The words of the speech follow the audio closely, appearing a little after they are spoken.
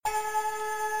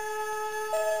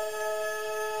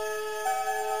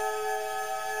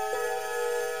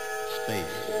Space,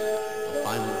 the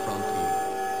final frontier.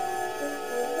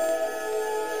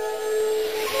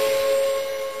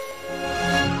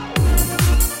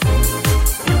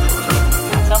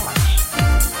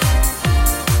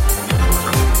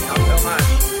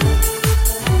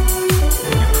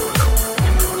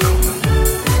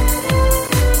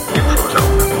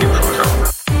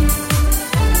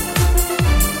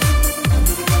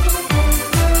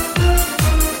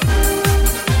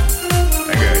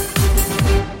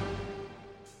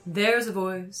 There's a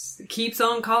voice that keeps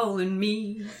on calling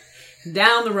me.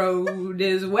 Down the road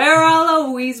is where I'll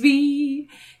always be.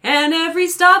 And every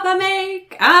stop I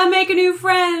make a new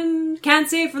friend. Can't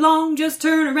stay for long, just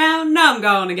turn around, I'm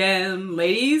gone again.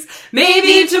 Ladies,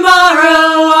 maybe tomorrow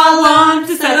I'll want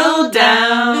to settle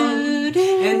down.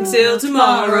 Until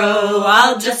tomorrow,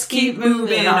 I'll just keep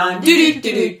moving on.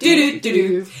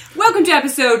 Do-do-do-do-do-do-do. Welcome to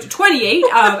episode 28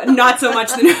 of Not So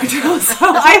Much the Neutral Zone.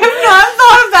 I have not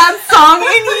thought of that song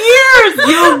in years.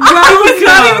 I was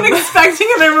not even expecting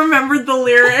it. I remembered the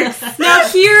lyrics. Now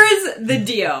here's the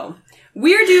deal.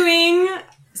 We're doing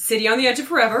City on the Edge of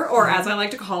Forever, or as I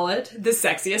like to call it, the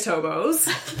sexiest hobos.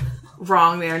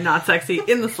 Wrong, they are not sexy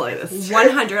in the slightest.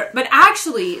 100. But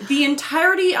actually, the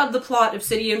entirety of the plot of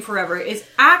City in Forever is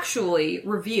actually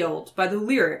revealed by the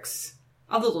lyrics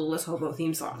of the Littlest Hobo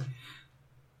theme song.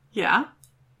 Yeah?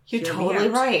 You're totally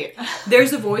right.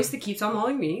 There's a voice that keeps on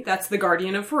calling me. That's the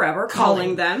guardian of forever,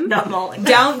 calling them. Not mauling.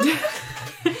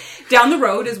 Down the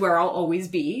road is where I'll always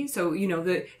be. So, you know,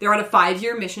 they're on a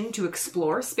 5-year mission to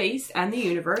explore space and the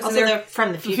universe. Also, and they're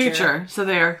from the future. So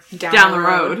they're down the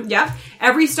road. Yeah.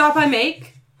 Every stop I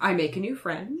make a new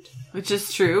friend. Which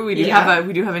is true. We do have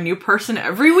a new person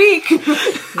every week.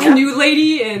 A new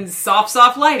lady in soft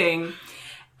lighting.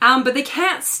 But they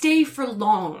can't stay for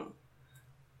long.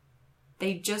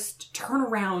 They just turn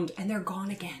around and they're gone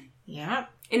again. Yeah.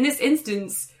 In this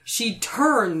instance, she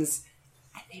turns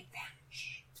and they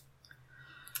vanish.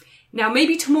 Now,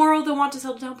 maybe tomorrow they'll want to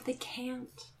settle down, but they can't.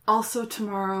 Also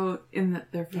tomorrow,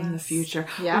 they're from the future.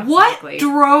 Yeah, what exactly.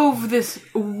 drove this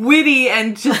witty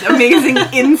and just amazing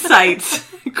insight,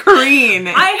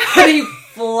 Corrine? I had a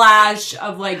flash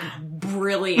of,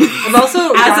 brilliance. I'm also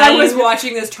As I was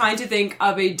watching this, trying to think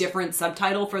of a different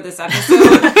subtitle for this episode.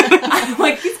 I'm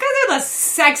like, these guys are the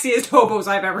sexiest hobos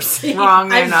I've ever seen. Wrong,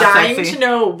 they're I'm not dying sexy. to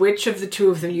know which of the two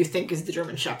of them you think is the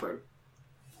German Shepherd.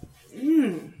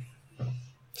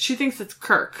 She thinks it's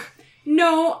Kirk.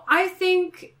 No, I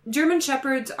think German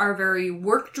Shepherds are very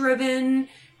work-driven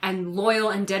and loyal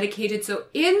and dedicated. So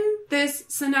in this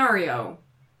scenario,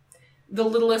 the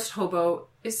littlest hobo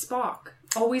is Spock.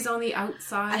 Always on the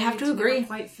outside. I have to agree. Never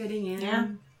quite fitting in. Yeah.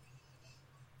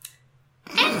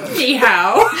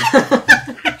 Anyhow,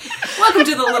 welcome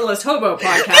to the Littlest Hobo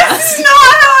podcast. This is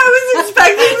not how I was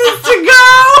expecting this to go!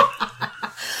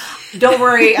 Don't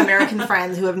worry, American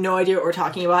friends who have no idea what we're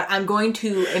talking about. I'm going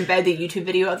to embed the YouTube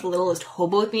video of the Littlest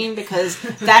Hobo theme because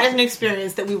that is an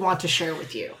experience that we want to share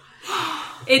with you.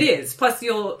 It is. Plus,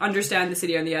 you'll understand the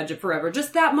City on the Edge of Forever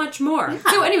just that much more.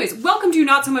 Yeah. So anyways, welcome to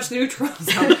Not So Much the Neutral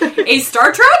Zone, a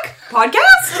Star Trek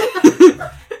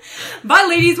podcast by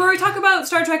ladies where we talk about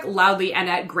Star Trek loudly and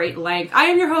at great length. I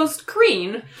am your host,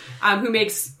 Corrine, who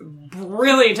makes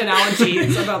brilliant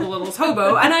analogies about the Littlest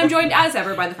Hobo, and I'm joined as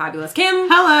ever by the fabulous Kim.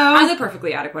 Hello. And the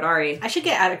perfectly adequate Ari. I should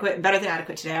get better than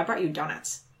adequate today. I brought you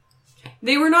donuts.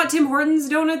 They were not Tim Hortons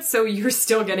donuts, so you're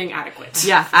still getting adequate.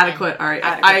 Yeah, adequate. All right.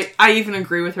 Adequate. I even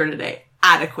agree with her today.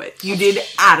 Adequate. You did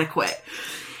adequate.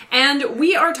 And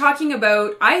we are talking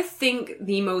about, I think,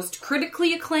 the most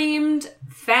critically acclaimed,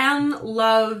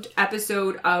 fan-loved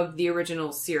episode of the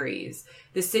original series,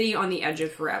 The City on the Edge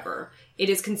of Forever. It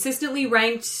is consistently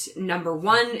ranked number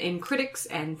 1 in critics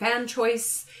and fan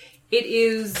choice. It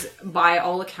is, by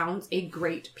all accounts, a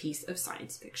great piece of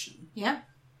science fiction. Yeah.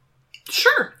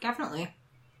 Sure. Definitely.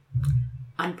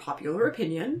 Unpopular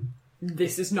opinion,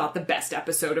 this is not the best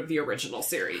episode of the original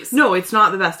series. No, it's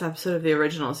not the best episode of the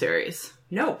original series.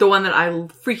 No. The one that I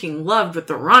freaking loved with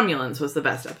the Romulans was the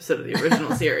best episode of the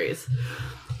original series.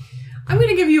 I'm going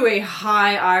to give you a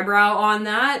high eyebrow on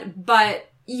that, but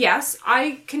yes,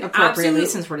 I can Appropriately, absolutely...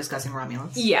 since we're discussing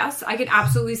Romulans. Yes, I can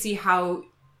absolutely see how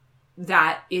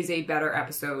that is a better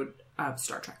episode of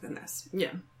Star Trek than this.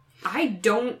 Yeah. I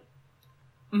don't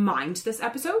mind this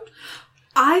episode.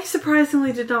 I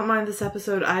surprisingly did not mind this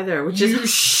episode either, which You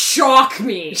shock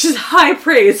me. is high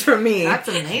praise from me. That's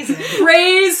amazing.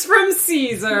 Praise from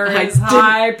Caesar is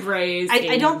high praise.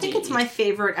 I don't think it's indeed. my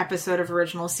favorite episode of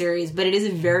original series, but it is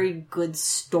a very good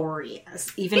story.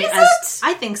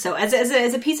 I think so. As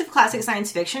a piece of classic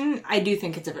science fiction, I do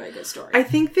think it's a very good story. I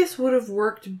think this would have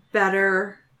worked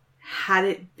better had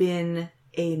it been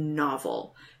a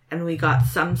novel. and we got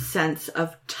some sense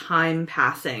of time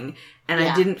passing. And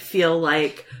Yeah. I didn't feel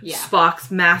like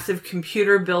Spock's massive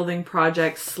computer building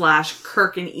project /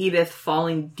 Kirk and Edith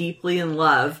falling deeply in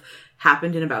love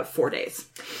happened in about 4 days.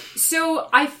 So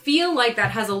I feel like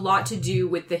that has a lot to do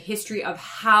with the history of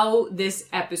how this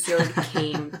episode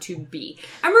came to be.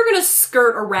 And we're going to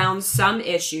skirt around some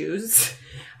issues.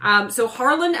 So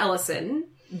Harlan Ellison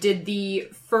did the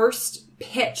first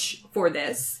pitch for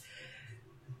this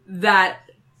that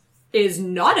is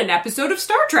not an episode of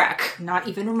Star Trek. Not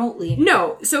even remotely.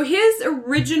 No. So his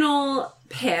original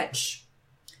pitch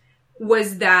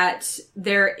was that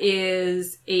there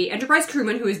is a Enterprise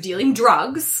crewman who is dealing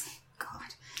drugs.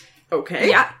 God. Okay.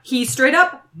 Yeah. He straight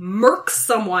up murks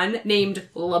someone named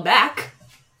Lebec.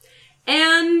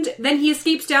 And then he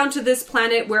escapes down to this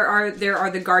planet where there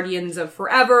are the Guardians of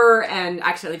Forever and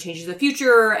accidentally changes the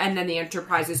future. And then the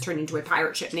Enterprise is turned into a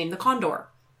pirate ship named the Condor.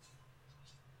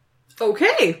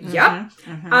 Okay. Yep.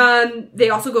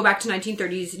 They also go back to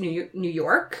 1930s New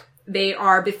York. They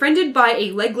are befriended by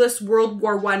a legless World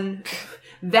War I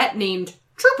vet named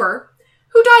Trooper,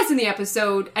 who dies in the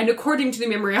episode. And according to the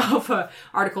Memory Alpha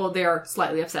article, they are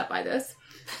slightly upset by this.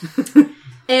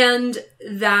 And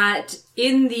that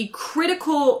in the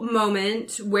critical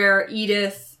moment where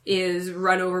Edith is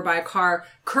run over by a car,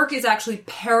 Kirk is actually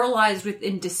paralyzed with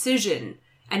indecision.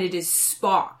 And it is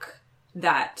Spock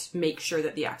that makes sure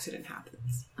that the accident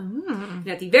happens. And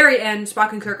at the very end,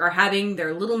 Spock and Kirk are having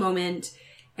their little moment,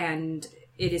 and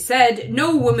it is said,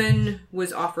 no woman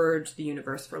was offered the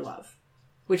universe for love.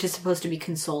 Which is supposed to be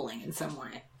consoling in some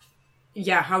way.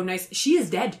 Yeah, how nice. She is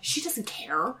dead. She doesn't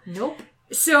care. Nope.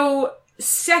 So,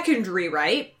 second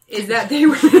rewrite is that they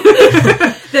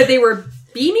were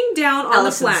beaming down on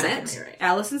Allison's the planet. second rewrite.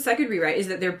 Allison's second rewrite is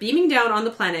that they're beaming down on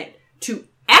the planet to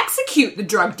execute the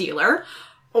drug dealer.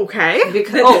 Okay.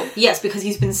 Because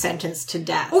he's been sentenced to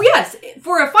death. Oh, yes,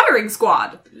 for a firing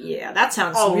squad. Yeah, that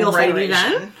sounds Alrighty real then.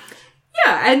 Federation.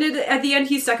 Yeah, and at the end,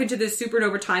 he's stuck into this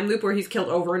supernova time loop where he's killed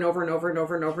over and over and over and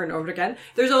over and over and over again.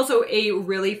 There's also a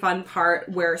really fun part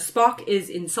where Spock is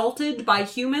insulted by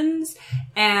humans,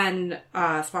 and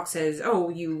Spock says, "Oh,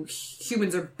 you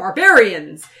humans are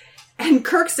barbarians." And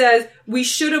Kirk says, "We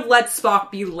should have let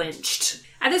Spock be lynched."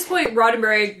 At this point,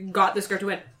 Roddenberry got the script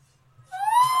and went,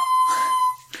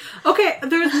 Okay,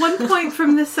 there's one point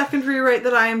from this second rewrite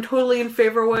that I am totally in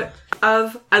favor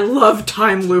of. I love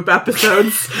time loop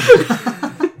episodes.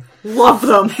 Love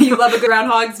them. "You love a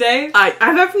Groundhog's Day?"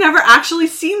 I've never actually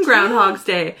seen Groundhog's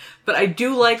Day, but I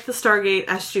do like the Stargate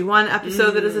SG-1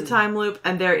 episode that is a time loop,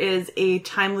 and there is a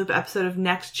time loop episode of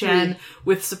Next Gen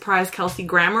with surprise Kelsey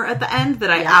Grammer at the end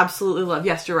that I absolutely love.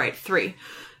 Yes, you're right. 3.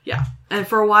 Yeah. And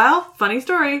for a while, funny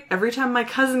story, every time my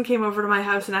cousin came over to my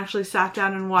house and actually sat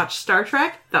down and watched Star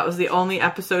Trek, that was the only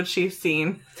episode she's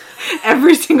seen.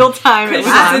 Every single time it She's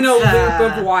was in a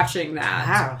loop of watching that.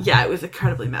 Wow. Yeah, it was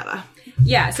incredibly meta.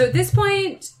 Yeah, so at this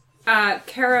point,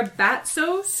 Kara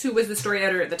Batsos, who was the story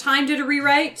editor at the time, did a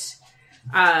rewrite.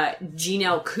 Gene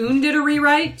L. Kuhn did a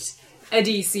rewrite.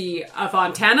 Adisi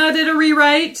Fontana did a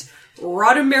rewrite.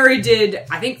 Roddenberry did,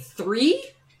 I think, 3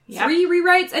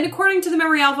 rewrites. And according to the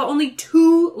Memory Alpha, only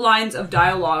 2 lines of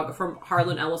dialogue from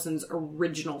Harlan Ellison's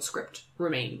original script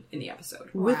remain in the episode.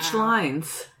 Which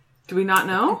lines? Do we not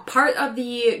know? Part of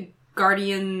the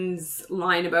Guardians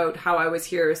line about how I was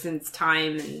here since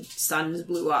time and suns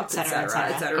blew up, etc.,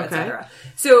 etc., etc.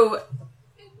 So,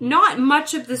 not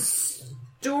much of the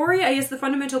story, I guess the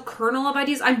fundamental kernel of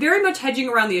ideas. I'm very much hedging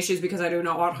around the issues because I do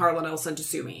not want Harlan Ellison to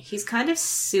sue me. He's kind of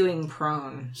suing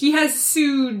prone. He has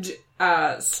sued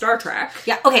Star Trek.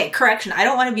 Yeah, okay, correction. I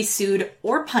don't want to be sued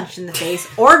or punched in the face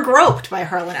or groped by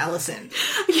Harlan Ellison.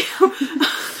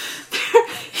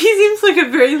 He seems like a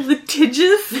very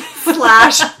litigious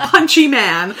 / punchy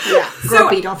man. Yeah,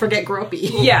 gropey. Don't forget gropey.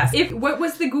 Yes. What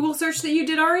was the Google search that you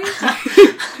did, Ari?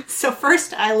 So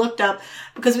first I looked up,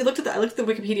 because I looked at the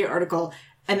Wikipedia article,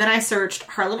 and then I searched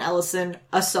Harlan Ellison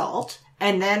assault,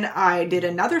 and then I did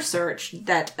another search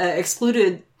that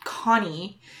excluded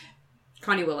Connie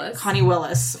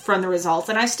Willis from the results,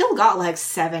 and I still got like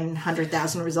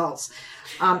 700,000 results.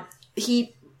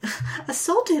 He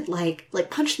assaulted, like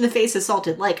punched in the face,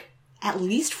 assaulted like at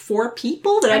least 4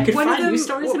 people that I could find news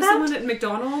stories about. Someone at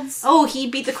McDonald's? Oh, he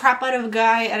beat the crap out of a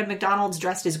guy at a McDonald's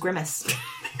dressed as Grimace.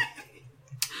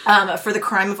 For the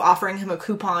crime of offering him a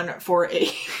coupon for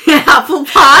a apple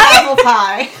pie? Apple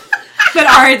pie. But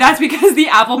alright, that's because the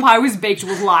apple pie was baked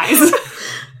with lies.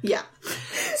 Yeah.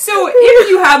 So, if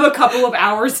you have a couple of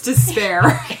hours to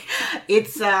spare,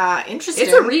 it's interesting.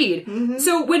 It's a read. Mm-hmm.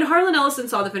 So, when Harlan Ellison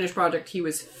saw the finished project, he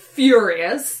was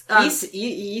furious.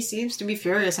 He seems to be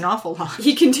furious an awful lot.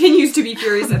 He continues to be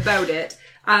furious about it.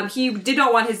 He did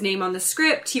not want his name on the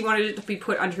script. He wanted it to be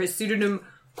put under his pseudonym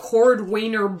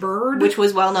Cordwainer Bird. Which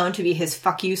was well known to be his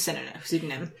fuck you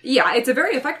pseudonym. Yeah, it's a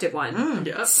very effective one.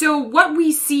 Yeah. So what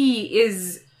we see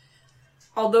is,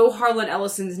 although Harlan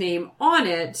Ellison's name on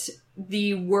it,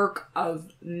 the work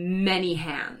of many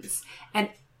hands. And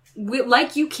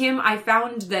like you, Kim, I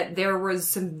found that there was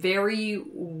some very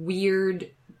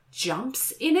weird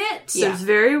jumps in it. There's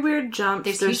very weird jumps.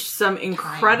 There's huge some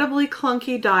incredibly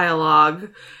clunky dialogue.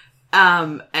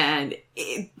 And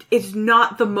it's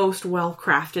not the most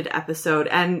well-crafted episode.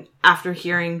 And after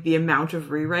hearing the amount of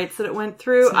rewrites that it went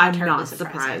through, I'm not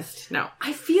surprised. No.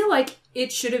 I feel like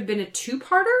it should have been a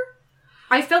two-parter.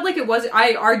 I felt like it was.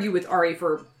 I argue with Ari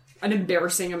for an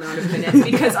embarrassing amount of minutes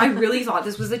because I really thought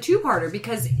this was a two-parter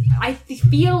because I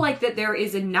feel like that there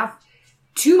is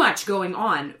too much going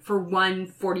on for one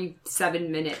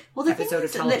 47-minute episode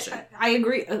of television. I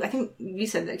agree. I think you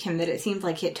said that, Kim, that it seemed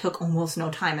like it took almost no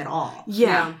time at all.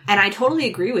 Yeah. And I totally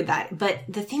agree with that. But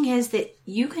the thing is that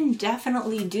you can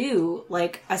definitely do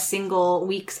like a single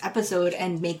week's episode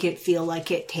and make it feel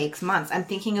like it takes months. I'm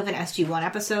thinking of an SG-1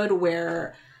 episode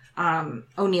where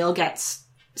O'Neill gets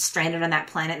stranded on that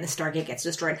planet and the Stargate gets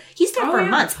destroyed. He's there for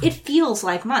months. It feels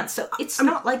like months. So it's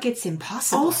not like it's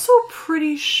impossible. Also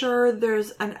pretty sure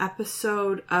there's an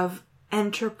episode of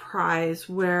Enterprise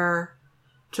where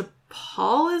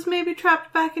T'Pol is maybe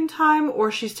trapped back in time,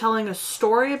 or she's telling a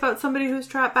story about somebody who's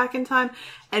trapped back in time,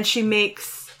 and she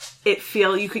makes it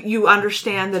feel you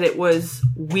understand that it was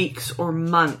weeks or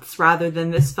months rather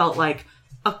than this felt like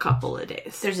a couple of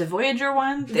days. There's a Voyager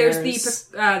one. There's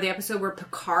the episode where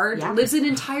Picard lives an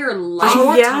entire life.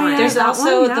 Yeah. There's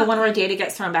also the one where Data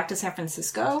gets thrown back to San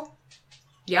Francisco.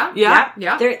 Yeah.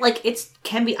 There, like,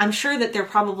 can be. I'm sure that there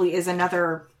probably is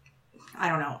another, I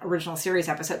don't know, original series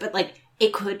episode, but like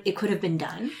it could have been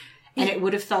done, and it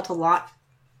would have felt a lot.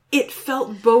 It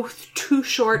felt both too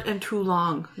short and too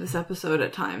long, this episode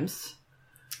at times.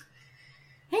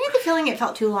 I get the feeling it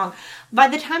felt too long. By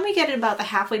the time we get at about the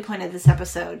halfway point of this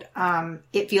episode,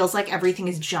 it feels like everything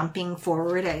is jumping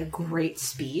forward at a great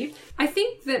speed. I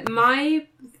think that my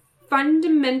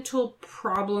fundamental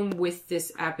problem with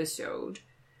this episode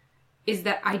is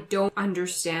that I don't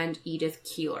understand Edith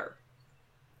Keeler.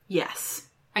 Yes.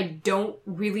 I don't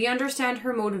really understand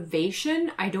her motivation.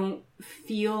 I don't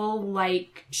feel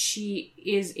like she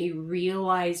is a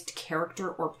realized character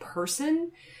or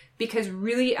person. Because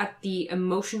really at the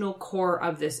emotional core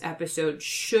of this episode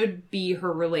should be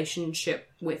her relationship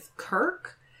with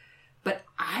Kirk. But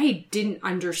I didn't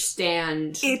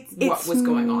understand what was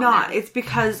going on there. It's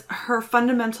because her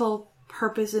fundamental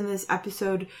purpose in this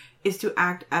episode is to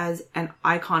act as an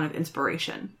icon of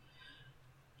inspiration.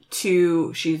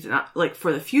 She's not, like,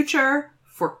 for the future,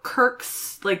 for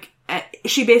Kirk's, like,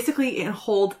 she basically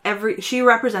she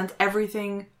represents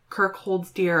everything Kirk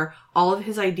holds dear, all of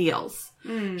his ideals.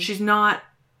 She's not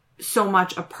so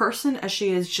much a person as she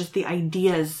is just the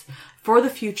ideas for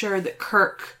the future that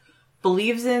Kirk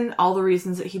believes in, all the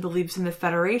reasons that he believes in the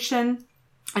Federation,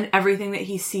 and everything that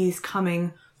he sees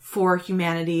coming for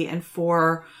humanity and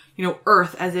for,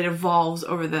 Earth as it evolves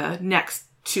over the next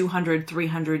 200,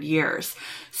 300 years.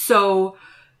 So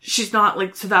she's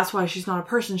not so that's why she's not a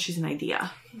person, she's an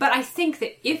idea. But I think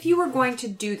that if you were going to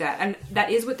do that, and that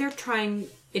is what they're trying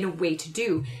in a way to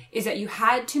do, is that you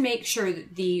had to make sure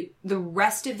that the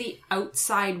rest of the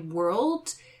outside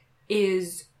world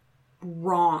is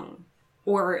wrong,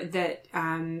 or that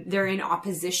they're in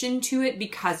opposition to it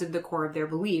because of the core of their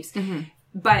beliefs. Mm-hmm.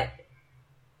 But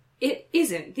it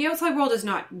isn't. The outside world is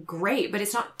not great, but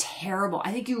it's not terrible.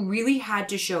 I think you really had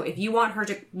to show, if you want her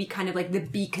to be kind of like the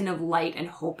beacon of light and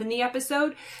hope in the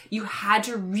episode, you had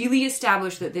to really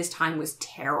establish that this time was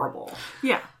terrible.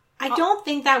 Yeah. I don't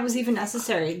think that was even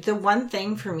necessary. The one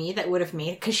thing for me that would have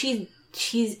made, because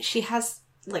she has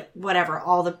like whatever,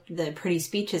 all the pretty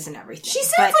speeches and everything. She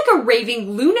sounds like a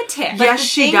raving lunatic. Yes,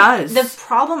 she does. The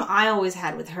problem I always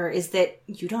had with her is that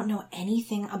you don't know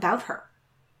anything about her.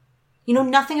 You know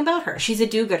nothing about her. She's a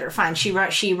do-gooder. Fine.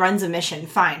 She runs a mission.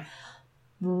 Fine.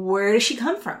 Where does she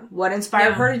come from? What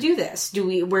inspired her to do this?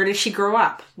 Where did she grow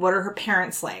up? What are her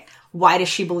parents like? Why does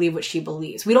she believe what she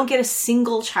believes? We don't get a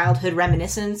single childhood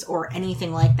reminiscence or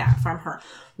anything like that from her.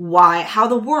 How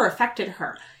the war affected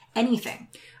her. Anything.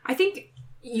 I think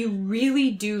you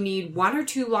really do need one or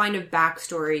two line of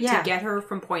backstory to get her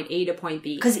from point A to point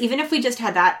B. Because even if we just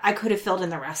had that, I could have filled in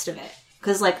the rest of it.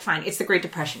 Because, fine, it's the Great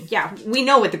Depression. Yeah, we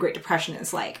know what the Great Depression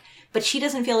is like. But she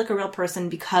doesn't feel like a real person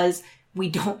because we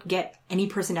don't get any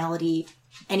personality,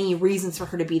 any reasons for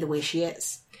her to be the way she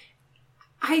is.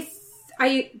 I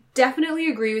I definitely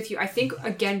agree with you. I think,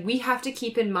 again, we have to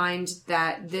keep in mind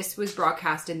that this was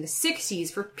broadcast in the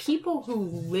 60s for people who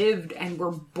lived and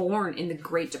were born in the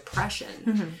Great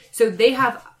Depression. So they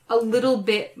have a little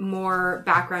bit more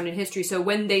background in history. So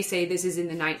when they say this is in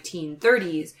the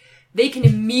 1930s, they can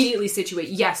immediately situate,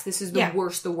 yes, this is the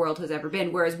worst the world has ever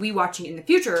been. Whereas we watching in the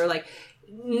future are like,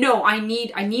 no, I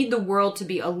need the world to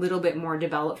be a little bit more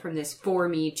developed from this for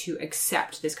me to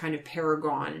accept this kind of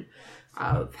paragon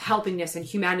of helpingness and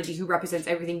humanity who represents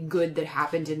everything good that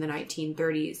happened in the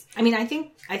 1930s. I mean, I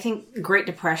think Great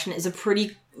Depression is a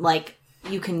pretty, like,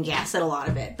 you can guess at a lot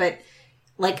of it, but,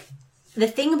 like, the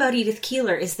thing about Edith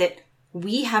Keeler is that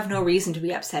we have no reason to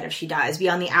be upset if she dies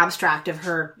beyond the abstract of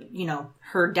her, you know,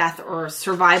 her death or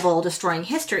survival destroying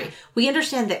history. We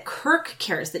understand that Kirk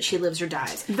cares that she lives or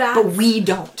dies, but we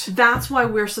don't. That's why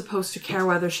we're supposed to care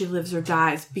whether she lives or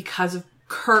dies, because of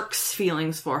Kirk's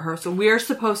feelings for her. So we're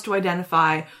supposed to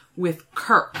identify with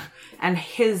Kirk and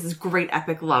his great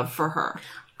epic love for her.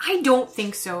 I don't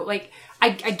think so. Like, I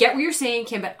get what you're saying,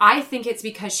 Kim, but I think it's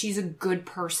because she's a good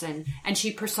person and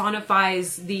she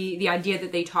personifies the idea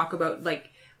that they talk about, like,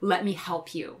 let me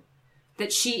help you.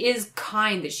 That she is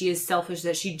kind, that she is selfish,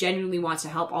 that she genuinely wants to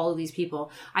help all of these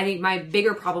people. I think my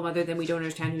bigger problem, other than we don't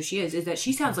understand who she is that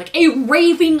she sounds like a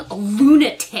raving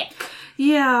lunatic.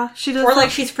 Yeah, she does. Or like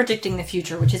she's predicting the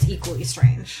future, which is equally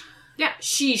strange. Yeah,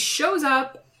 she shows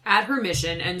up at her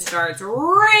mission and starts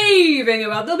raving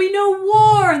about there'll be no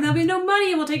war and there'll be no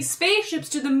money and we'll take spaceships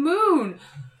to the moon.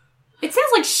 It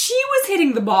sounds like she was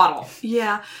hitting the bottle.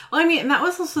 Yeah. Well, I mean, and that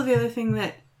was also the other thing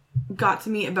that got to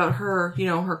me about her, you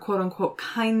know, her quote-unquote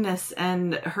kindness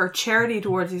and her charity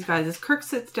towards these guys is Kirk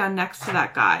sits down next to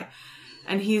that guy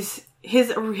and his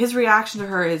reaction to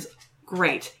her is,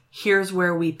 great, here's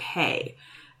where we pay.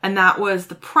 And that was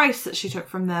the price that she took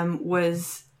from them,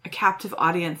 was a captive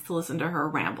audience to listen to her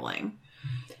rambling.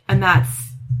 And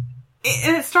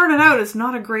it started out as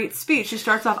not a great speech. She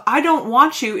starts off, I don't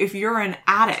want you if you're an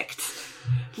addict.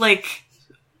 Like,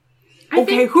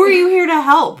 okay, who are you here to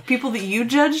help? People that you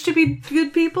judge to be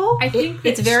good people? I think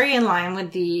it's very in line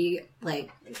with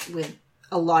with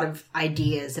a lot of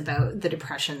ideas about the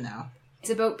Depression, though. It's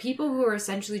about people who are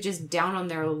essentially just down on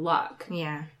their luck.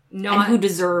 Yeah. Not and who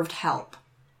deserved help.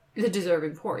 The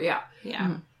deserving poor, yeah.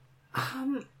 Yeah.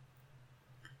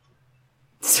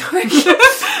 Sorry.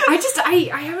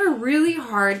 I have a really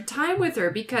hard time with her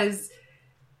because,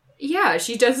 yeah,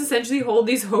 she does essentially hold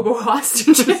these hobo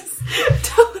hostages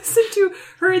to listen to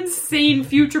her insane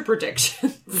future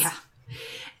predictions. Yeah.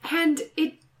 And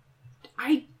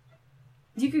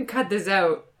you can cut this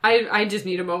out. I just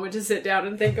need a moment to sit down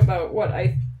and think about what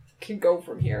I can go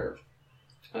from here.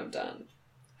 I'm done.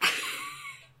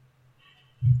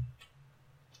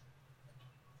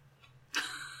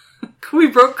 We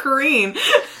broke Corrine.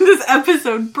 This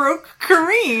episode broke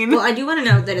Corrine. Well, I do want to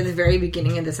note that at the very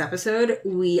beginning of this episode,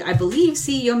 we, I believe,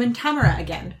 see Yeoman Tamara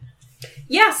again.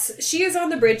 Yes, she is on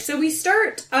the bridge. So we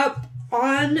start up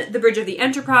on the bridge of the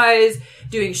Enterprise,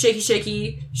 doing shaky,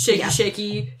 shaky, shaky,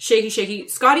 shaky, shaky, shaky.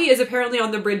 Scotty is apparently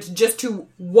on the bridge just to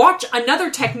watch another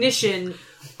technician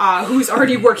who's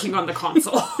already working on the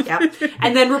console. Yep.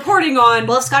 And then reporting on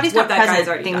well, if Scotty's not what that guy's present,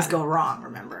 already things done. go wrong,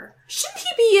 remember? Shouldn't he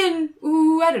be in,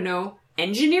 I don't know,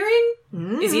 engineering?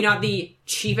 Is he not the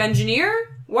chief engineer?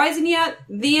 Why isn't he at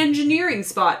the engineering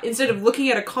spot instead of looking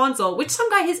at a console, which some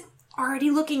guy is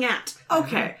already looking at?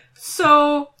 Okay,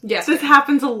 so yes, this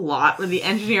happens a lot when the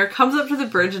engineer comes up to the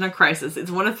bridge in a crisis.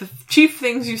 It's one of the chief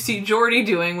things you see Geordi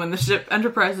doing when the ship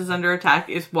Enterprise is under attack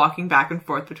is walking back and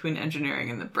forth between engineering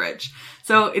and the bridge.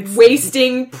 So it's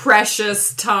wasting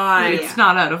precious time. It's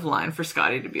not out of line for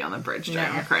Scotty to be on the bridge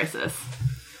during a crisis.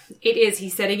 It is.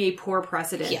 He's setting a poor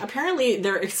precedent. Yeah, apparently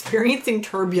they're experiencing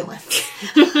turbulence.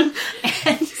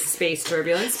 And space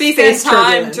turbulence. Space and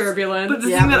time turbulence. But the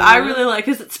thing that I really like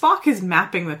is that Spock is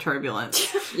mapping the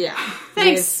turbulence. Yeah.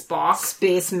 Thanks, Spock.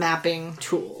 Space mapping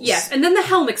tools. Yes, and then the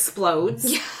helm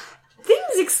explodes. Yeah.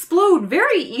 Things explode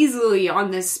very easily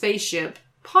on this spaceship.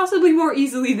 Possibly more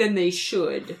easily than they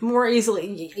should. More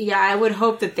easily. Yeah, I would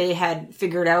hope that they had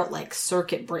figured out, like,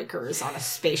 circuit breakers on a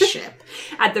spaceship.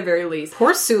 At the very least.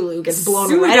 Poor Sulu gets blown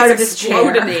Sulu right out of his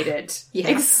chair. Explodinated.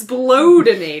 Yeah.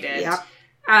 Explodinated.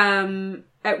 Yep.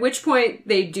 At which point,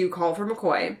 they do call for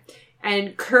McCoy.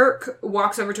 And Kirk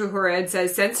walks over to her and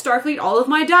says, send Starfleet all of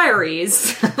my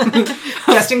diaries.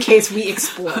 Just in case we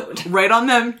explode. Write on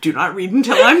them, do not read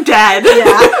until I'm dead.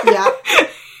 Yeah.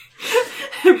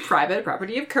 Private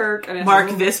property of Kirk. And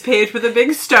mark this page with a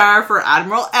big star for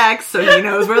Admiral X so he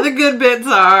knows where the good bits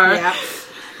are. Yeah.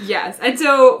 Yes. And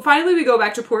so finally we go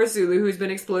back to poor Sulu, who's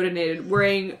been explodinated,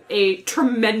 wearing a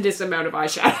tremendous amount of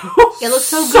eyeshadow. It looks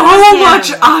so good. So on him. much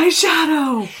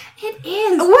eyeshadow. It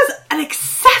is. It was an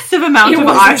excessive amount It of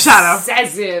was eyeshadow.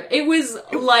 excessive. It was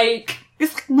like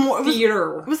It's like more.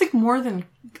 theater. It was like more than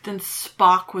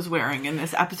Spock was wearing in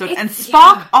this episode, and It's-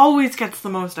 Spock always gets the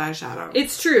most eyeshadow.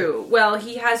 It's true. Well,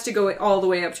 he has to go all the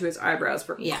way up to his eyebrows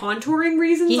for Yeah. contouring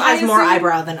reasons. He has more assume.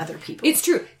 eyebrow than other people. It's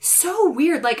true. So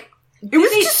weird. Like, It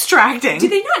was distracting. did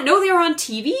they not know they were on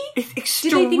TV? It's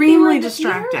Did they think they were extremely in the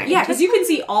theater? distracting. Yeah, because you can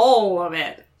see all of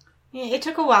it. Yeah, it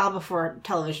took a while before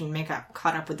television makeup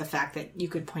caught up with the fact that you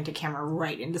could point a camera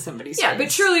right into somebody's Yeah, face.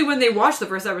 but surely when they watched the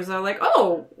first episode, they're like,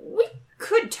 oh, we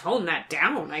could tone that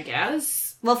down, I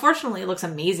guess. Well, fortunately, it looks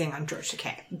amazing on George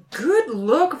Takei. Good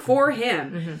look for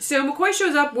him. Mm-hmm. So McCoy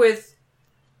shows up with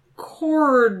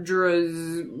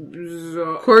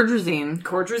Cordrazine.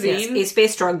 Cordrazine. Yes, a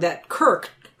space drug that Kirk,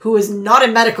 who is not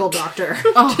a medical doctor,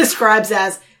 describes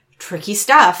as tricky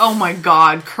stuff. Oh my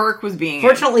god, Kirk was being...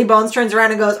 Fortunately, Bones turns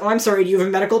around and goes, "Oh, I'm sorry, do you have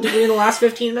a medical degree in the last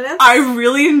 15 minutes?" I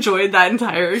really enjoyed that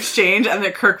entire exchange, and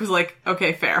that Kirk was like,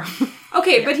 okay, fair.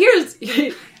 Okay, but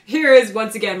here is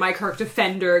once again my Kirk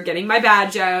defender getting my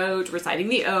badge out, reciting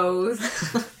the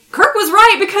oath. Kirk was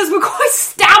right because McCoy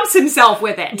stabs himself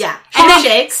with it. Yeah. And then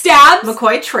Shakes. stabs,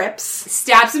 McCoy trips.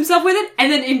 stabs himself with it, and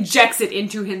then injects it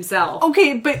into himself.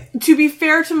 Okay, but to be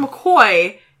fair to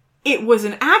McCoy, it was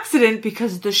an accident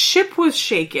because the ship was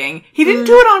shaking. He didn't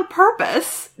do it on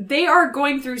purpose. They are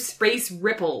going through space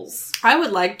ripples. I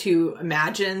would like to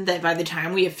imagine that by the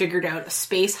time we have figured out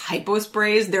space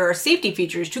hyposprays, there are safety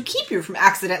features to keep you from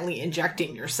accidentally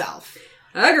injecting yourself.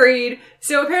 Agreed.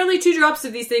 So apparently 2 drops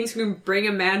of these things can bring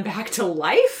a man back to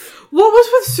life? What was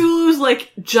with Sulu's,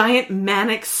 like, giant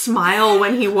manic smile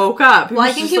when he woke up? He Well, I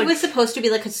was think just it like- was supposed to be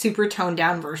like a super toned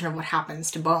down version of what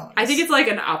happens to Bones. I think it's like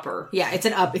an upper. Yeah, it's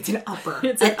an upper. It's an an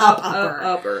upper.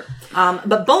 upper.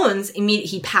 But Bones,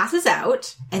 he passes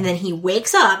out, and then he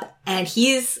wakes up, and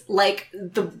he's like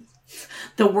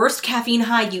the worst caffeine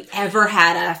high you ever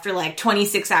had after like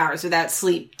 26 hours without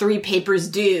sleep, 3 papers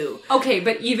due, Okay,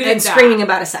 but even and at that, screaming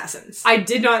about assassins. I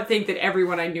did not think that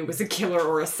everyone I knew was a killer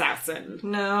or assassin.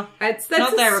 No. That's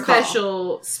Not that I a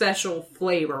recall. special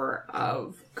flavor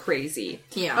of crazy.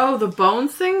 Yeah. Oh, the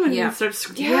Bones thing? When Yeah. he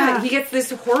starts... Yeah, he gets this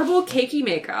horrible cakey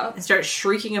makeup, And start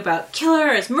shrieking about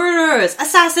killers, murderers,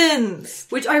 assassins.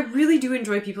 which I really do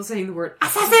enjoy people saying the word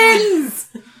assassins!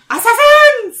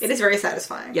 Assassins! It is very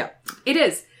satisfying. Yeah, it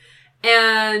is.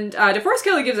 And DeForest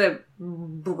Kelly gives a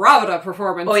bravada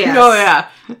performance. Oh, yeah. Oh, yeah.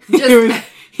 Just-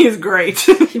 He's great.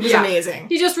 He was Yeah. amazing.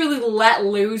 He just really let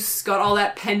loose, got all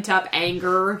that pent-up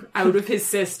anger out of his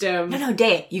system. No,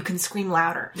 Day, you can scream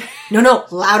louder. No,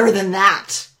 louder than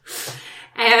that.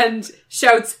 And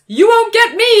shouts, "You won't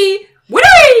get me!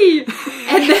 Woody!"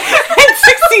 And then and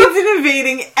succeeds in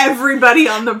evading everybody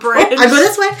on the bridge. I go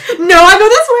this way. No, I go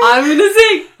this way. I'm gonna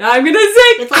sing! I'm gonna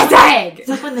sing! It's like, Attack! it's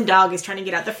like when the dog is trying to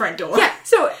get out the front door. Yeah,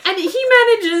 so, and he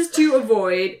manages to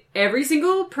avoid every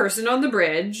single person on the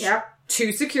bridge. Yep.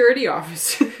 2 security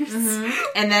officers.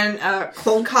 And then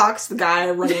Cold Cox, the guy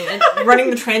running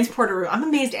the transporter room. I'm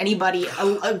amazed anybody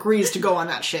agrees to go on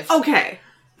that shift. Okay.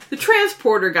 The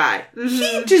transporter guy.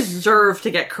 He deserved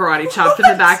to get karate chopped in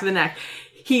the back of the neck.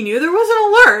 He knew there was an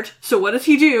alert, so what does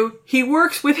he do? He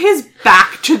works with his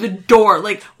back to the door.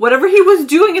 Like, whatever he was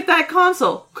doing at that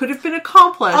console could have been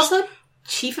accomplished. Also,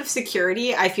 chief of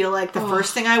security, I feel like the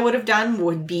first thing I would have done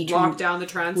would be to Lock down the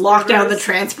transporters. lock down the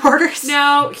transporters.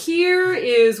 Now, here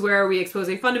is where we expose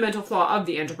a fundamental flaw of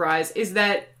the Enterprise, is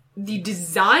that the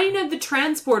design of the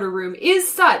transporter room is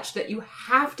such that you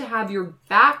have to have your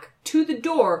back to the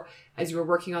door as you were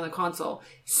working on the console.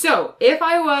 So, if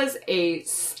I was a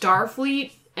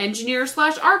Starfleet engineer /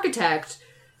 architect,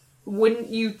 wouldn't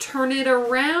you turn it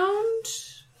around?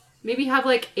 Maybe have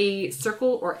like a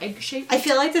circle or egg shape? I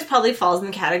feel like this probably falls in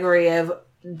the category of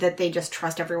that they just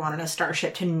trust everyone on a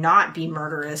starship to not be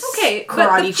murderous. Okay, but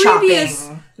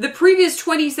karate the previous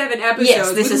 27 episodes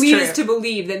Yes, this would is lead true. us to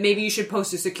believe that maybe you should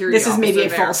post a security This is maybe a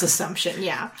officer there. false assumption,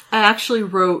 yeah. I actually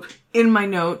wrote in my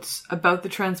notes about the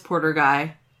transporter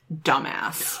guy,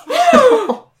 dumbass.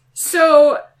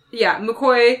 So, yeah,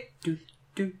 McCoy,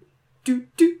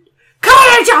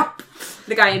 karate chop!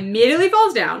 The guy immediately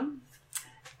falls down,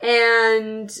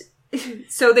 and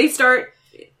so they start,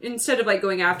 instead of like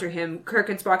going after him, Kirk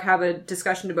and Spock have a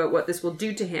discussion about what this will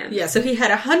do to him. Yeah, so he had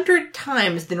 100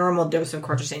 times the normal dose of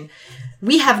cortisone.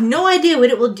 We have no idea what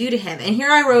it will do to him. And here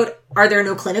I wrote, are there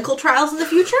no clinical trials in the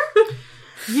future?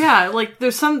 Yeah, like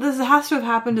this has to have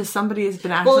happened as somebody has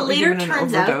been Well, accidentally later given an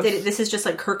turns overdose. out that this is just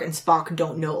like Kirk and Spock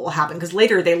don't know what will happen, because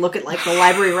later they look at like the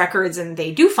library records and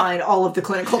they do find all of the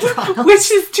clinical trials.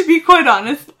 Which is, to be quite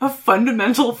honest, a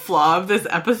fundamental flaw of this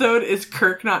episode is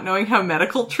Kirk not knowing how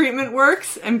medical treatment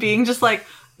works and being just like,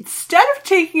 instead of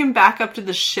taking him back up to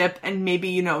the ship and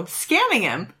maybe, scanning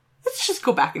him, let's just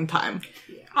go back in time.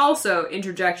 Also,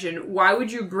 interjection, why would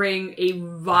you bring a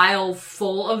vial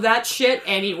full of that shit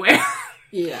anywhere?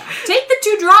 Yeah. Take the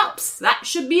 2 drops. That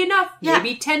should be enough. Yeah.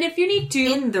 Maybe 10 if you need to.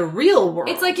 In the real world.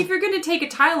 It's like if you're going to take a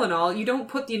Tylenol, you don't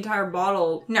put the entire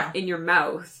bottle in your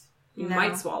mouth. You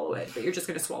might swallow it, but you're just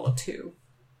going to swallow 2.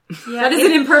 Yeah, that is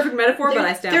an imperfect metaphor, but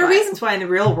I stand by it. There are reasons why in the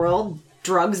real world,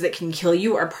 drugs that can kill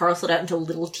you are parceled out into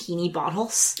little teeny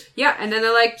bottles. Yeah, and then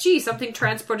they're like, gee, something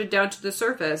transported down to the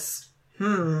surface.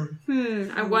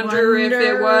 I wonder if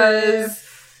it was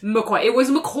McCoy. It was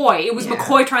McCoy. It was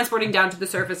McCoy transporting down to the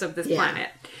surface of this planet.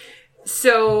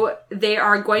 So they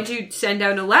are going to send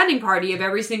down a landing party of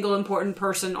every single important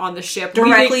person on the ship.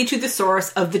 Directly to the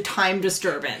source of the time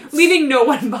disturbance. Leaving no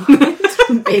one behind.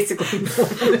 Basically, no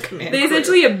one in the command They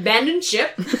essentially abandon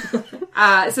ship.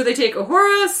 So they take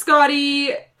Uhura,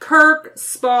 Scotty, Kirk,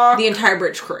 Spock. The entire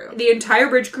bridge crew. The entire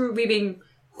bridge crew, leaving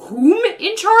whom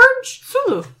in charge?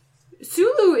 Sulu.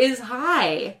 Sulu is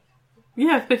high.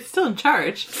 Yeah, they're still in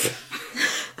charge.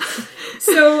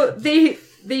 So they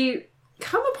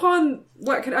come upon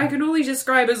what I can only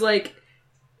describe as like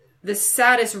the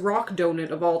saddest rock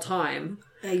donut of all time.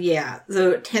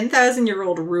 So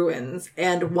 10,000-year-old ruins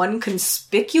and one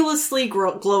conspicuously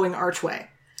glowing archway.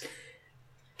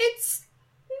 It's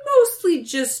mostly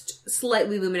just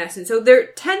slightly luminescent. So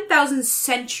they're 10,000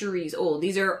 centuries old.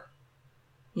 These are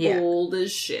old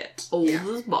as shit. Old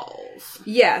as balls.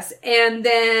 Yes, and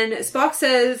then Spock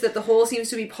says that the hole seems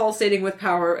to be pulsating with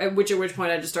power, at which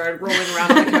point I just started rolling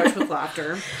around on the couch with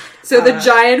laughter. So the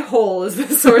giant hole is the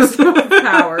source of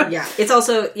power. Yeah, it's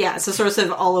also, it's the source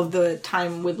of all of the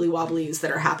time wibbly-wobblies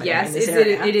that are happening in this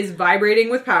area. It is vibrating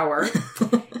with power.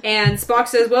 And Spock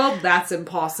says, well, that's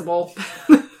impossible.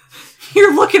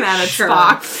 You're looking at it,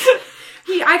 Spock.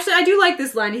 I do like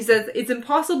this line. He says, it's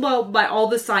impossible by all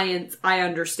the science I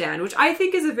understand, which I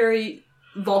think is a very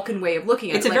Vulcan way of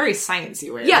looking at it. It's a very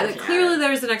sciencey way. Yeah, clearly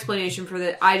there's an explanation for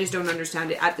that. I just don't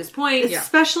understand it at this point.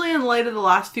 Especially in light of the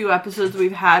last few episodes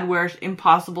we've had where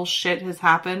impossible shit has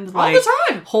happened. All the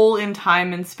time. Hole in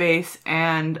time and space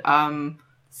and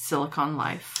Silicon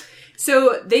Life.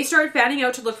 So they start fanning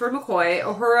out to look for McCoy.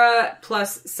 Uhura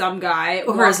plus some guy.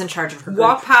 Uhura's in charge of her group.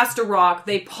 Walk past a rock.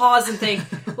 They pause and think,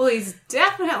 well, he's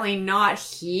definitely not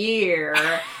here.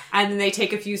 And then they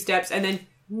take a few steps and then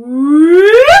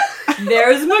whoop,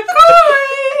 there's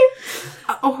McCoy.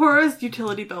 Uhura's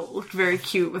utility belt looked very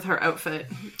cute with her outfit.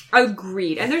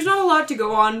 Agreed. And there's not a lot to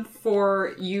go on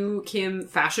for you, Kim,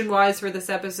 fashion-wise for this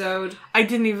episode. I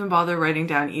didn't even bother writing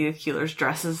down Edith Keeler's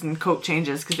dresses and coat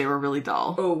changes because they were really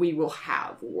dull. Oh, we will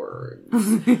have words.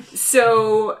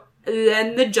 So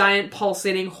then the giant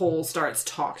pulsating hole starts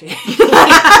talking.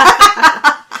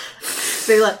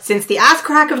 Since the ass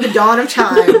crack of the dawn of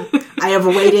time, I have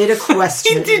awaited a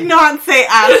question. He did not say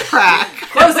ass crack.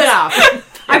 Close enough.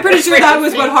 I'm pretty sure that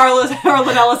was what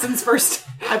Harlan Ellison's first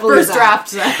draft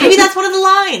said. Maybe that's one of the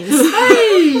lines.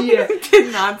 Hey!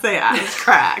 Did not say ass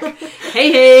crack.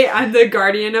 Hey, I'm the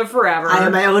guardian of forever. I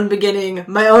am my own beginning,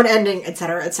 my own ending,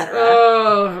 etc., etc.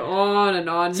 Oh, on and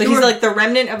on. So he's like the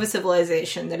remnant of a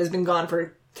civilization that has been gone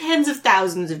for tens of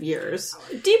thousands of years.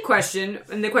 Deep question,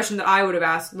 and the question that I would have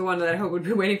asked, the one that I hope would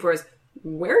be waiting for is,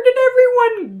 where did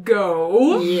everyone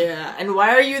go? Yeah, and why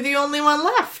are you the only one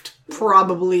left?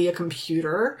 Probably a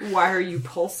computer. Why are you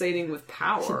pulsating with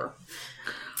power?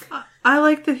 I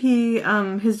like that he,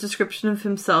 his description of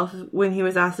himself when he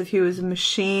was asked if he was a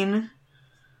machine,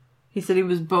 he said he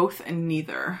was both and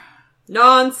neither.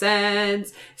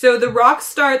 Nonsense. So the rock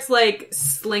starts like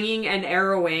slinging and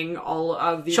arrowing all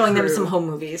of the Showing crew. them some home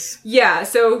movies. Yeah,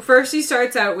 so first he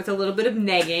starts out with a little bit of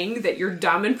negging that you're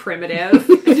dumb and primitive.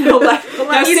 Let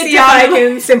me see if I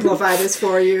can simplify this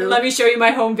for you. Let me show you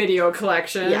my home video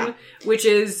collection, which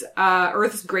is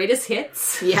Earth's greatest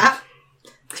hits. Yeah.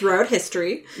 Throughout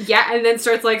history. Yeah, and then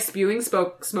starts like spewing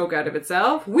smoke out of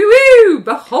itself. Woo woo!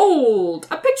 Behold!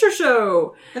 A picture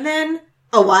show! And then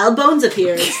a wild bones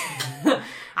appears.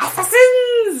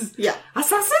 Assassins! Yeah.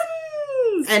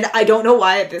 Assassins! And I don't know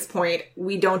why at this point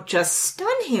we don't just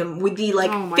stun him with the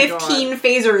 15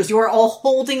 phasers you are all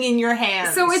holding in your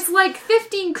hands. So it's like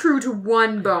 15 crew to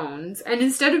 1 Bones, and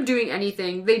instead of doing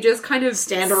anything, they just kind of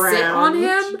stand sit around on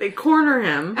him. They corner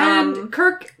him. And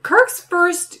Kirk's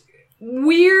first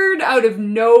weird out of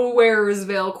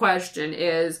nowheresville question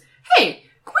is, hey,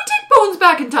 can we take Bones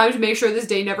back in time to make sure this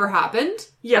day never happened.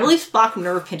 Yeah. I believe Spock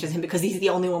nerve pinches him because he's the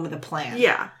only one with a plan.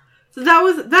 Yeah. So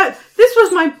this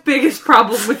was my biggest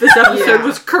problem with this episode,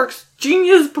 was Kirk's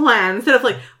genius plan. Instead of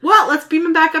like, well, let's beam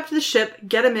him back up to the ship,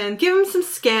 get him in, give him some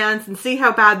scans, and see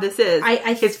how bad this is.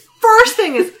 His first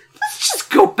thing is, let's just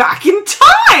go back in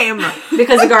time!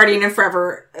 Because the Guardian of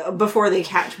Forever, before they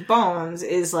catch Bones,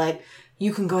 is like,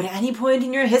 you can go to any point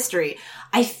in your history.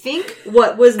 I think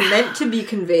what was meant to be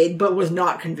conveyed, but was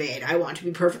not conveyed, I want to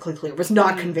be perfectly clear, was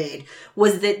not conveyed,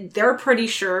 was that they're pretty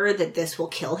sure that this will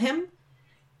kill him.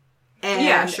 And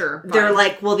Yeah, sure. they're Fine.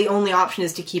 like, well, the only option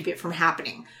is to keep it from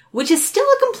happening. Which is still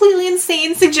a completely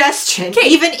insane suggestion,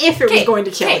 even if it was going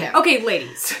to kill him. Okay,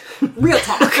 ladies. Real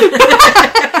talk.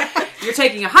 You're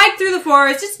taking a hike through the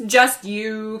forest. It's just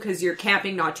you, because you're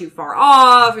camping not too far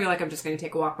off. You're like, I'm just going to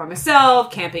take a walk by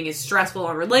myself. Camping is stressful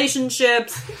on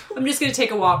relationships. I'm just going to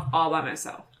take a walk all by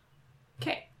myself.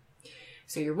 Okay.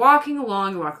 So you're walking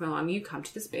along, you come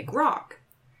to this big rock.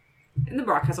 And the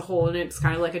rock has a hole in it. It's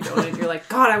kind of like a donut. You're like,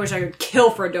 God, I wish I could kill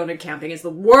for a donut camping. It's the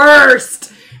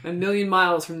worst. A million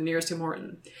miles from the nearest Tim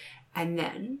Horton. And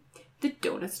then the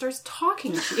donut starts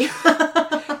talking to you.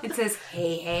 It says,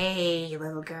 hey,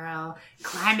 little girl,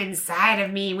 climb inside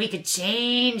of me. We could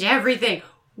change everything.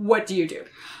 What do you do?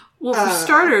 Well, for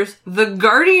starters, the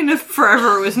Guardian of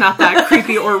Forever was not that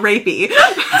creepy or rapey.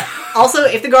 Also,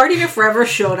 if the Guardian of Forever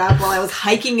showed up while I was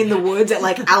hiking in the woods at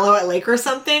like Alouette Lake or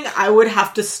something, I would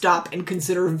have to stop and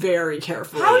consider very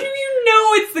carefully. How do you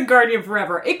know it's the Guardian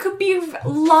Forever? It could be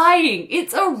lying.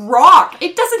 It's a rock.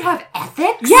 It doesn't have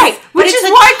ethics. Yes, which is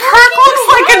why Kirk looks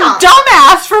like a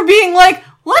dumbass for being like,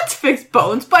 let's fix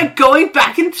Bones by going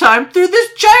back in time through this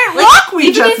giant rock we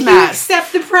even just if met. you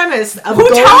accept the premise of Who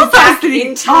going tells us back that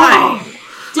in time.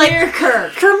 Dear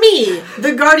Kirk. For me,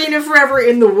 the Guardian of Forever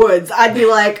in the woods, I'd be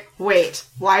like, wait,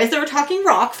 why is there a talking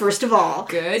rock, first of all?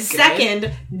 Good.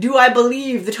 Second, do I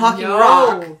believe the talking No,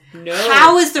 rock? no.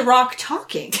 How is the rock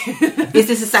talking? Is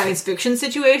this a science fiction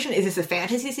situation? Is this a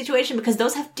fantasy situation? Because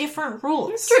those have different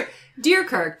rules. It's true. Dear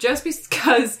Kirk, just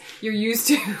because you're used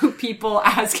to people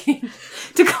asking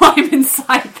to climb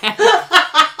inside them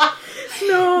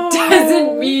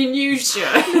doesn't mean you should.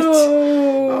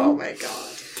 Oh my god.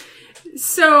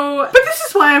 So, But this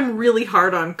is why I'm really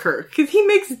hard on Kirk, because he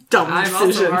makes dumb I'm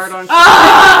decisions. also hard on Kirk.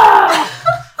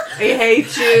 I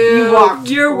hate you. You walked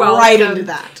You're welcome. right into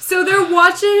that. So they're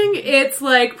watching its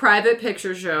like private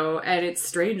picture show, and it's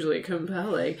strangely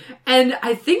compelling. And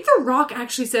I think The Rock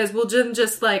actually says, "Well,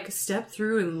 just like step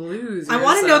through and lose." I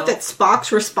want to yourself." note that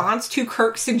Spock's response to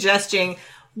Kirk suggesting,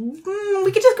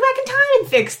 we could just go back in time and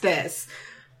fix this.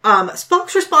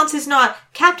 Spock's response is not,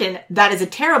 Captain, that is a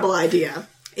terrible idea.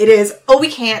 It is, oh, we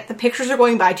can't. The pictures are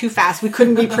going by too fast. We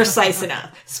couldn't be precise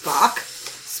enough. Spock.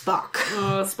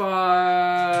 Oh,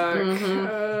 Spock.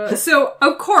 So,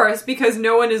 of course, because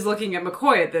no one is looking at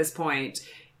McCoy at this point,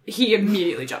 he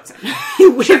immediately jumps in. He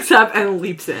wakes up and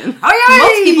leaps in.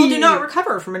 Most people do not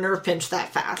recover from a nerve pinch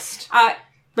that fast.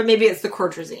 But maybe it's the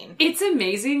cortrazine. It's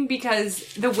amazing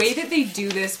because the way that they do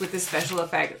this with the special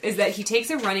effect is that he takes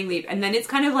a running leap and then it's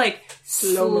kind of like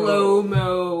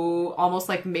slow-mo, almost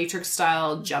like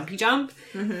Matrix-style jumpy jump,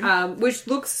 which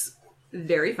looks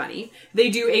very funny. They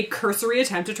do a cursory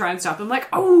attempt to try and stop him like,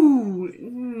 oh,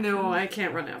 no, I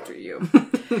can't run after you.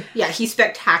 Yeah, he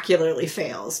spectacularly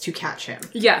fails to catch him.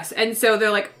 Yes, and so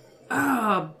they're like,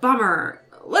 oh, bummer.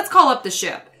 Let's call up the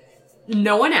ship.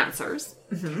 No one answers.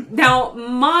 Now,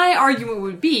 my argument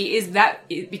would be is that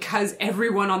because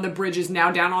everyone on the bridge is now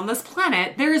down on this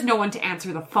planet, there is no one to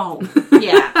answer the phone.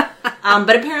 Yeah.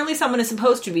 But apparently someone is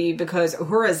supposed to be because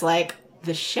Uhura's like,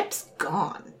 the ship's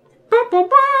gone.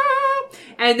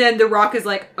 And then The Rock is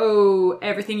like, oh,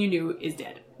 everything you knew is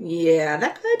dead. Yeah,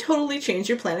 that could totally change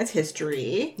your planet's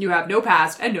history. You have no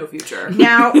past and no future.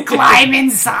 Now, Climb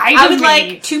inside I of would me.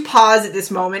 like to pause at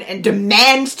this moment and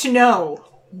demand to know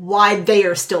why they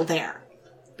are still there.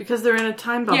 Because they're in a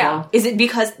time bubble. Yeah. Is it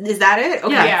because, is that it?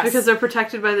 Okay. Yeah, Yes. because they're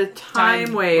protected by the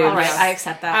time wave. All right, Yes. I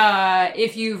accept that.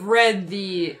 If you've read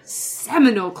the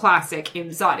seminal classic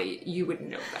Imzadi, you would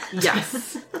know that.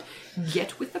 Yes.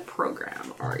 Get with the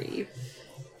program, Ari.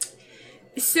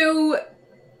 So,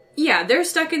 yeah, they're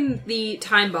stuck in the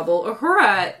time bubble.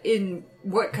 Uhura, in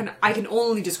what I can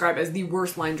only describe as the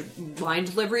worst line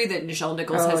delivery that Nichelle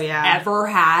Nichols has ever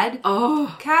had.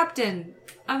 Oh. Captain,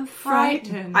 I'm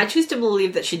frightened. I choose to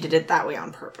believe that she did it that way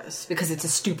on purpose, because it's a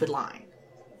stupid line.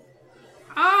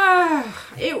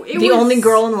 The only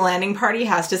girl in the landing party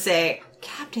has to say,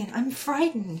 Captain, I'm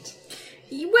frightened.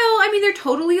 Well, I mean, they're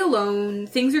totally alone.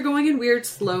 Things are going in weird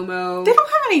slow-mo. They don't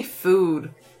have any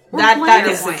food. That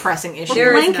is the blankets. pressing issue.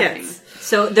 There is blankets. nothing.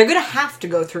 So they're going to have to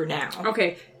go through now.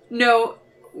 Okay, No,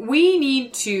 we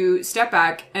need to step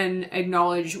back and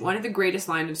acknowledge one of the greatest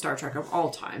lines in Star Trek of all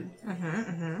time.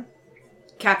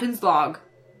 Captain's log.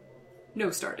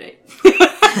 No star date.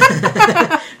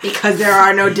 Because there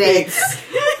are no dates.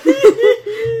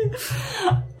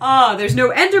 There's no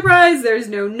Enterprise, there's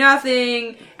no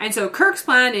nothing. And so Kirk's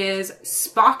plan is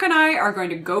Spock and I are going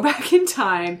to go back in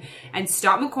time and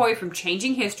stop McCoy from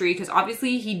changing history, because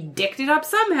obviously he dicked it up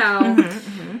somehow.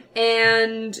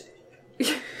 And...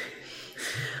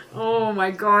 oh my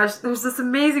gosh, there's this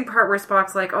amazing part where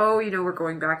Spock's like, oh, you know, we're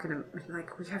going back, and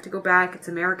like, we have to go back, it's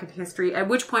American history. At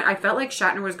which point I felt like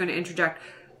Shatner was going to interject,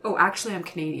 oh, actually I'm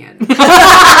Canadian.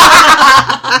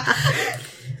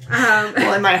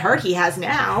 Well, in my heart he has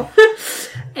now.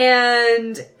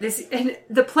 And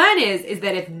the plan is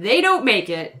that if they don't make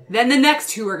it, then the next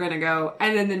two are going to go,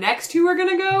 and then the next two are going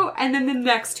to go, and then the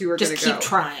next two are going to go. Just keep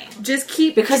trying. Just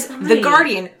keep Because trying. the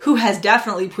Guardian, who has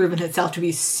definitely proven itself to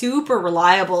be super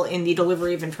reliable in the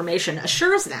delivery of information,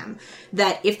 assures them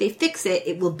that if they fix it,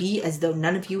 it will be as though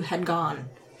none of you had gone.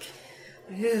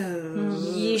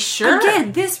 Yeah, sure.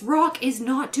 Again, this rock is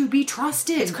not to be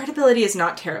trusted. Its credibility is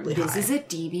not terribly high. This is a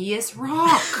devious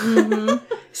rock.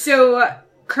 So,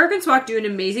 Kirk and Spock do an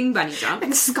amazing bunny jump.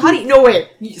 And Scotty and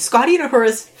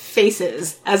Uhura's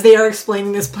faces as they are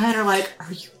explaining this plan are like,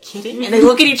 are you kidding? And they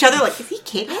look at each other like, is he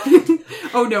kidding?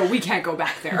 Oh no, we can't go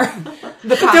back there.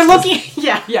 They're looking,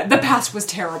 Yeah, the past was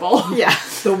terrible. Yeah,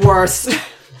 the worst.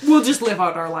 We'll just live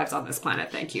out our lives on this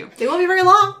planet, thank you. They won't be very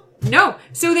long. No,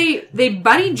 so they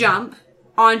bunny jump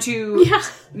onto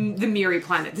the Miri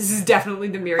planet. This is definitely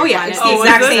the Miri planet. It's the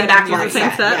exact same backlog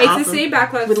set. set. It's the same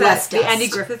backlog With set. less The dust. Andy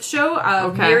Griffith show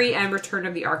of Miri and Return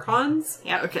of the Archons.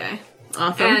 Yeah. Okay.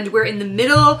 Awesome. And we're in the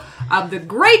middle of the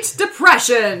Great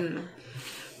Depression.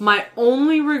 My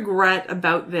only regret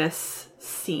about this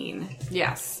scene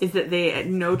Yes. is that they at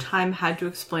no time had to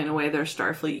explain away their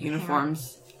Starfleet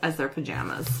uniforms as their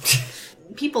pajamas.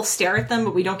 People stare at them,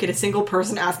 but we don't get a single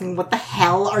person asking, what the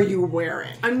hell are you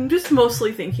wearing? I'm just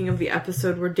mostly thinking of the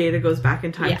episode where Data goes back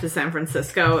in time to San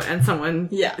Francisco, and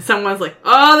someone's like,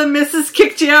 oh, the missus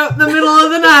kicked you out in the middle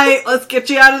of the night. Let's get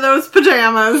you out of those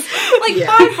pajamas.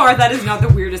 By far, that is not the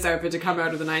weirdest outfit to come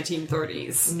out of the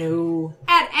 1930s. No.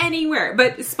 At anywhere.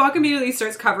 But Spock immediately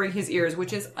starts covering his ears,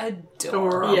 which is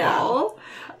adorable. Yeah.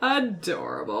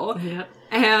 Adorable. Yeah.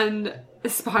 And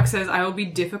Spock says, I will be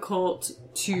difficult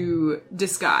to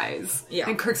disguise. Yeah.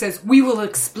 And Kirk says, we will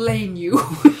explain you.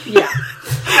 Yeah.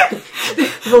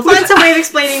 We'll find some way of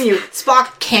explaining you.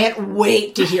 Spock can't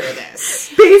wait to hear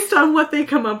this. Based on what they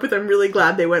come up with, I'm really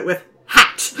glad they went with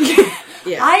hat.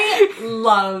 Yeah. I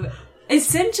love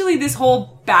essentially this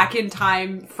whole back in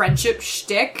time friendship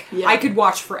shtick. Yeah. I could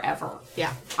watch forever.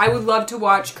 Yeah. I would love to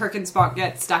watch Kirk and Spock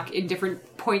get stuck in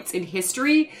different points in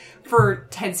history for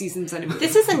 10 seasons in a movie.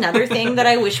 This is another thing that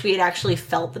I wish we had actually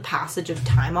felt the passage of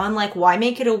time on. Like, why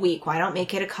make it a week? Why not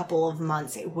make it a couple of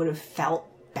months? It would have felt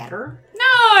better.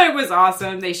 No, it was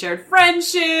awesome. They shared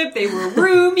friendship. They were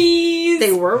roomies.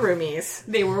 They were roomies.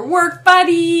 They were work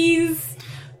buddies.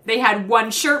 They had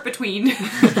one shirt between,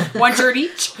 one shirt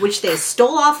each. Which they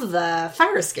stole off of the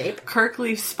fire escape. Kirk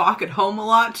leaves Spock at home a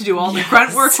lot to do all the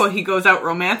grunt work while he goes out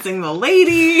romancing the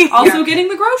lady. Also getting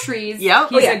the groceries. Yep.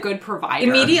 He's a good provider.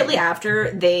 Immediately after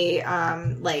they,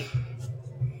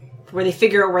 where they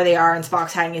figure out where they are and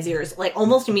Spock's hiding his ears, like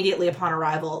almost immediately upon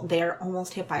arrival, they're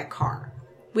almost hit by a car.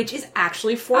 Which is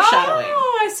actually foreshadowing.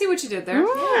 Oh, I see what you did there.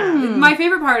 Yeah. My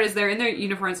favorite part is they're in their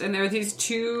uniforms and there are these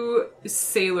two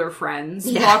sailor friends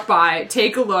Yeah. walk by,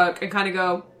 take a look, and kind of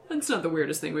go, that's not the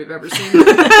weirdest thing we've ever seen.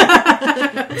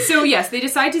 So yes, they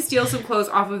decide to steal some clothes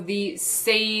off of the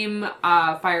same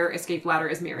fire escape ladder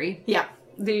as Miri. Yeah.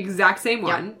 The exact same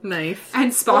one. Nice.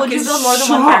 And Spock Well, would you is build more than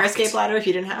shocked. one fire escape ladder if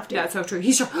you didn't have to? That's so true.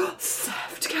 He's shocked.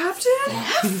 Theft,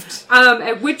 Captain?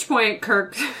 At which point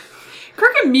Kirk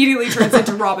immediately turns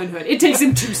into Robin Hood. It takes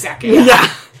him 2 seconds.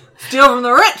 Yeah. Steal from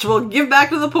the rich, we'll give back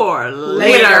to the poor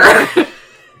later.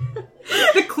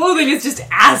 The clothing is just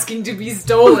asking to be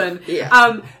stolen.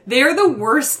 Yeah. They're the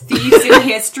worst thieves in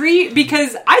history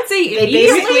because I'd say They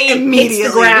basically hits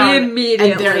the ground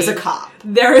immediately. and there's a cop.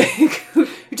 Who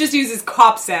just uses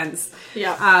cop sense.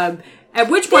 Yeah. At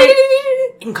which point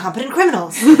Incompetent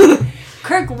criminals.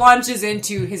 Kirk launches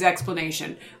into his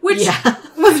explanation, which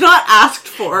Was not asked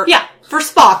for. Yeah. For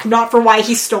Spock, not for why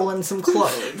he's stolen some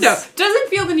clothes. no, doesn't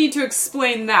feel the need to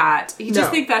explain that. He just No.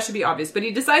 thinks that should be obvious, but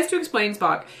he decides to explain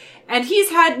Spock. And he's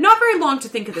had not very long to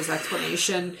think of this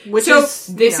explanation. Which so is,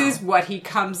 this is what he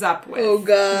comes up with. Oh,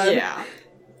 God. Yeah.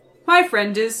 My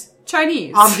friend is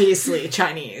Chinese. Obviously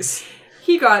Chinese.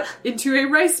 He got into a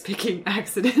rice picking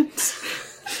accident.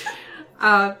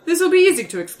 This will be easy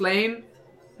to explain.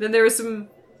 Then there were some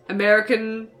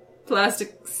American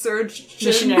plastic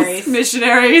surgeons.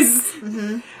 Missionaries.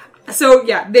 So,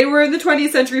 yeah, they were in the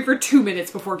 20th century for 2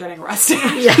 minutes before getting arrested.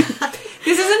 Yeah.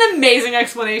 This is an amazing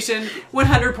explanation.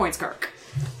 100 points, Kirk.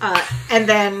 And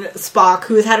then Spock,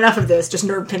 who has had enough of this, just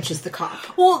nerve pinches the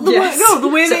cop. Well, the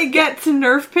way they get to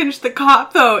nerve pinch the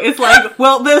cop, though, is like,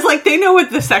 well, there's like, they know what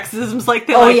the sexism's like.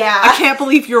 They're like, yeah. I can't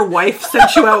believe your wife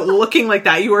sent you out looking like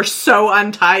that. You are so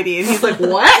untidy. And he's like,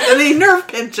 what? And they nerve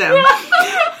pinch him.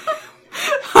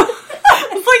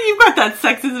 It's like you've got that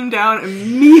sexism down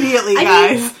immediately,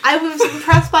 guys. I was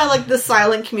impressed by, like, the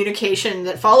silent communication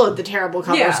that followed the terrible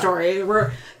cover story,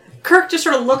 where Kirk just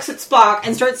sort of looks at Spock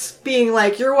and starts being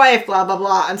like, your wife, blah, blah,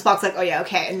 blah. And Spock's like, oh yeah,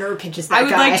 okay, and nerve pinches that guy. I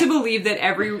would like to believe that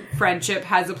every friendship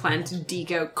has a plan to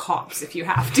deke out cops if you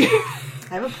have to.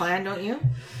 I have a plan, don't you?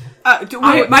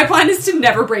 My plan is to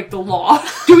never break the law.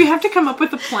 Do we have to come up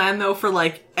with a plan, though, for,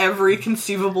 like, every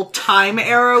conceivable time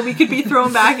era we could be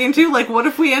thrown back into? Like, what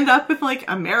if we end up with, like,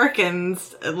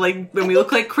 Americans, like, when we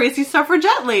look like crazy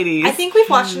suffragette ladies? I think we've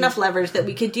watched enough Leverage that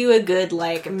we could do a good,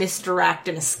 like, misdirect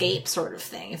and escape sort of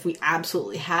thing if we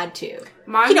absolutely had to. If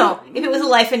it was a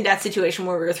life and death situation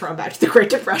where we were thrown back to the Great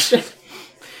Depression.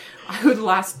 I would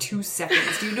last 2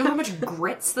 seconds. Do you know how much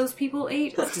grits those people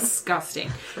ate? It's disgusting.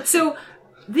 So...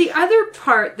 the other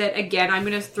part that, again, I'm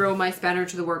going to throw my spanner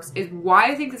to the works is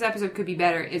why I think this episode could be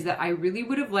better is that I really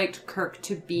would have liked Kirk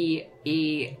to be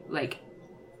a, like,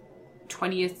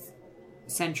 20th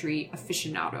century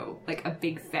aficionado, like a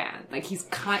big fan. Like,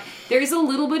 there's a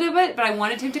little bit of it, but I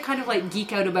wanted him to kind of, like,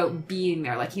 geek out about being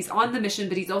there. Like, he's on the mission,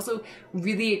 but he's also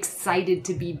really excited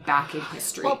to be back in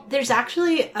history. Well, there's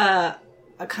actually a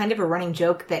kind of a running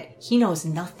joke that he knows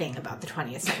nothing about the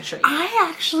 20th century. I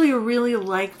actually really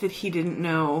like that he didn't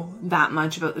know that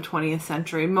much about the 20th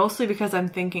century, mostly because I'm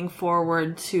thinking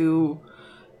forward to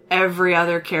every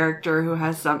other character who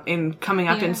has coming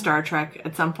up in Star Trek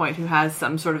at some point who has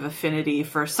some sort of affinity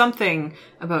for something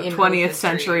about 20th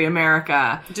century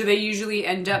America. Do they usually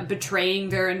end up betraying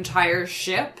their entire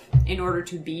ship in order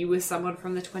to be with someone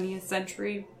from the 20th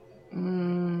century?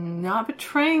 Not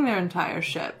betraying their entire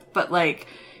ship, but like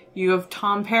you have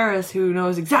Tom Paris who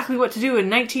knows exactly what to do in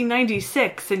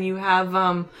 1996, and you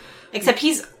have except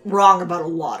he's wrong about a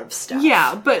lot of stuff.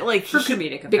 Yeah, but like for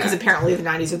comedic effect. Because apparently the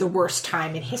 90s are the worst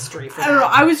time in history for that. I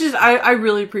don't know. I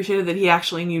really appreciated that he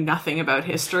actually knew nothing about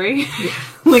history.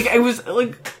 Like I was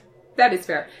like. That is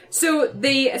fair. So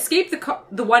they escape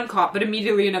the one cop, but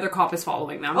immediately another cop is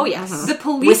following them. Oh, yes. The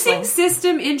policing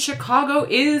system in Chicago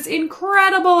is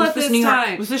incredible at this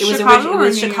time. Was this Chicago? It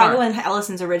was Chicago and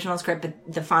Ellison's original script,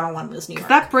 but the final one was New York.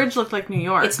 That bridge looked like New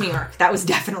York. It's New York. That was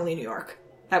definitely New York.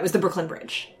 That was the Brooklyn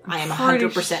Bridge. I am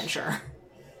 100% sure.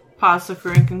 Pause so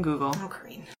Corinne can Google. Oh,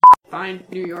 Corinne. Fine,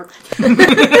 New York.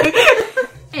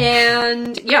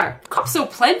 And, yeah, cops so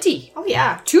plenty. Oh,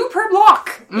 yeah. 2 per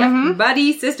block. Yep.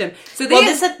 Buddy system. So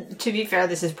to be fair,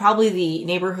 this is probably the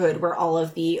neighborhood where all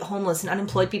of the homeless and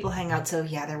unemployed people hang out, so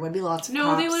yeah, there would be lots of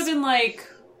cops. they live in, like,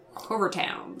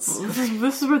 overtowns.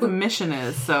 This is where the mission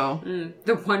is, so...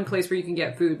 The one place where you can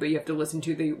get food, but you have to listen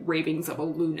to the ravings of a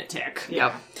lunatic.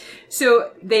 Yep.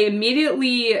 So they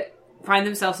immediately find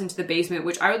themselves into the basement,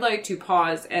 which I would like to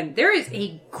pause, and there is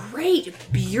a great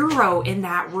bureau in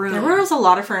that room. There was a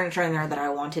lot of furniture in there that I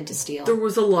wanted to steal. There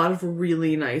was a lot of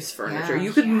really nice furniture. Yeah.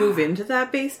 You could move into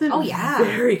that basement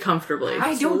very comfortably.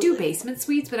 I don't do basement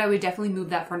suites, but I would definitely move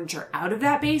that furniture out of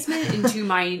that basement into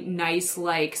my nice,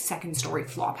 like, second-story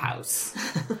flop house.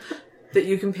 That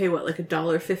you can pay, what, like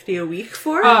 $1.50 a week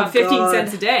for? 15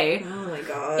 cents a day. Oh my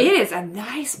god. It is a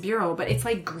nice bureau, but it's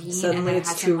like green Suddenly and it's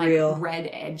it has too some real. like red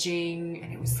edging,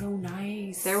 and it was so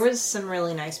nice. There was some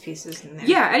really nice pieces in there.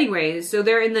 Yeah, anyways, so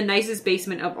they're in the nicest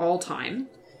basement of all time.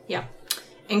 Yeah.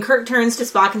 And Kirk turns to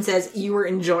Spock and says, "You were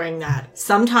enjoying that.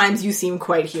 Sometimes you seem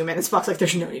quite human." And Spock's like,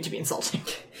 "There's no need to be insulting."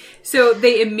 So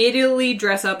they immediately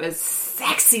dress up as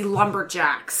sexy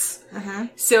lumberjacks.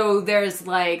 So there's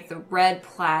like the red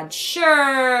plaid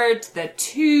shirt, the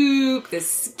toque, the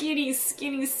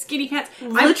skinny pants.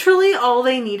 Literally all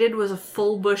they needed was a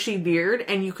full bushy beard,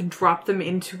 and you could drop them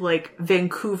into like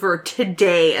Vancouver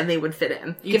today and they would fit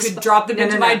in. You could drop them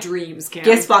into my dreams, Cam.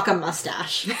 Give Spock a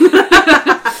mustache.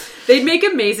 They'd make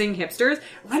amazing hipsters.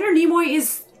 Leonard Nimoy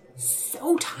is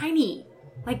so tiny.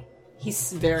 Like,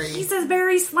 he's a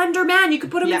very slender man. You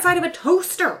could put him inside of a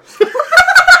toaster.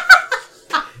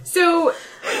 So,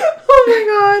 oh my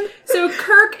god. So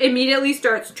Kirk immediately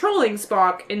starts trolling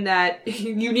Spock in that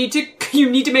you need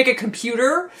to make a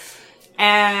computer,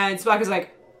 and Spock is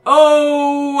like,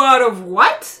 "Oh, out of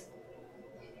what?"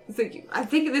 I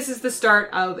think this is the start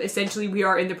of, essentially, we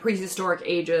are in the prehistoric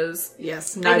ages.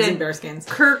 Yes, knives and bearskins.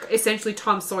 Kirk essentially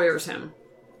Tom Sawyers him.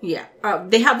 Yeah.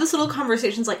 They have this little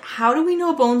conversations like, how do we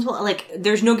know Bones will... Like,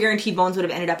 there's no guarantee Bones would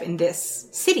have ended up in this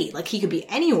city. Like, he could be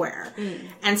anywhere.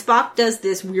 And Spock does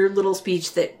this weird little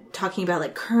speech that talking about,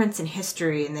 like, currents in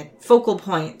history and the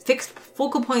fixed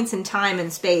focal points in time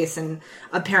and space. And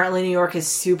apparently New York is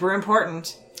super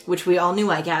important, which we all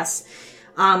knew, I guess.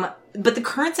 But the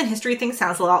currents in history thing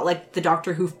sounds a lot like the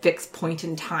Doctor Who fixed point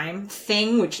in time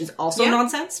thing, which is also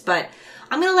nonsense. But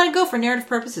I'm going to let it go for narrative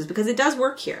purposes because it does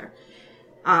work here.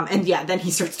 And yeah, then he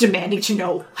starts demanding to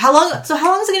know how long is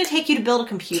it going to take you to build a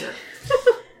computer?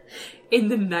 In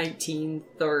the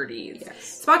 1930s.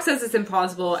 Yes. Spock says it's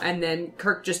impossible, and then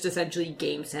Kirk just essentially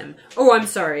games him. Oh, I'm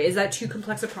sorry. Is that too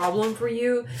complex a problem for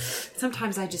you?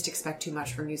 Sometimes I just expect too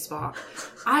much from you, Spock.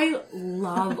 I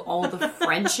love all the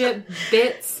friendship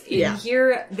bits in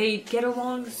here. They get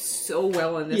along so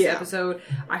well in this episode.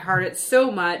 I heart it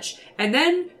so much. And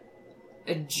then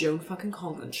Joan fucking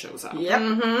Collins shows up. Yep.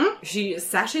 Mm-hmm. She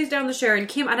sachets down the chair, and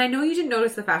Kim, and I know you didn't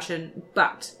notice the fashion,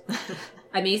 but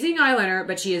amazing eyeliner,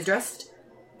 but she is dressed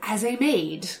as a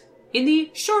maid in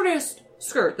the shortest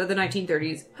skirt that the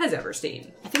 1930s has ever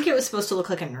seen. I think it was supposed to look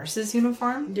like a nurse's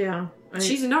uniform. Yeah.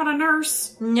 She's not a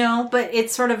nurse. No, but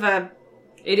it's sort of a...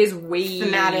 It is way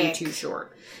thematic. too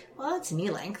short. Well, it's knee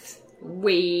length.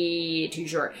 Way too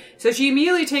short. So she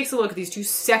immediately takes a look at these two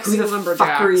sexy Who the lumberjacks.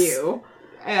 fuck are you?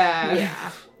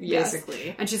 Yeah. Yes.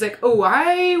 Basically. And she's like, oh,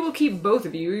 I will keep both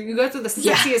of you. You guys are the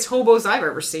sexiest hobos I've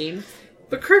ever seen.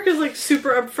 But Kirk is, like,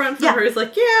 super upfront for her. He's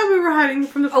like, yeah, we were hiding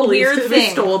from the police because we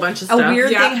stole a bunch of stuff. A weird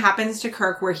thing happens to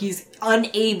Kirk where he's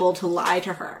unable to lie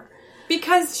to her.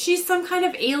 Because she's some kind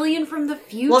of alien from the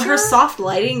future? Well, her soft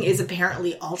lighting is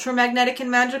apparently ultramagnetic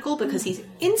and magical because he's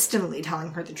instantly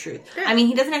telling her the truth. Yeah. I mean,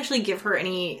 he doesn't actually give her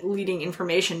any leading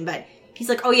information, but he's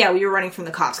like, oh yeah, we were running from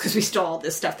the cops because we stole all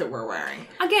this stuff that we're wearing.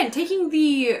 Again, taking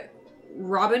the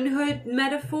Robin Hood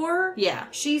metaphor,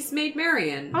 she's Maid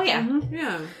Marian. Oh yeah. Mm-hmm.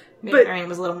 Yeah. Maid Marian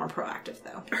was a little more proactive,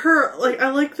 though. I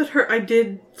like that I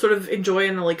did sort of enjoy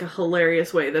in a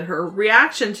hilarious way that her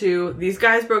reaction to these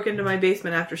guys broke into my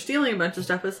basement after stealing a bunch of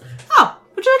stuff is, oh,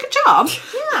 would you like a job?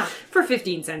 Yeah. For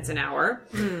 15 cents an hour.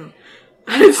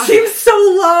 It seems so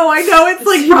low. I know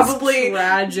it's probably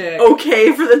tragic.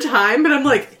 Okay for the time, but I'm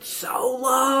like, so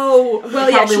low. Well,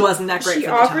 it probably wasn't that great for the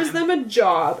time. She offers them a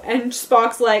job, and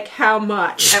Spock's like, how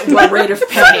much? At what rate of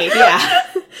pay? Yeah.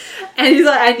 And he's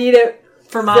like, I need it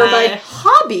for my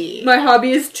hobby. My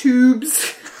hobby is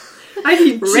tubes. I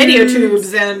need radio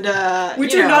tubes and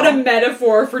which are not a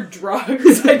metaphor for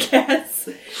drugs, I guess.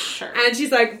 Sure. And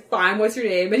she's like, fine, what's your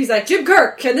name? And he's like, Jim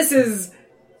Kirk, and this is...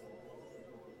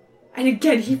 And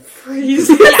again, he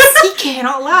freezes. Yes, he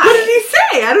cannot lie. What did he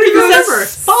say? I don't even remember.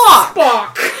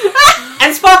 Spock.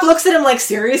 And Spock looks at him like,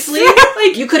 seriously?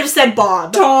 Like, you could have said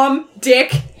Bob. Tom,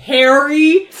 Dick,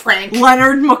 Harry, Frank,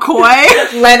 Leonard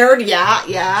McCoy. Leonard,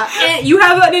 yeah. And you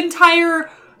have an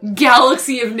entire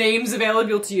galaxy of names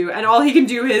available to you, and all he can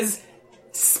do is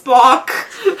Spock.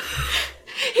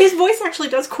 His voice actually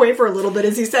does quaver a little bit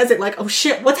as he says it, like, oh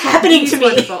shit, what's happening to me?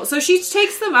 Wonderful. So she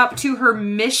takes them up to her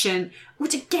mission,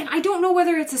 which again, I don't know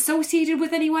whether it's associated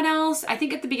with anyone else. I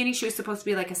think at the beginning she was supposed to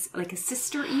be like a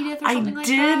Sister Edith or something like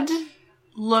that. I did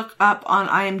look up on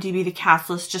IMDb the cast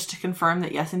list just to confirm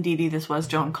that yes, indeedy, this was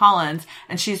Joan Collins,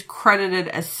 and she's credited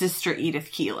as Sister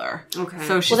Edith Keeler. Okay.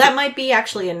 So she's that might be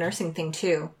actually a nursing thing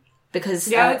too. Because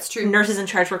that's true. Nurses in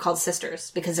charge were called sisters,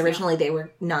 because originally they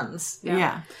were nuns.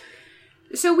 Yeah.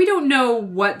 So we don't know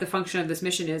what the function of this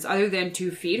mission is, other than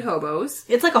to feed hobos.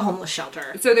 It's like a homeless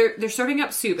shelter. So they're serving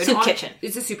up soup. Kitchen.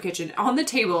 It's a soup kitchen. On the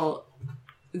table,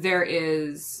 there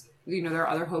is, there are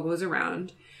other hobos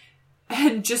around,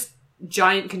 and just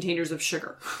giant containers of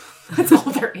sugar. That's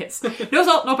all there is. No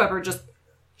salt, no pepper, just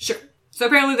sugar. So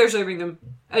apparently they're serving them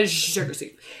a sugar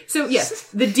soup. So yes,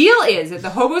 the deal is that the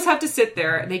hobos have to sit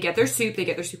there, they get their soup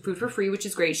food for free, which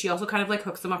is great. She also kind of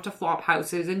hooks them up to flop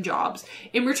houses and jobs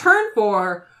in return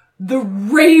for the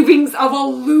ravings of a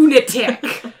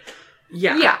lunatic.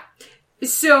 Yeah.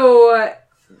 So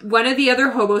one of the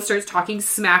other hobos starts talking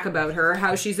smack about her,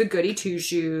 how she's a goody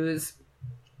two-shoes.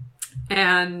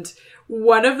 And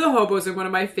one of the hobos in one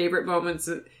of my favorite moments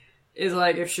is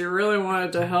like, if she really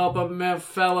wanted to help a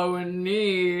fellow in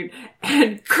need.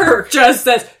 And Kirk just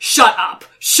says, shut up.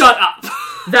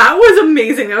 That was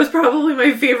amazing. That was probably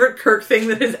my favorite Kirk thing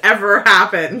that has ever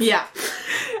happened. Yeah.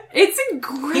 It's a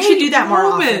great He should do that more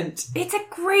moment. often. It's a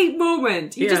great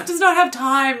moment. He just does not have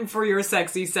time for your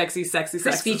sexy Her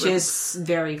speech is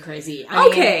very crazy.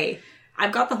 Okay.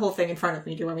 I've got the whole thing in front of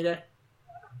me. Do you want me to?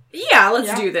 Yeah,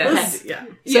 let's do this. Yeah.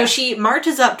 So she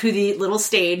marches up to the little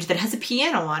stage that has a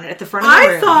piano on it at the front of the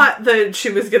room. I thought that she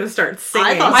was going to start singing.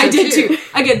 I thought I so did too. too.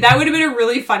 Again, that would have been a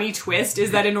really funny twist,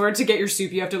 is that in order to get your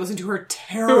soup, you have to listen to her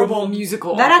terrible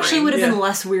musical That offering. actually would have been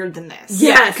less weird than this.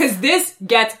 Yeah, because this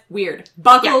gets weird.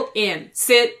 Buckle in.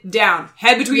 Sit down.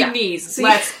 Head between knees.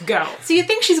 Let's go. So you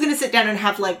think she's going to sit down and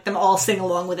have like them all sing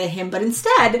along with a hymn, but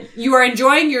instead You are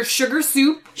enjoying your sugar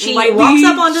soup. she lightly walks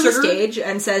up onto the sugar. stage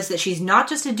and says that she's not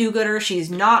just a do-gooder, she's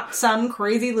not some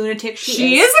crazy lunatic.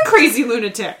 She is a crazy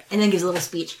lunatic. And then gives a little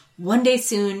speech. One day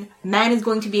soon, man is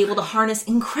going to be able to harness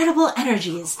incredible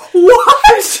energies.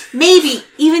 What? Maybe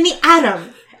even the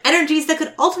atom. Energies that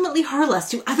could ultimately hurl us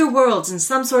to other worlds in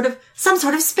some sort of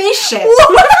spaceship.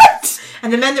 What?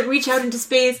 And the men that reach out into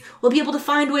space will be able to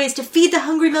find ways to feed the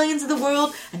hungry millions of the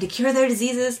world and to cure their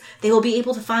diseases. They will be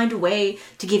able to find a way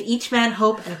to give each man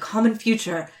hope and a common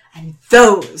future. And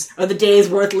those are the days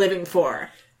worth living for.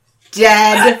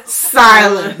 Dead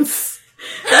silence.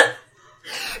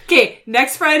 Okay,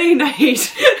 next Friday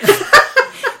night,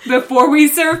 before we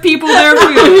serve people their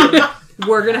food,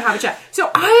 we're going to have a chat.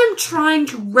 So I am trying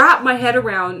to wrap my head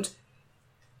around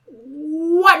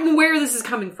what and where this is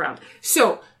coming from.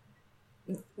 So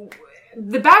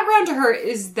the background to her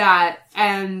is that,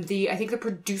 and I think the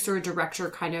producer director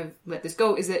kind of let this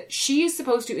go, is that she is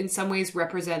supposed to in some ways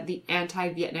represent the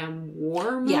anti-Vietnam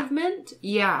War movement.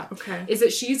 Yeah. Okay. Is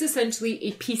that she's essentially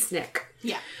a peacenik.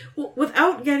 Yeah. Well,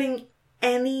 without getting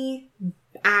any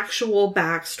actual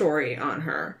backstory on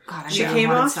her. God, I she know. came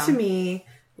Wanted off some. to me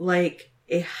like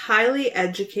a highly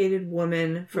educated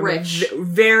woman from Rich. a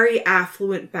very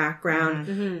affluent background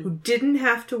who didn't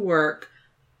have to work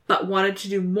but wanted to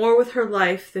do more with her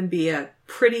life than be a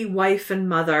pretty wife and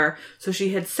mother. So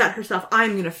she had set herself,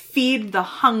 I'm going to feed the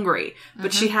hungry.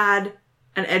 But she had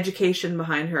an education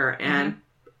behind her and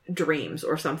dreams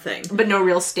or something. But no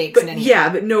real stakes in anything. Yeah,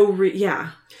 but no,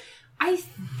 I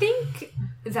think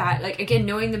that, like, again,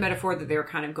 knowing the metaphor that they were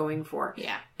kind of going for,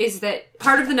 is that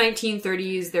part of the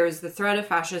 1930s, there's the threat of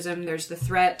fascism, there's the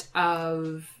threat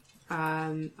of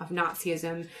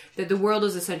Nazism, that the world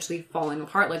is essentially falling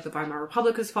apart, like the Weimar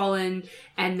Republic has fallen,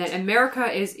 and that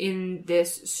America is in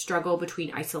this struggle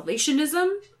between isolationism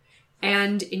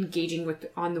and engaging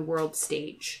on the world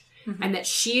stage. And that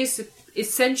she is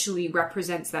essentially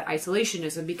represents that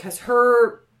isolationism, because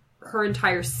her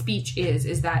entire speech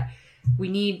is that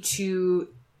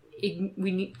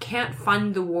can't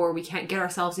fund the war, we can't get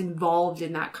ourselves involved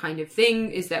in that kind of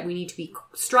thing, is that we need to be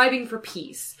striving for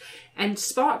peace. And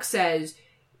Spock says,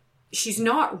 she's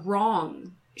not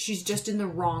wrong, she's just in the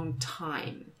wrong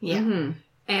time. Yeah.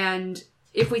 And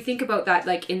if we think about that,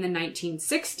 like in the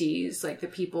 1960s, like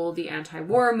the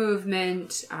anti-war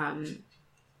movement,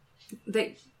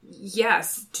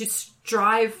 yes, to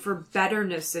strive for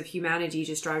betterness of humanity,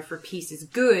 to strive for peace is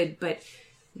good, but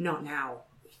not now.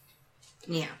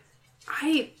 Yeah.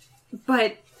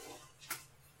 But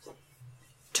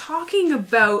talking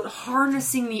about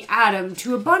harnessing the atom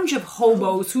to a bunch of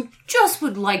hobos who just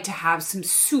would like to have some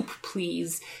soup,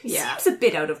 please, seems a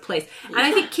bit out of place. And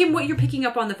I think, Kim, what you're picking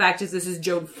up on the fact is this is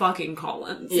Joan fucking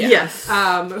Collins. Yeah. Yes.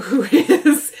 Who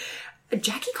is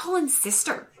Jackie Collins'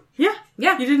 sister. Yeah.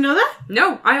 Yeah. You didn't know that?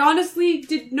 No, I honestly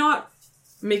did not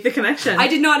make the connection. I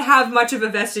did not have much of a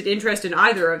vested interest in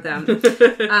either of them.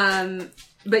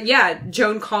 But yeah,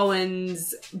 Joan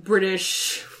Collins,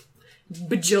 British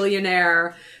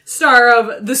bajillionaire, star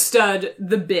of The Stud,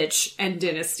 The Bitch, and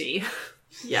Dynasty.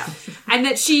 Yeah. And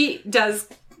that she does,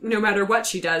 no matter what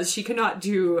she does, she cannot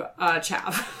do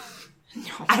chav.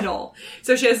 No. At all.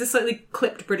 So she has a slightly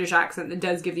clipped British accent that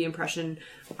does give the impression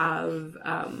of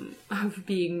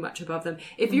being much above them.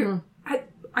 If you're,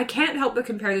 I can't help but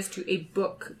compare this to a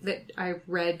book that I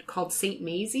read called Saint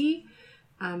Maisie,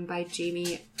 by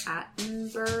Jamie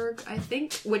Attenberg, I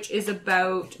think, which is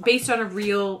based on a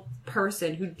real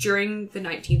person who during the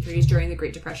 1930s, during the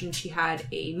Great Depression, she had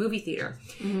a movie theater,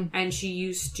 and she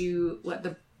used to let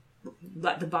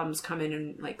the bums come in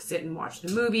and like sit and watch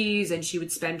the movies, and she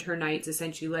would spend her nights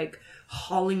essentially like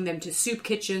hauling them to soup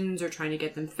kitchens or trying to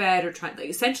get them fed or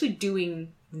essentially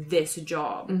doing this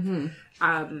job.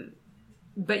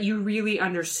 But you really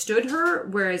understood her,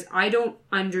 whereas I don't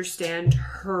understand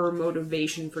her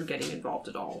motivation for getting involved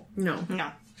at all. No.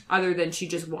 Other than she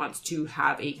just wants to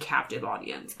have a captive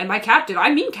audience. And by captive,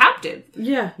 I mean captive.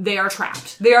 Yeah. They are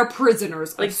trapped. They are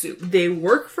prisoners of soup. They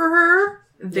work for her.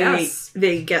 Yes.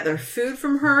 They get their food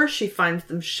from her. She finds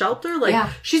them shelter.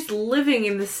 She's living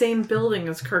in the same building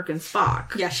as Kirk and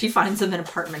Spock. Yeah, she finds them an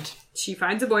apartment. She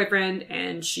finds a boyfriend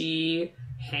and she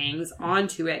hangs on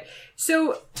to it.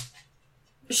 So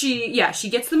she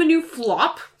gets them a new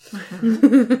flop.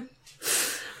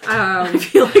 I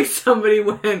feel like somebody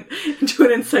went into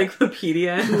an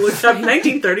encyclopedia and looked up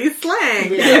 1930s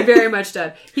slang. Yeah, it very much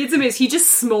did. He's amazing. He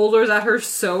just smolders at her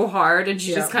so hard, and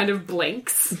she just kind of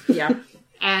blinks. Yeah.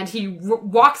 And he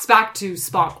walks back to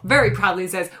Spock very proudly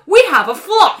and says, "We have a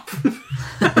flop!"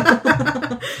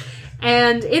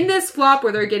 And in this flop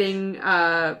where they're getting,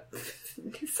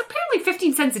 apparently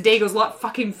 15 cents a day goes a lot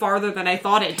fucking farther than I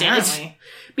thought it did. Apparently.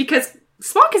 Because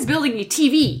Spock is building a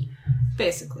TV.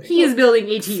 Basically. He is building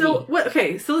a TV.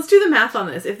 So, so let's do the math on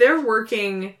this. If they're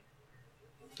working...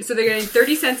 So they're getting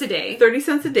 30 cents a day. 30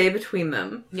 cents a day between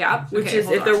them. Yeah. Which okay, is,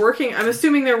 if they're working... I'm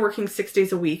assuming they're working 6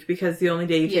 days a week because the only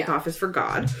day you take off is for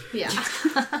God. Yeah.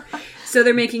 So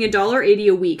they're making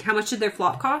 $1.80 a week. How much did their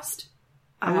flop cost?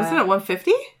 Wasn't it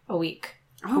 $1.50? A week.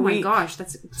 Oh my gosh,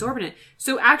 that's exorbitant.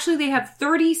 So actually they have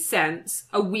 30 cents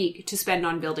a week to spend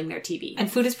on building their TV.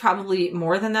 And food is probably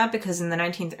more than that because in the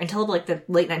until like the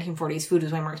late 1940s, food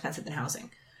was way more expensive than housing.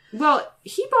 Well,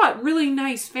 he bought really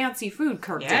nice fancy food,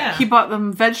 Kirk did. He bought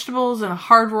them vegetables and a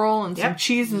hard roll and some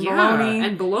cheese and bologna.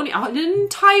 And bologna. An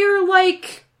entire,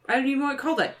 like, I don't even know what to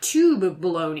call that, tube of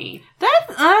bologna. I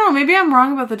don't know, maybe I'm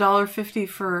wrong about the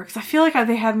 $1.50 because I feel like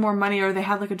they had more money or they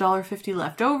had like $1.50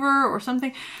 left over or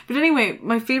something. But anyway,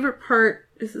 my favorite part,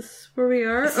 is this where we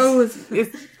are?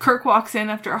 Is Kirk walks in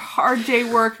after a hard day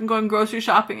work and going grocery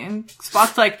shopping and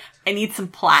Spock's like, I need some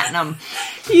platinum.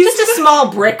 Just a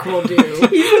small brick will do.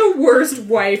 He's the worst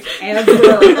wife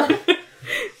ever.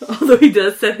 Although he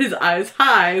does set his eyes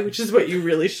high, which is what you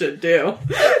really should do.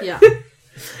 Yeah.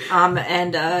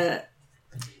 And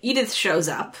Edith shows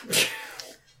up.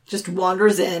 Just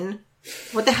wanders in.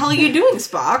 What the hell are you doing,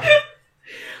 Spock?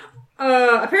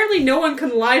 Apparently no one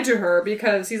can lie to her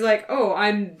because he's like, oh,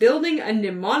 I'm building a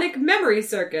mnemonic memory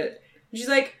circuit. And she's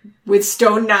like... With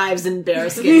stone knives and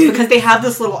bearskins. Because they have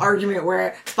this little argument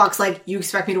where Spock's like, you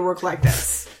expect me to work like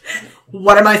this.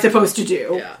 What am I supposed to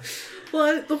do? Yeah.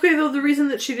 Well, okay, though, the reason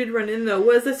that she did run in, though,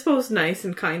 was, I suppose, nice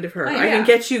and kind of her. Oh, yeah. I can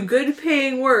get you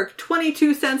good-paying work,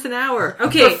 22 cents an hour.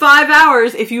 Okay. For 5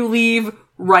 hours if you leave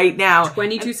right now.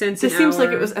 22 cents an hour. This seems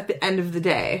like it was at the end of the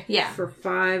day. Yeah. For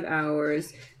 5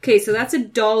 hours. Okay, so that's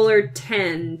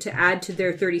 $1.10 to add to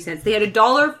their 30 cents. They had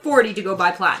 $1.40 to go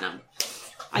buy platinum.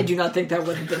 I do not think that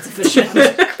would have been sufficient.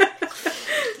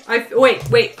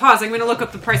 Wait, pause. I'm going to look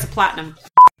up the price of platinum.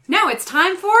 Now it's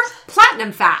time for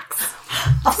Platinum Facts.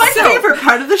 My favorite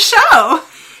part of the show.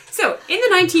 So, in the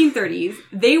 1930s,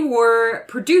 they were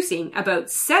producing about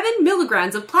 7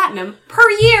 milligrams of platinum per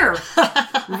year.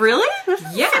 Really?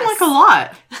 Yes. Seems like a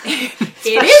lot. It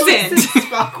isn't.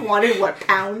 Spock wanted,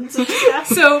 pounds of stuff?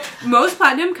 So, most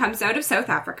platinum comes out of South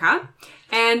Africa.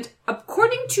 And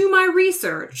according to my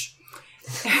research...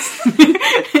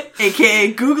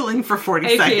 AKA Googling for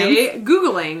 40 seconds. AKA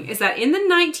Googling is that in the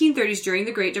 1930s during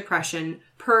the Great Depression,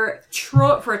 for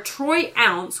a troy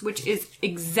ounce, which is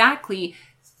exactly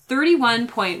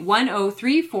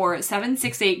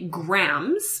 31.1034768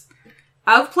 grams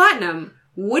of platinum,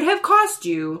 would have cost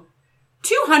you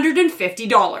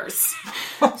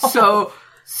 $250. So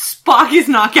Spock is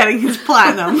not getting his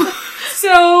platinum.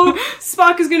 So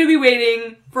Spock is going to be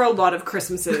waiting for a lot of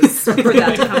Christmases for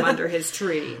that to come under his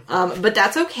tree. But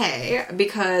that's okay,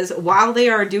 because while they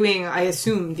are doing, I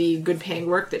assume, the good-paying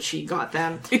work that she got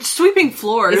them... It's sweeping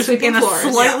floors in a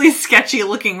slightly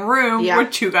sketchy-looking room where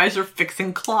two guys are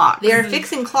fixing clocks. They are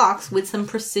fixing clocks with some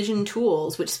precision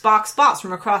tools, which Spock spots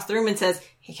from across the room and says,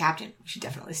 hey, Captain, we should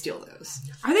definitely steal those.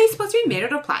 Are they supposed to be made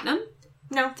out of platinum?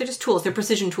 No, they're just tools. They're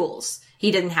precision tools.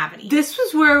 He didn't have any. This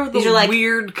was where the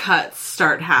weird cuts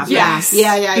start happening. Yes.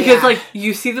 Yeah. Because,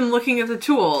 you see them looking at the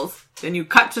tools, then you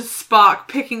cut to Spock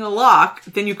picking a lock,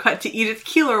 then you cut to Edith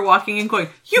Keeler walking in going,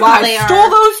 you guys stole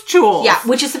those tools! Yeah,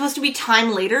 which is supposed to be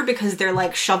time later because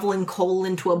they're, shoveling coal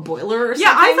into a boiler or something.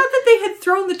 Yeah, I thought that they had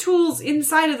thrown the tools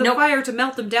inside of the fire to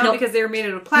melt them down because they were made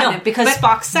out of platinum. No, because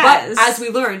Spock says... But, as we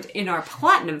learned in our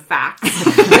platinum facts,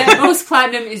 that most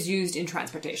platinum is used in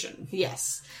transportation.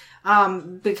 Yes.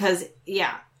 Because,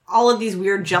 all of these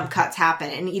weird jump cuts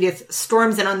happen, and Edith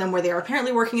storms in on them where they are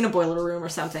apparently working in a boiler room or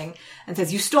something, and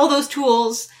says, you stole those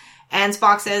tools, and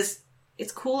Spock says,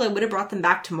 it's cool, I would have brought them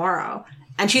back tomorrow.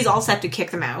 And she's all set to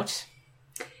kick them out.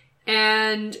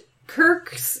 And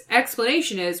Kirk's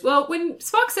explanation is, well, when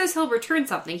Spock says he'll return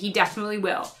something, he definitely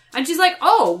will. And she's like,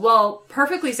 oh, well,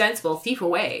 perfectly sensible, thief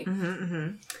away.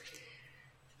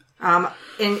 And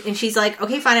she's like,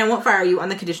 okay, fine, I won't fire you on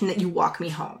the condition that you walk me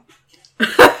home.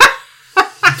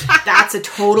 That's a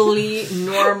totally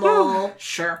normal,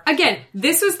 sure. Again,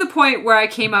 this was the point where I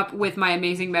came up with my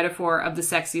amazing metaphor of the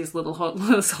sexiest little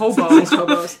hobos.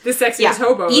 The sexiest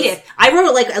hobos. Edith. I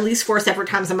wrote it at least 4 separate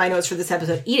times in my notes for this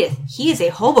episode. Edith, he is a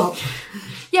hobo.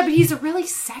 Yeah, but he's a really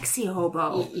sexy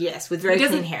hobo. Yes, with very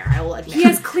clean hair, I will admit. He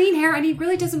has clean hair, and he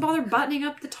really doesn't bother buttoning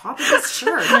up the top of his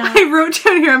shirt. I wrote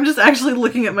down here, I'm just actually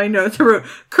looking at my notes. I wrote,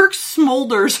 Kirk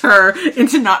smolders her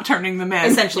into not turning them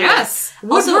in. Essentially, Yes.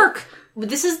 Would Also, work.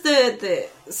 this is the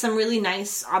some really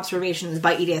nice observations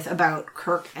by Edith about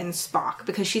Kirk and Spock,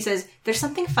 because she says there's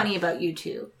something funny about you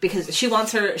two, because she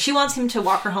wants him to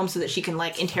walk her home so that she can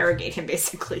like interrogate him,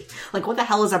 basically. Like, what the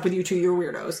hell is up with you two? You're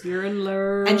weirdos. You're in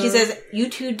love. And she says, you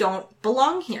two don't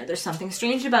belong here. There's something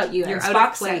strange about you. You're and out of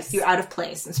Spock place. says, you're out of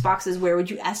place. And Spock says, where would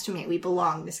you estimate we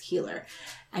belong, Miss Keeler?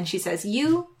 And she says,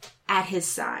 you at his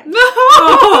side.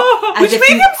 Which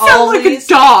made him sound like a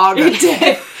dog. It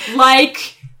did.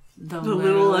 Like the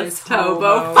littlest littlest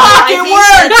hobo. hobo.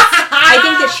 I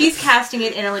think that she's casting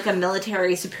it in a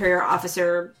military superior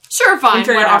officer, Sure, fine,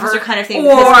 inferior whatever. officer kind of thing.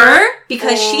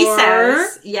 Because she or-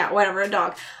 says, yeah, whatever, a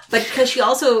dog. But because she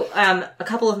also, a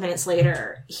couple of minutes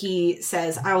later, he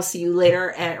says, I will see you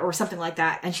later, or something like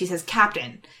that. And she says,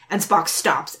 Captain. And Spock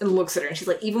stops and looks at her. And she's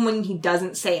like, even when he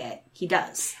doesn't say it, he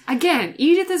does. Again,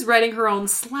 Edith is writing her own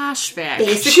slash fic.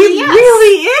 Basically, She yes.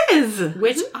 really is.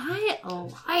 Which I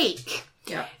like.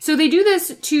 Yeah. So they do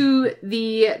this to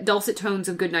the dulcet tones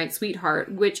of Goodnight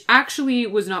Sweetheart, which actually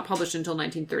was not published until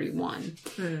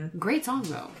 1931. Great song,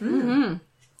 though.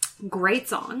 Mm-hmm. Great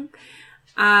song.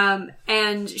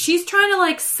 And she's trying to,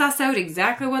 like, suss out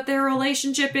exactly what their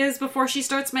relationship is before she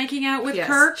starts making out with Yes.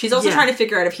 Kirk. She's also trying to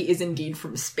figure out if he is indeed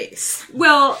from space.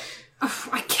 Well,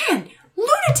 again,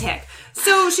 lunatic.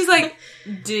 So she's like,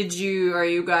 are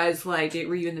you guys, like,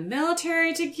 were you in the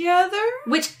military together?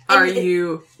 Which Are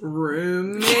you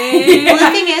roommates? Well,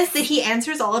 the thing is that he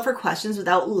answers all of her questions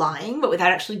without lying, but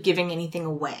without actually giving anything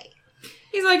away.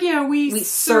 He's like, yeah, we served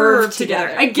served together.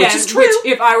 together. Again, Which is true.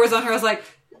 if I was on her, I was like,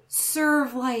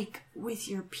 serve, like, with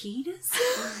your penis?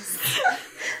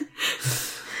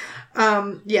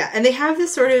 Yeah, and they have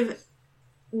this sort of,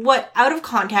 what out of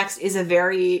context is a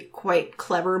very quite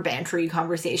clever bantery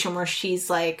conversation where she's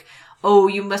like, oh,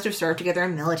 you must have served together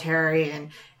in military,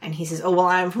 and he says, oh, well,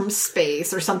 I'm from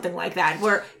space, or something like that,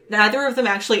 where neither of them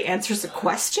actually answers a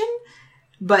question,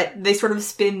 but they sort of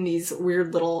spin these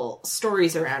weird little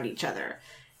stories around each other.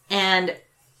 And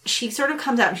she sort of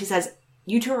comes out and she says,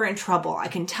 you two are in trouble. I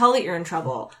can tell that you're in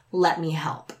trouble. Let me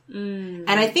help. And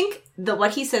I think that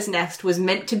what he says next was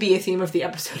meant to be a theme of the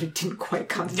episode. It didn't quite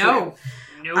come through.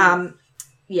 No.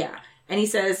 Yeah. And he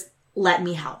says, let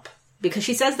me help. Because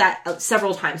she says that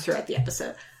several times throughout the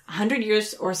episode. 100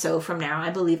 years or so from now,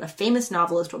 I believe a famous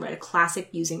novelist will write a classic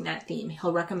using that theme.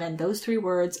 He'll recommend those 3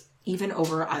 words even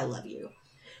over I love you.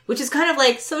 Which is kind of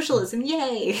like socialism.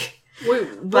 Yay. Wait,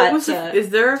 But, is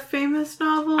there a famous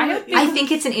novel? I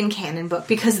think it's an in-canon book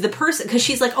because because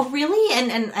she's like, oh, really?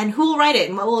 And who will write it?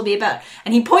 And what will it be about?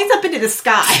 And he points up into the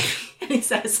sky and he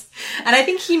says, and I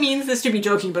think he means this to be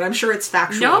joking, but I'm sure it's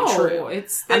factually true.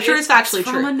 I'm sure it's factually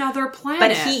from true. another planet.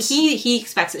 But he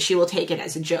expects that she will take it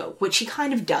as a joke, which she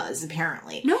kind of does,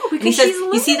 apparently. No, because and he says, she's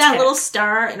you see that lunatic. little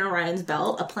star in Orion's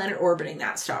belt? A planet orbiting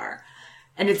that star.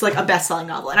 And it's like a best-selling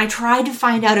novel. And I tried to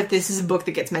find out if this is a book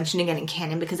that gets mentioned again in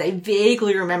canon because I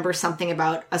vaguely remember something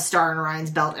about a star in Orion's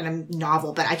belt in a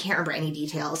novel, but I can't remember any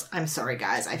details. I'm sorry,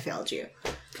 guys. I failed you.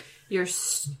 Your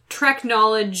Trek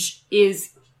knowledge is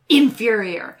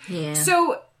inferior. Yeah.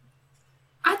 So,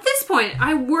 at this point,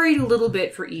 I worried a little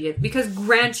bit for Edith because,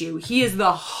 grant you, he is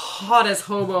the hottest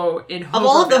hobo in Hoverville. Of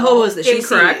all of the hobos that she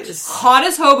Incorrect. sees,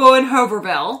 Hottest hobo in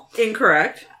Hoverville.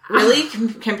 Incorrect. really,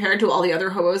 compared to all the other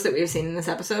hobos that we've seen in this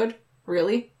episode?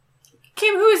 Really?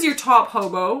 Kim, who is your top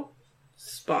hobo?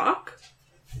 Spock?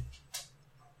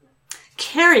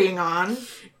 Carrying on.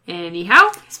 Anyhow.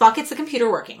 Spock gets the computer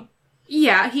working.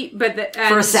 Yeah,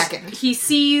 For a second. He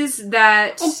sees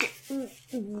that...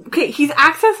 Okay, he's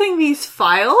accessing these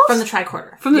files? From the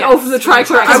tricorder. From the Yes,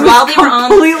 tricorder. I was while they were on-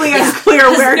 completely yeah. unclear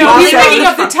where No, he he's was. picking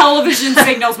up the television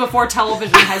signals before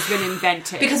television has been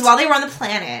invented. Because while they were on the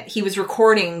planet, he was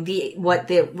recording what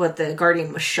the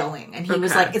Guardian was showing, and he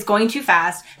was Okay. like, "It's going too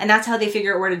fast," and that's how they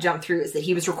figure out where to jump through. Is that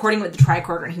he was recording with the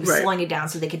tricorder, and he was Right. slowing it down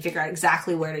so they could figure out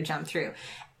exactly where to jump through.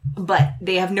 But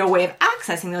they have no way of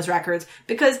accessing those records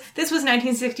because this was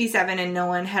 1967 and no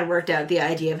one had worked out the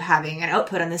idea of having an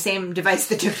output on the same device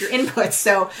that took your inputs.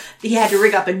 So he had to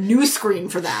rig up a new screen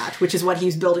for that, which is what he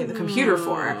was building the computer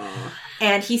for.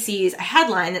 And he sees a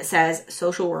headline that says,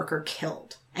 "Social worker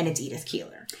killed," and it's Edith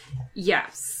Keeler.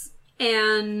 Yes.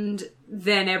 And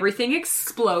then everything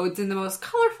explodes in the most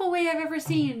colorful way I've ever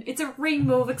seen. It's a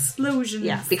rainbow of explosions.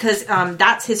 Yeah, because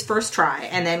that's his first try,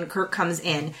 and then Kirk comes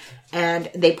in,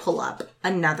 and they pull up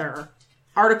another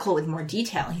article with more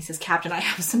detail. He says, Captain, I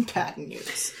have some bad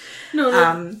news.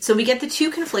 No. So we get the two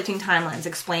conflicting timelines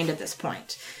explained at this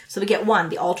point. So we get one,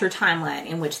 the altered timeline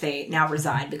in which they now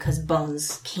reside because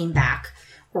Bones came back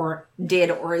or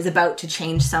did or is about to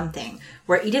change something,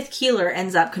 where Edith Keeler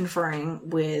ends up conferring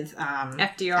with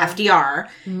FDR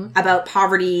about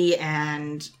poverty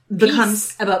and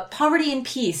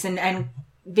peace and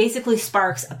basically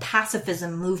sparks a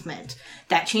pacifism movement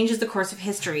that changes the course of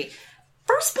history.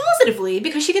 First positively,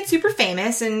 because she gets super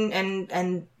famous and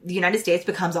the United States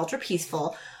becomes ultra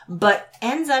peaceful, but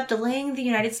ends up delaying the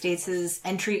United States'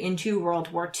 entry into World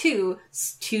War II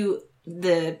to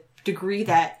the degree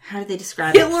that, how do they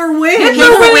describe it? Hitler wins!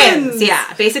 Hitler wins!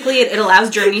 Yeah. Basically, it allows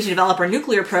Germany to develop our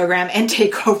nuclear program and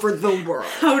take over the world.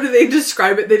 How do they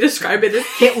describe it? They describe it as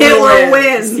Hitler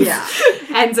wins! Yeah.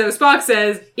 And so Spock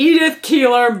says, Edith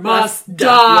Keeler must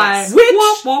die. Yes.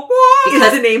 Which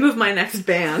is the name of my next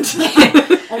band.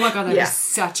 Oh my god, that is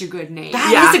such a good name.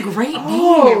 That is a great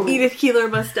name. Edith Keeler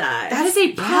must die. That is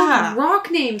a punk rock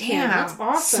name, Tim. Yeah. That's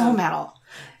awesome. So metal.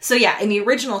 So yeah, in the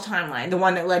original timeline, the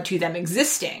one that led to them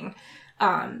existing,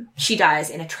 she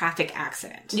dies in a traffic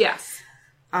accident. Yes.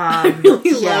 I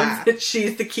really love that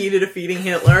she's the key to defeating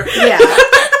Hitler. Yeah.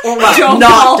 Or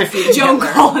well, Joan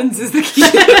Collins is the key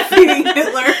to defeating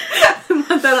Hitler. I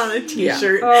want that on a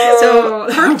t-shirt. Yeah. So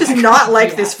Kirk does not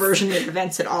like this version of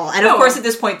events at all. And of course at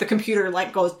this point the computer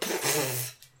goes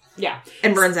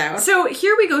and burns out. So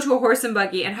here we go to a horse and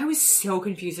buggy, and I was so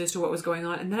confused as to what was going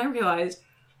on, and then I realized,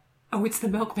 oh, it's the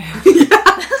milkman. Like,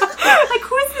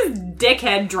 who is this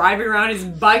dickhead driving around his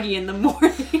buggy in the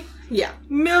morning? Yeah.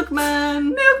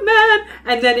 Milkman.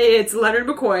 And then it's Leonard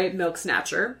McCoy, milk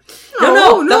snatcher.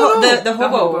 No. The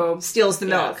hobo steals the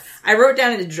milk. Yes. I wrote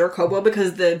down a jerk hobo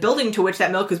because the building to which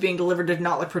that milk was being delivered did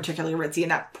not look particularly ritzy,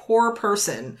 and that poor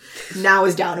person now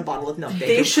is down a bottle of milk.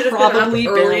 They should have probably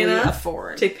been up early barely enough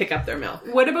afford to pick up their milk.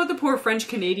 What about the poor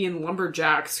French-Canadian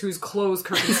lumberjacks whose clothes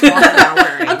Kirk and Spock are now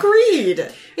wearing? Agreed.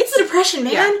 It's the Depression,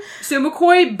 man. Yeah. So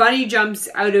McCoy bunny jumps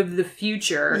out of the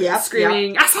future,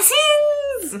 screaming, "Assassins!"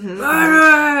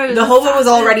 Mm-hmm. The hobo was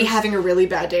already having a really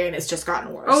bad day, and it's just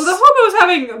gotten worse. Oh, the hobo's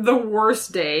having the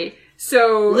worst day.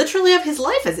 So literally of his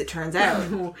life, as it turns out.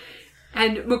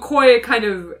 And McCoy kind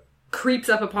of creeps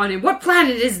up upon him. What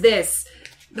planet is this?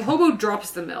 The hobo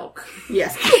drops the milk.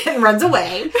 Yes, and runs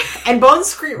away. And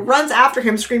Bones runs after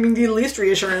him, screaming the least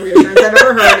reassurance I've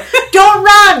ever heard. Don't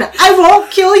run! I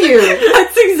won't kill you!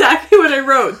 That's exactly what I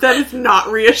wrote. That is not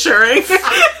reassuring.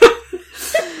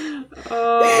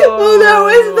 Oh, that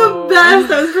was the best.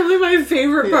 That was probably my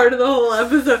favorite part of the whole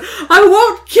episode. I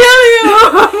won't kill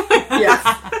you! Yes.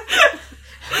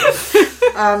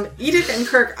 Edith and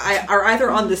Kirk are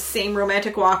either on the same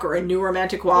romantic walk or a new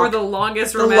romantic walk. Or the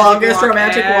longest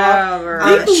romantic walk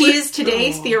ever. She is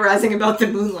today theorizing about the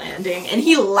moon landing, and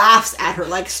he laughs at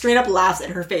her, straight up laughs at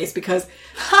her face because,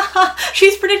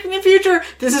 she's predicting the future.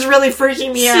 This is really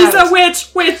freaking me out. She's a witch.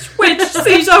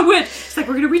 She's a witch. She's like,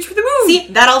 we're gonna reach for the moon. See,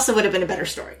 that also would have been a better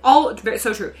story.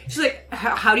 So true. She's like,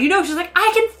 how do you know? She's like,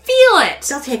 I can feel it.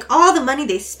 They'll take all the money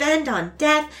they spend on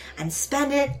death and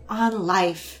spend it on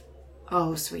life.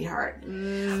 Oh, sweetheart.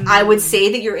 I would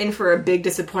say that you're in for a big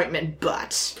disappointment,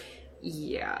 but...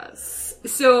 Yes.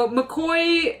 So,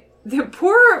 McCoy, the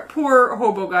poor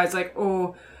hobo guy's like,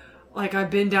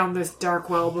 I've been down this dark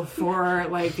well before,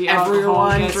 the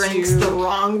everyone drinks the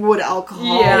wrong wood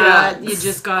alcohol. Yeah, you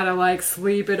just gotta,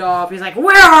 sleep it off. He's like,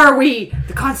 where are we?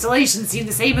 The constellations seem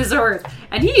the same as Earth.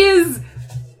 And he is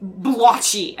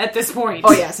blotchy at this point.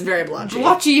 Oh, yes, very blotchy.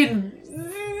 Blotchy and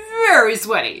very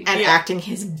sweaty. And acting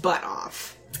his butt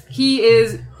off.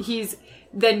 He's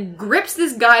then grips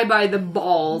this guy by the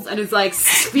balls and is like,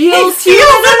 feels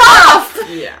enough!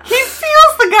 Yeah. He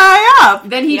feels the guy up!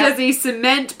 Then he does a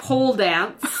cement pole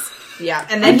dance. Yeah,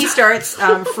 and then he starts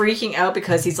freaking out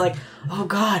because he's like, oh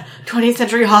god, 20th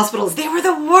century hospitals, they were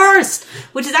the worst!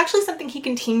 Which is actually something he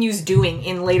continues doing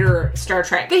in later Star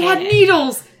Trek They canon. had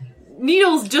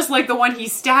needles just like the one he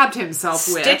stabbed himself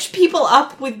with. Stitch people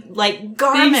up with,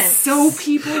 garments. They sew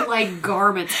people like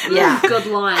garments. Yeah. Good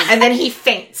line. And then he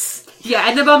faints. Yeah,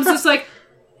 and the bum's just like,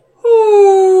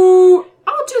 ooh,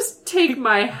 I'll just take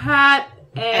my hat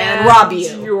and rob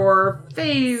you. Your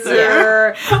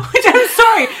phaser. Which, I'm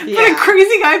sorry, when a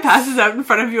crazy guy passes out in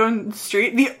front of you on the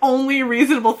street, the only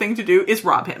reasonable thing to do is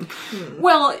rob him.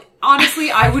 Well,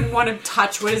 honestly, I wouldn't want to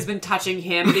touch what has been touching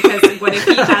him, because what if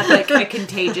he had, a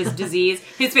contagious disease?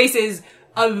 His face is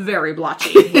very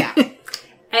blotchy. Yeah.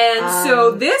 And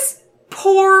so this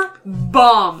poor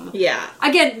bum. Yeah.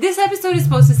 Again, this episode is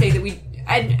supposed to say that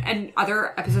and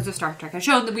other episodes of Star Trek have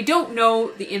shown that we don't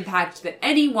know the impact that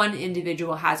any one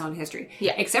individual has on history.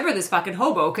 Yeah. Except for this fucking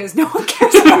hobo, because no one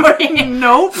cares about him.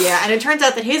 Nope. Yeah, and it turns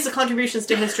out that his contributions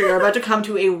to history are about to come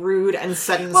to a rude and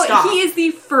sudden Well, stop. he is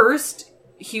the first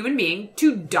human being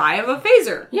to die of a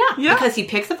phaser. Yeah, because he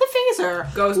picks up the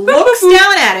phaser, Goes, looks boop, boop.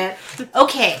 down at it.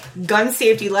 Okay, gun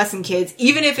safety lesson, kids.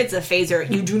 Even if it's a phaser,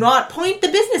 you do not point the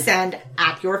business end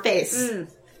at your face.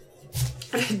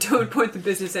 Don't point the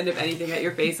business end of anything at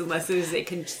your face unless it is a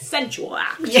consensual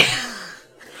act. Yeah.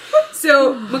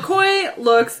 So, McCoy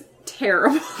looks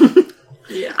terrible.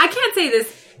 Yeah. I can't say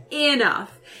this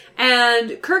enough.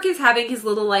 And Kirk is having his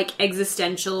little, like,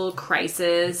 existential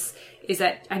crisis. Is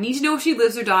that, I need to know if she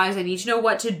lives or dies. I need to know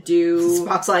what to do.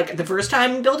 Spock's like, the first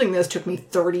time building this took me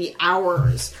 30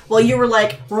 hours. While you were,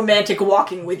 like, romantic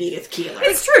walking with Edith Keeler.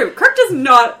 It's true. Kirk does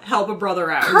not help a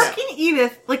brother out. Kirk and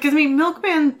Edith, like, I mean,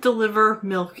 milkman deliver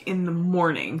milk in the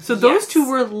morning. So those Yes. two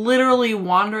were literally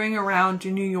wandering around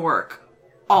to New York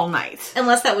all night.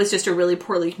 Unless that was just a really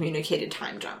poorly communicated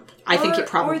time jump. I think it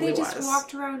probably Or they was. just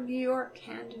walked around New York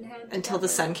hand in hand. Until the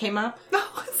sun came up.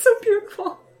 Oh, it's so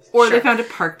beautiful. Or Sure. they found a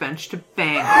park bench to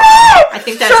bang. I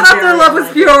think that's Shut up, very their love was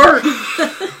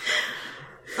unlikely.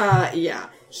 pure. Yeah.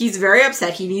 He's very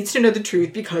upset. He needs to know the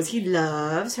truth because he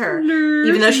loves her.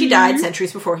 Even though she died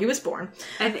centuries before he was born.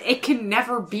 And it can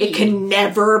never be. It can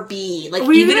never be. Like,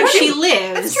 Well, even even if if she it-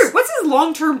 lives... That's true. What's his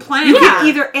long-term plan? You Yeah. can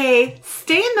either A,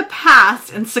 stay in the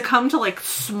past and succumb to, like,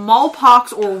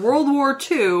 smallpox or World War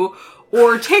II,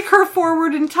 or take her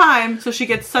forward in time so she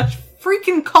gets such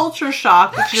freaking culture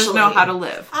shock that she doesn't know Actually, how to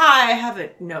live. I have a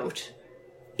note.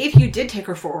 If you did take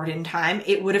her forward in time,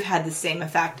 it would have had the same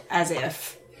effect as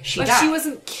if she But died. she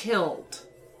wasn't killed.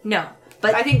 No.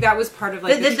 But I think that was part of,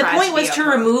 like, the point tragedy was of to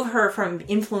her. remove her from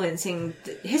influencing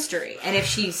history. And if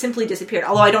she simply disappeared,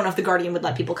 although I don't know if the Guardian would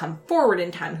let people come forward in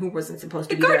time who wasn't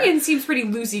supposed to The be Guardian there. seems pretty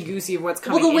loosey-goosey of what's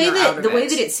coming Well, the way in or out of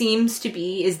that it seems to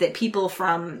be is that people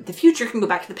from the future can go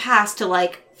back to the past to,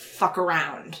 like, fuck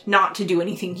around, not to do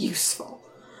anything useful.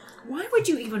 Why would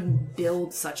you even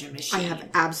build such a machine? I have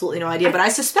absolutely no idea, but I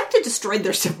suspect it destroyed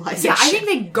their civilization. Yeah, I think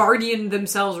they guardianed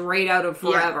themselves right out of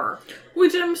forever.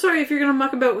 Which, I'm sorry, if you're gonna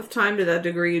muck about with time to that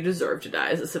degree, you deserve to die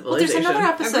as a There's civilization. another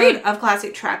episode Agreed. of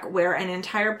Classic Trek where an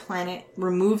entire planet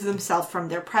removes themselves from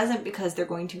their present because they're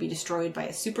going to be destroyed by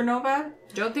a supernova.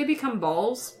 Don't they become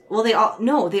balls? Well,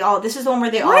 this is the one where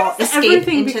they Why all does escape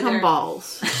everything into become their...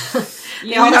 balls?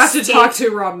 You all have to escape- talk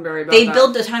to Roddenberry about They that.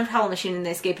 build a time travel machine and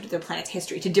they escape into their planet's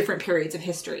history, to different periods of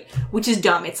history, which is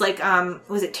dumb. It's like,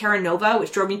 was it Terra Nova,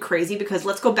 which drove me crazy because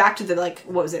let's go back to the, like,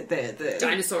 what was it? The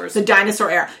Dinosaurs. The dinosaur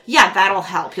era. Yeah, that'll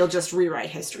help. You'll just rewrite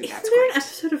history. That's Isn't there an great.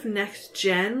 episode of Next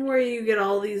Gen where you get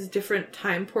all these different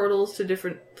time portals to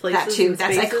different places? That too. and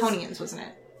That's spaces? Iconians, wasn't it?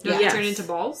 Don't Yes. they turn into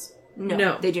balls?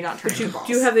 No, they do not turn But you into balls.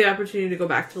 do have the opportunity to go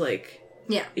back to, like,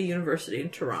 Yeah. a university in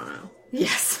Toronto.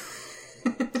 Yes.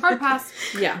 Hard pass.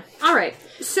 Yeah. All right.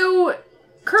 So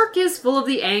Kirk is full of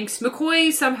the angst.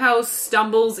 McCoy somehow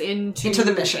stumbles into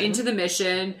the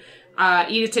mission.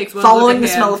 Edith takes one Following look at the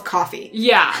him. smell of coffee.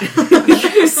 Yeah.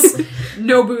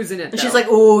 No booze in it, though. She's like,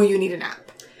 oh, you need a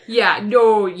nap. Yeah,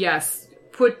 no, yes.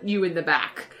 Put you in the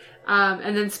back.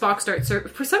 And then Spock starts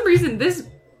serving. For some reason, this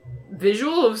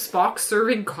visual of Spock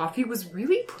serving coffee was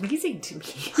really pleasing to me.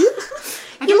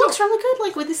 He looks really good,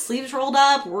 like, with his sleeves rolled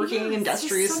up, working Yeah,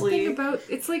 industriously.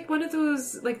 It's like one of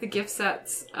those, like, the gift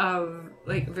sets of,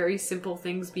 like, very simple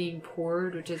things being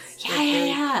poured, which is like,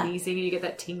 very pleasing, and you get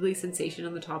that tingly sensation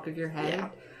on the top of your head. Yeah.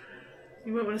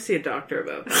 You might want to see a doctor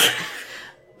about that.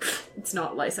 It's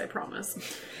not lice, I promise.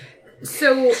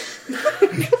 So,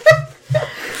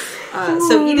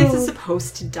 So Edith is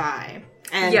supposed to die.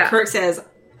 And Yeah. Kirk says,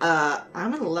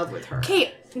 I'm in love with her.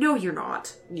 Kate, no, you're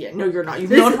not. Yeah, no, you're not.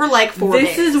 You've known her like 4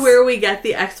 days. This is where we get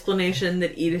the explanation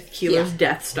that Edith Keeler's Yeah.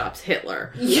 death stops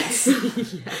Hitler. Yes.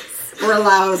 Or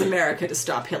allows America to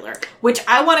stop Hitler. Which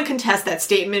I want to contest that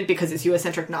statement because it's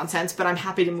US-centric nonsense, but I'm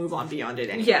happy to move on beyond it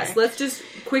anyway. Yes, let's just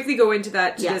quickly go into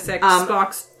that to Yeah. the sec.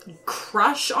 Spock's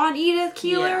crush on Edith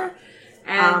Keeler.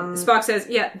 And Spock says,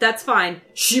 yeah, that's fine.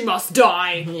 She must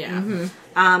die.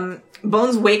 Yeah.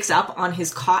 Bones wakes up on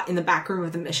his cot in the back room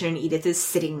of the mission, and Edith is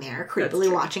sitting there,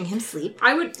 creepily watching him sleep.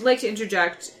 I would like to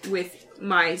interject with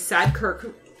my sad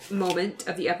Kirk moment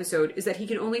of the episode is that he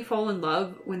can only fall in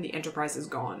love when the Enterprise is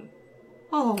gone.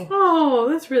 Oh,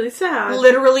 that's really sad.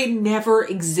 Literally never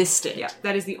existed. Yeah,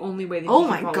 that is the only way that Oh he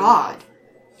my can fall in god. love.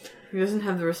 He doesn't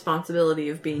have the responsibility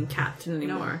of being captain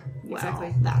anymore. No, exactly.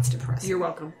 Well, that's depressing. You're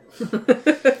welcome.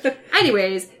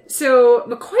 Anyways, so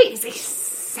McCoy is a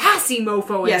sassy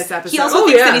mofo in this episode. He also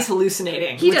thinks that he's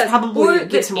hallucinating. He which does. probably Or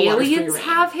gives that him a lot of free aliens rein.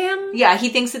 have him. Yeah, he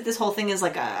thinks that this whole thing is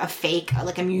like a fake,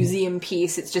 like a museum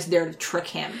piece. It's just there to trick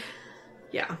him.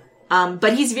 Yeah.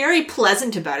 But he's very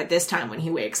pleasant about it this time when he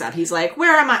wakes up. He's like,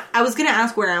 where am I? I was going to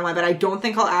ask where am I, but I don't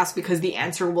think I'll ask because the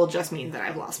answer will just mean that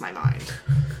I've lost my mind.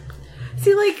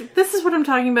 See, like, this is what I'm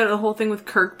talking about, the whole thing with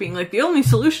Kirk being like, the only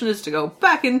solution is to go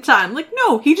back in time. Like,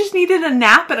 no, he just needed a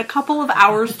nap and a couple of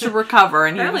hours to recover,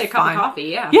 and he Apparently was a cup fine. of coffee,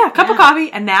 yeah. Yeah, a cup of coffee,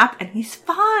 a nap, and he's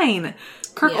fine.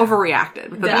 Kirk Yeah. overreacted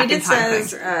with the Then back in it time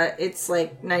says thing. it's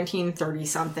like 1930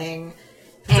 something.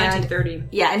 It's 1930.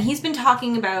 Yeah, and he's been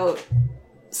talking about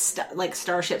like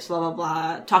starships, blah, blah,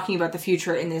 blah, talking about the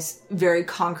future in this very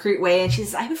concrete way. And she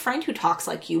says, I have a friend who talks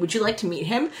like you. Would you like to meet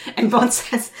him? And Bones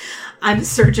says, I'm a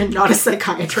surgeon, not a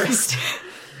psychiatrist.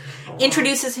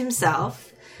 Introduces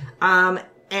himself and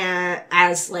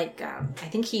as like, I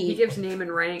think He gives name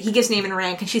and rank. he gives name and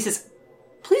rank. And she says,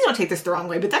 please don't take this the wrong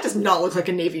way, but that does not look like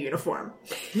a Navy uniform.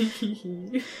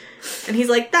 And he's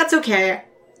like, that's okay.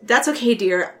 That's okay,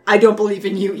 dear. I don't believe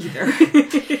in you either.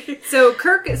 So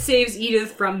Kirk saves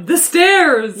Edith from the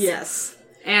stairs. Yes.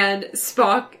 And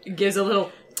Spock gives a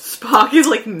little... Spock is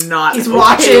like not He's okay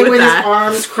watching with that. his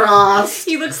arms crossed.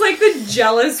 He looks like the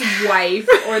jealous wife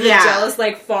or the Yeah. jealous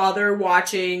like father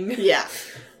watching Yeah.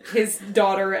 his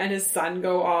daughter and his son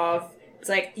go off. It's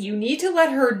like, you need to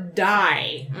let her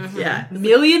die. Yeah.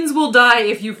 Millions will die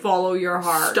if you follow your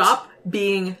heart. Stop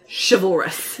being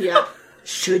chivalrous. Yeah.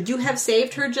 Should you have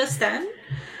saved her just then?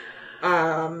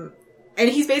 And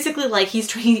he's basically like,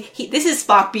 this is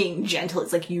Spock being gentle.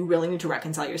 It's like, you really need to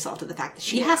reconcile yourself to the fact that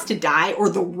she has to die or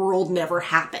the world never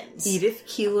happens. Edith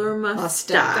Keeler must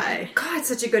die. God,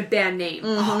 such a good band name.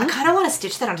 Oh, I kind of want to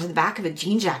stitch that onto the back of a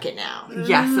jean jacket now.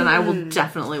 Yes, and I will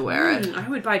definitely wear it. I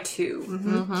would buy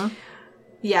 2.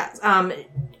 Yeah,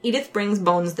 Edith brings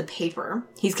Bones the paper.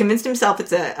 He's convinced himself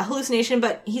it's a hallucination,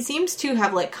 but he seems to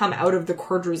have, like, come out of the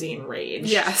Cordrazine rage.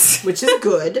 Yes. Which is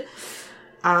good.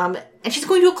 And she's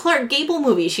going to a Clark Gable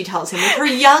movie, she tells him, with her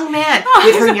young man,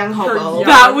 with her young hobo. young-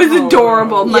 That was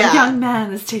adorable. My Yeah. young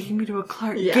man is taking me to a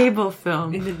Clark Gable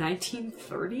film. In the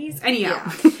 1930s?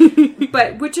 Anyhow.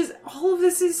 But, which is, all of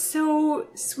this is so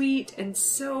sweet and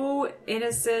so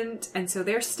innocent. And so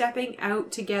they're stepping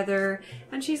out together.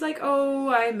 And she's like, oh,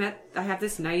 I have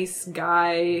this nice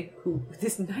guy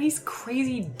this nice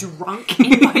crazy drunk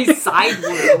in my side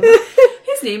room.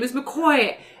 His name is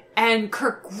McCoy. And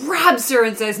Kirk grabs her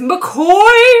and says,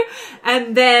 McCoy!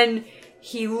 And then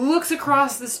he looks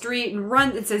across the street and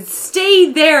runs and says,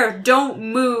 stay there, don't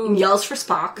move. Yells for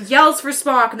Spock. Yells for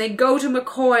Spock, and they go to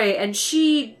McCoy, and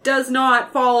she does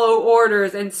not follow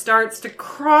orders and starts to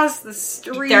cross the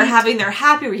street. They're having their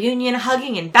happy reunion,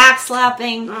 hugging and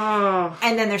backslapping. Oh.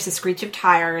 And then there's a screech of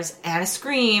tires and a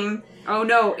scream. Oh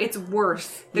no, it's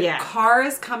worse. The Yeah. car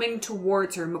is coming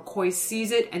towards her. McCoy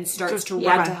sees it and starts to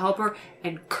Yeah. run to help her,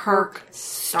 and Kirk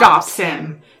Stops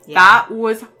him. Yeah. That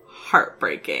was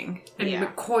heartbreaking. and Yeah.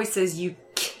 McCoy says, you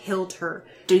killed her.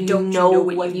 Don't you know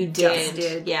what you just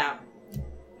did? Yeah.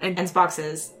 And Spock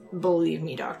says, believe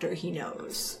me, Doctor, he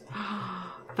knows.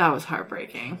 That was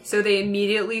heartbreaking. So they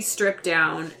immediately strip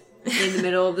down in the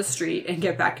middle of the street and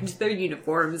get back into their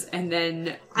uniforms, and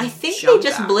then I think they jump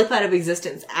just back. blip out of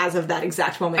existence as of that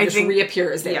exact moment. I Just think-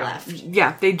 reappear as they yeah. left.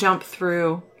 Yeah, they jump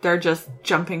through. They're just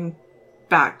jumping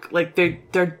back. Like they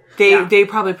Yeah.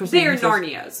 probably perceive They are themselves-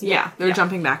 Narnias. Yeah, they're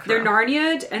jumping back through. They're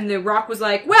Narnia'd, and the Rock was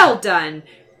like, well done.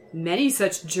 Many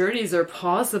such journeys are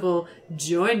possible.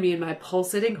 Join me in my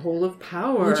pulsating hole of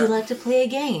power. Would you like to play a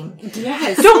game?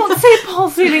 Yes. Don't say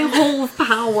pulsating hole of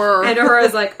power. And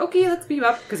Uhura's like, okay, let's beam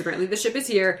up, because apparently the ship is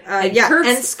here. And Yeah, Kirk's,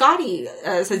 and Scotty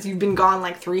says you've been gone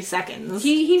like 3 seconds.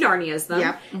 he Narnias them.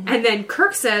 Yeah. And then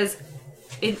Kirk says,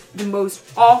 in the most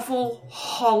awful,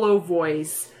 hollow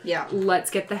voice, Yeah. let's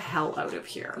get the hell out of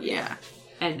here. yeah.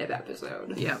 End of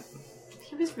episode. Yeah.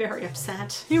 He was very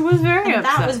upset. He was very And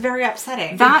upset. that was very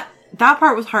upsetting. that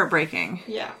part was heartbreaking.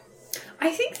 Yeah. I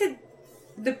think that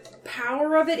the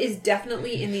power of it is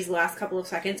definitely in these last couple of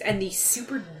seconds, and the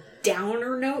super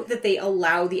downer note that they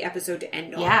allow the episode to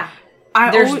end on. Yeah.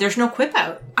 There's There's no quip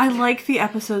out. I like the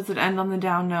episodes that end on the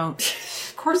down note.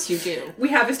 Of course you do. We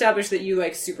have established that you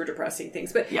like super depressing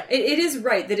things, but Yeah. it is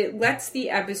right that it lets the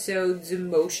episode's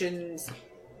emotions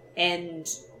end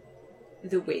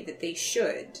the way that they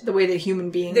should. The way that human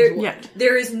beings There, would. Yeah.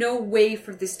 there is no way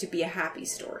for this to be a happy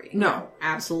story. No.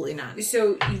 Absolutely not.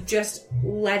 So you just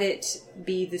let it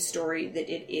be the story that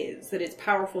it is, that it's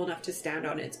powerful enough to stand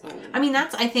on its own. I mean,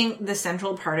 that's, I think, the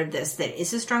central part of this that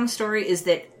is a strong story is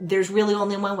that there's really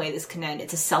only one way this can end.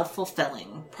 It's a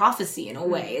self-fulfilling prophecy in a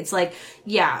way. It's like,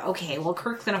 yeah, okay, well,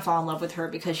 Kirk's gonna fall in love with her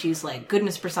because she's, like,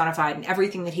 goodness personified and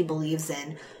everything that he believes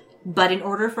in. But in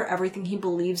order for everything he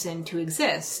believes in to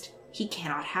exist, he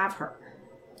cannot have her.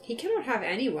 He cannot have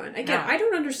anyone. Again, No. I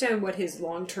don't understand what his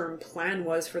long-term plan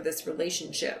was for this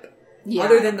relationship. Yeah.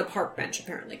 Other than the park bench,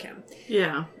 apparently, Kim.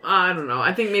 Yeah, I don't know.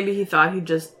 I think maybe he thought he'd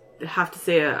just have to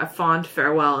say a fond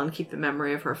farewell and keep the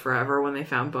memory of her forever when they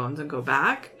found Bones and go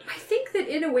back. I think that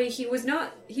in a way he was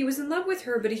in love with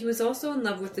her, but he was also in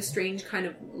love with the strange kind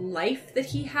of life that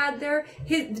he had there.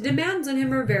 The demands on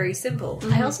him are very simple.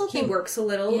 I also He think... works a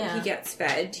little, Yeah. he gets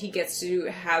fed, he gets to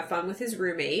have fun with his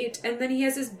roommate, and then he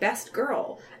has his best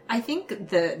girl. I think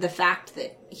the fact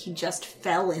that he just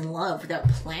fell in love without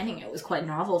planning it was quite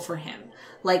novel for him.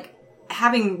 Like,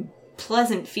 having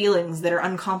pleasant feelings that are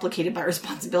uncomplicated by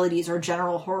responsibilities or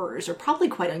general horrors are probably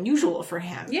quite unusual for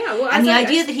him. Yeah, well, and the I-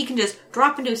 idea that he can just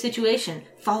drop into a situation,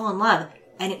 fall in love,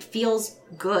 and it feels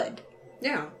good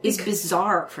Yeah. is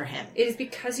bizarre for him. It is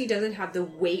because he doesn't have the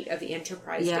weight of the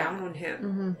Enterprise Yeah. down on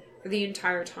him for the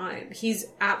entire time. He's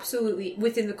absolutely,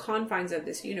 within the confines of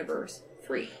this universe,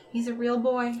 free. He's a real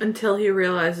boy. Until he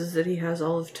realizes that he has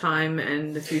all of time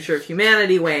and the future of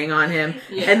humanity weighing on him,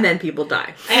 and then people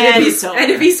die. And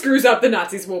And if he screws up, the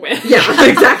Nazis will win. Yeah,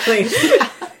 exactly.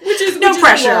 which is No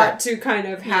pressure. a lot to kind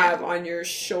of have on your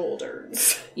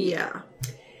shoulders. Yeah.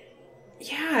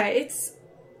 Yeah, it's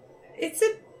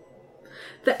a...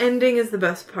 The ending is the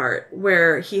best part,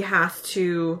 where he has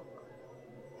to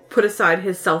put aside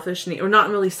his selfish need, or not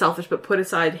really selfish, but put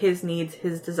aside his needs,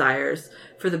 his desires,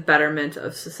 for the betterment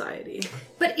of society.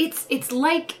 But it's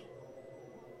like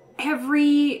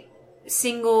every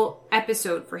single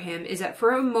episode for him is that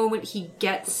for a moment he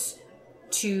gets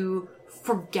to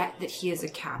forget that he is a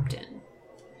captain.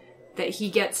 That he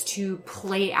gets to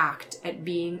play act at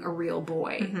being a real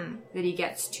boy. That he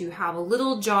gets to have a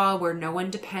little job where no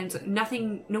one depends,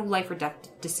 no life or death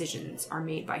decisions are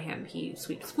made by him. He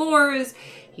sweeps floors,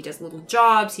 he does little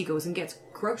jobs, he goes and gets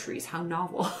groceries. How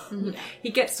novel. He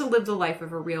gets to live the life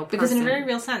of a real person. Because in a very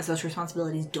real sense, those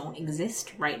responsibilities don't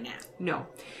exist right now. No.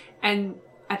 And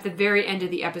at the very end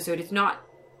of the episode,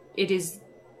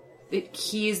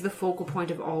 he is the focal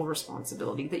point of all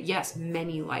responsibility. That yes,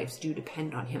 many lives do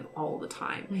depend on him all the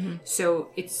time. So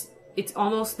it's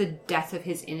almost the death of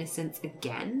his innocence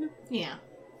again. Yeah.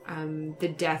 The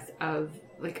death of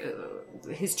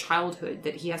his childhood,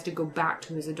 that he has to go back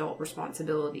to his adult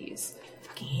responsibilities. I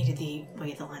fucking hated the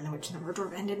way the Line the Witch and the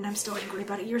Murderer ended, and I'm still angry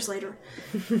about it years later.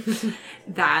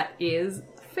 That is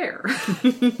fair.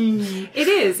 It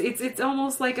is. It's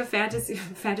almost like a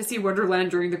fantasy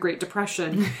wonderland during the Great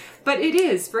Depression. But it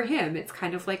is for him. It's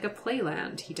kind of like a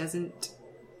playland. He doesn't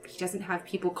have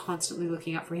people constantly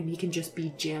looking out for him. He can just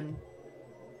be Jim.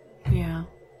 Yeah.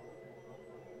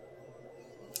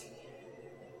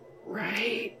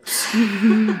 Right.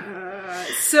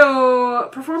 So,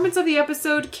 performance of the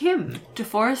episode, Kim.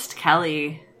 DeForest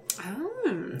Kelly.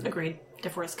 Agreed.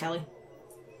 DeForest Kelly.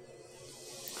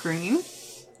 Green.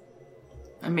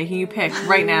 I'm making you pick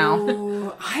right now.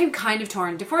 Ooh, I'm kind of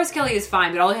torn. DeForest Kelly is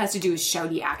fine, but all he has to do is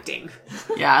shouty acting.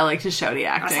 Yeah, I like his shouty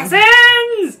acting.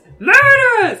 Assassins!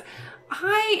 Murderers!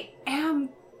 I am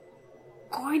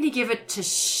going to give it to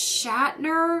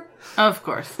Shatner, Of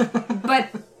course. but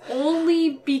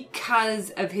only because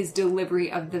of his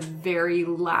delivery of the very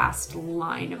last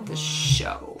line of the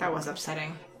show. That was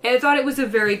upsetting. I thought it was a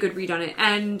very good read on it,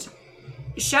 and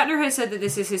Shatner has said that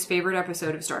this is his favorite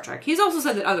episode of Star Trek. He's also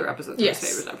said that other episodes are his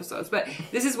favorite episodes, but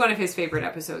this is one of his favorite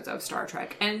episodes of Star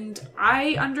Trek. And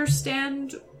I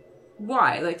understand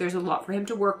why. Like, there's a lot for him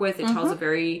to work with. It tells a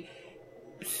very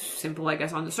simple, I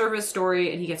guess, on the surface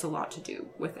story, and he gets a lot to do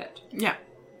with it. Yeah.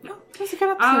 No, that's a good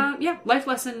episode. Yeah, life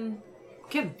lesson,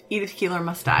 Kim. Edith Keeler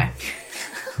must die.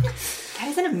 That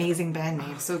is an amazing band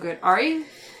name. So good. Ari?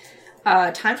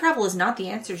 Time travel is not the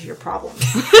answer to your problems.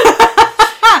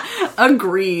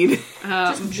 Agreed.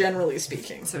 Just generally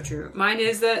speaking. So true. Mine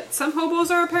is that some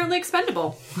hobos are apparently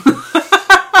expendable.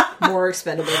 More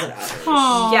expendable than others.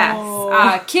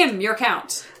 Yes. Kim, your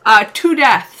count. 2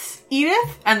 deaths.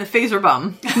 Edith and the phaser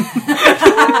bum.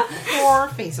 Or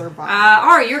phaser bomb.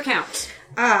 Ari, your count.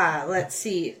 Let's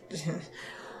see.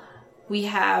 We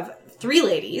have 3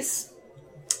 ladies.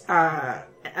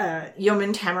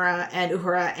 Yeoman, Tamara, and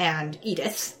Uhura, and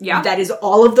Edith. Yeah. That is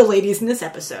all of the ladies in this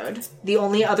episode. The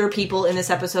only other people in this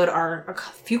episode are a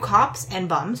few cops and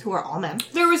bums, who are all men.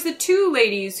 There was the two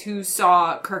ladies who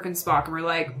saw Kirk and Spock and were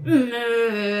like,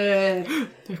 They're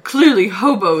clearly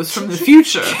hobos from the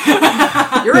future.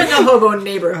 You're in the hobo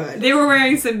neighborhood. they were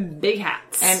wearing some big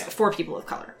hats. And 4 people of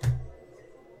color.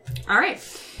 All right.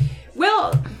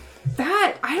 Well,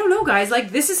 I don't know, guys.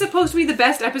 Like, this is supposed to be the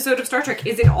best episode of Star Trek.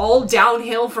 Is it all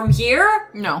downhill from here?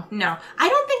 No. No. I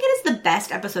don't think it is the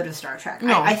best episode of Star Trek.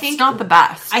 No, I think it's not the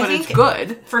best, I but think it's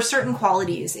good. For certain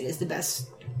qualities, it is the best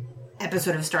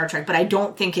episode of Star Trek, but I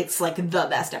don't think it's, like, the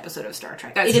best episode of Star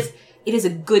Trek. It is a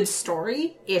good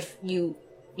story. If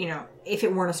if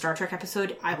it weren't a Star Trek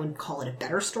episode, I would call it a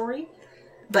better story.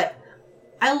 But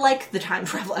I like the time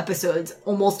travel episodes,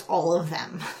 almost all of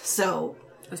them. So...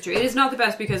 That's true. It is not the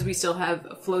best because we still have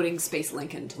a floating Space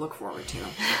Lincoln to look forward to.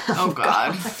 Oh,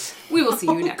 God. We will see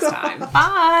you next time. Bye.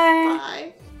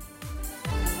 Bye.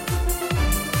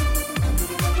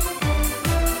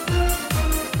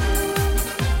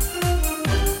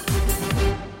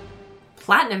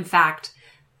 Platinum fact.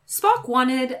 Spock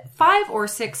wanted 5 or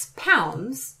 6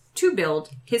 pounds to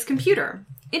build his computer.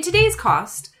 In today's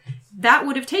cost, that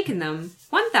would have taken them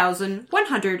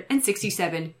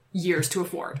 1,167 years to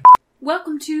afford.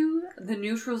 Welcome to the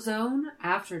Neutral Zone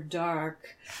After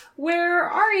Dark, where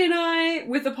Ari and I,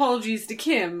 with apologies to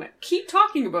Kim, keep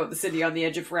talking about the city on the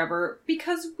edge of forever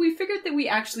because we figured that we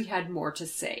actually had more to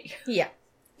say. Yeah.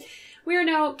 We are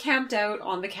now camped out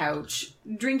on the couch,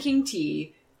 drinking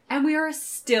tea, and we are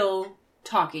still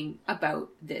talking about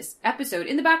this episode.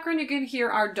 In the background, you can hear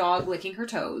our dog licking her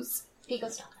toes. He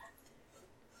goes, stop that.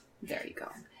 There you go.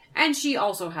 And she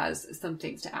also has some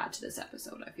things to add to this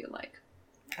episode, I feel like.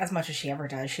 As much as she ever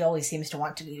does. She always seems to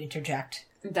want to interject.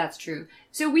 That's true.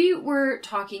 So we were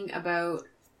talking about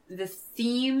the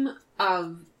theme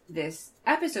of this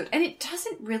episode, and it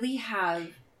doesn't really have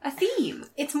a theme.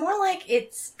 It's more like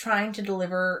it's trying to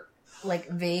deliver, like,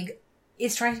 vague...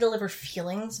 It's trying to deliver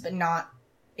feelings, but not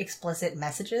explicit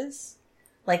messages.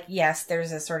 Like, yes,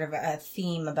 there's a sort of a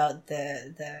theme about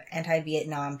the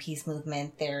anti-Vietnam peace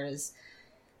movement. There's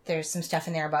some stuff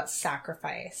in there about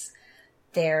sacrifice.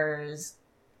 There's...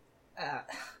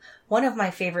 one of my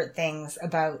favorite things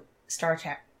about Star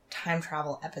Trek time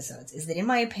travel episodes is that, in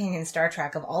my opinion, Star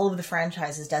Trek, of all of the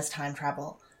franchises, does time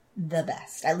travel the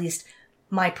best. At least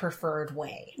my preferred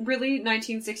way. Really?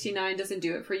 1969 doesn't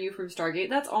do it for you from Stargate?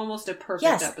 That's almost a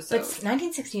perfect episode. But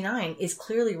 1969 is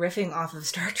clearly riffing off of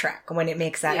Star Trek when it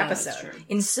makes that That's episode. true.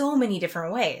 In so many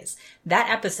different ways. That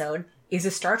episode is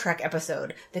a Star Trek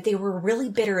episode that they were really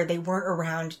bitter they weren't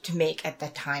around to make at the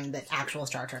time that actual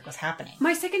Star Trek was happening.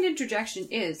 My second interjection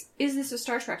is this a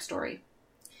Star Trek story?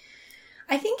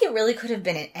 I think it really could have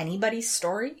been anybody's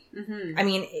story. Mm-hmm. I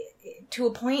mean, to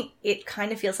a point, it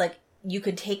kind of feels like you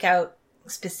could take out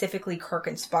specifically Kirk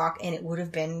and Spock and it would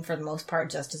have been, for the most part,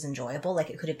 just as enjoyable. Like,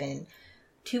 it could have been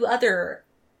 2 other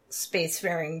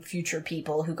spacefaring future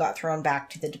people who got thrown back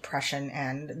to the Depression,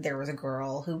 and there was a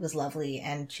girl who was lovely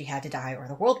and she had to die or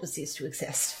the world would cease to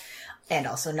exist. And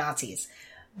also Nazis.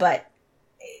 But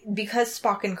because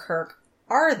Spock and Kirk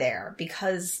are there,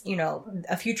 because,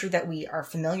 a future that we are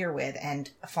familiar with and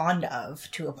fond of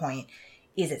to a point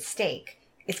is at stake,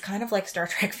 it's kind of like Star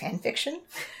Trek fan fiction.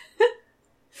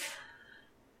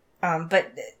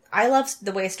 But I love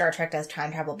the way Star Trek does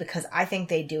time travel because I think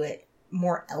they do it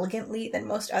more elegantly than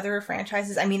most other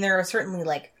franchises. I mean, there are certainly,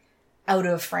 like,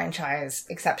 out-of-franchise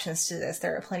exceptions to this.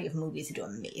 There are plenty of movies who do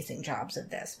amazing jobs of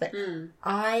this. But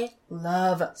I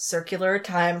love circular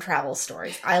time travel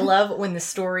stories. I love when the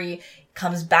story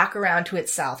comes back around to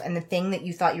itself, and the thing that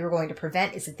you thought you were going to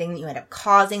prevent is the thing that you end up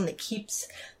causing, that keeps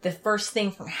the first thing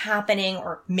from happening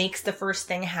or makes the first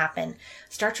thing happen.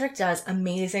 Star Trek does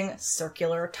amazing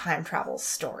circular time travel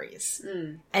stories.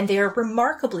 And they are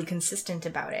remarkably consistent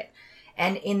about it.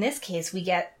 And in this case, we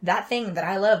get that thing that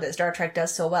I love that Star Trek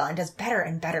does so well and does better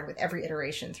and better with every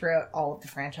iteration throughout all of the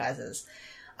franchises.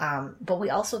 But we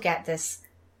also get this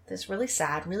really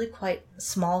sad, really quite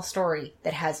small story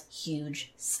that has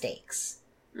huge stakes.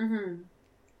 Mm-hmm.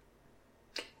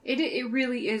 It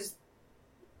really is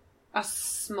a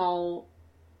small,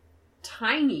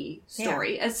 tiny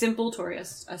story. A simple story.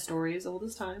 A story as old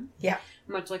as time. Yeah.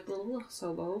 Much like Little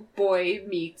Solo. Boy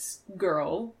meets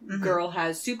girl. Mm-hmm. Girl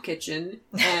has soup kitchen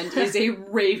and is a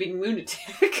raving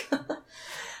lunatic.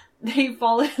 They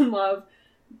fall in love.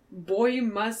 Boy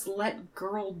must let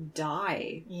girl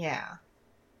die. Yeah.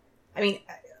 I mean,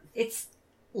 it's,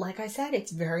 like I said,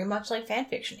 it's very much like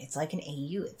fanfiction. It's like an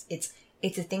AU. It's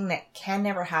a thing that can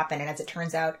never happen, and as it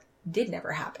turns out, did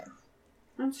never happen.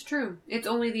 That's true. It's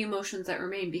only the emotions that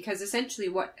remain, because essentially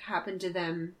what happened to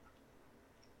them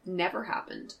never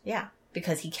happened. Yeah,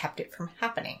 because he kept it from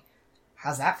happening.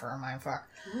 How's that for a mindfuck?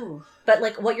 Ooh. But,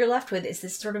 like, what you're left with is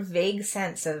this sort of vague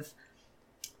sense of,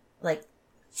 like,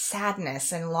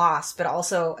 sadness and loss, but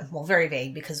also, well, very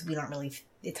vague, because we don't really,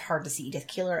 it's hard to see Edith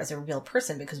Keeler as a real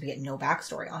person because we get no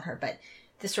backstory on her, but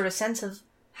this sort of sense of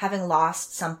having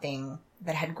lost something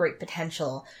that had great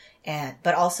potential,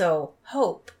 but also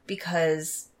hope,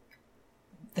 because,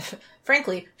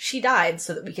 frankly, she died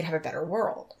so that we could have a better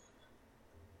world.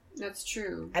 That's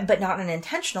true. But not in an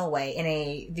intentional way,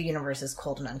 in the universe is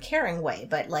cold and uncaring way,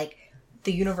 but, like,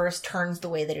 the universe turns the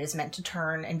way that it is meant to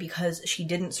turn, and because she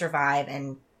didn't survive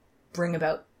and bring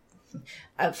about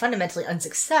a fundamentally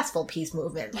unsuccessful peace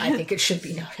movement, I think it should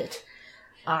be noted,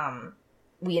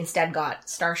 we instead got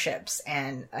starships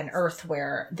and an Earth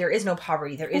where there is no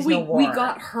poverty, there is no war. We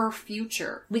got her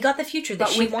future. We got the future that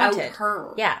but she without wanted.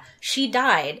 her. Yeah. She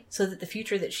died so that the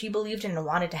future that she believed in and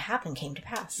wanted to happen came to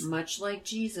pass. Much like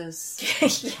Jesus.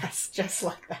 Yes, just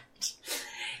like that.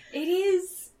 It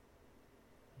is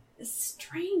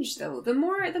strange, though. The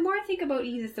more I think about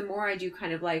Edith, the more I do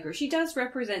kind of like her. She does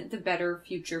represent the better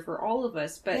future for all of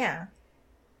us, but yeah.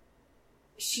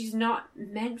 She's not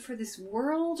meant for this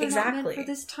world or Exactly. not meant for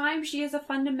this time. She is a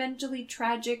fundamentally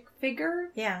tragic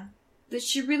figure. Yeah. That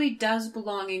she really does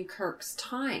belong in Kirk's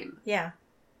time. Yeah.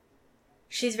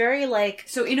 She's very, like...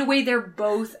 So in a way, they're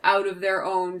both out of their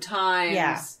own times.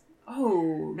 Yeah.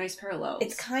 Oh, nice parallels.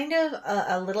 It's kind of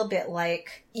a little bit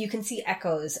like... You can see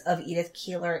echoes of Edith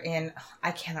Keeler in...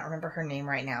 I cannot remember her name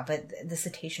right now, but the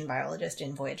cetacean biologist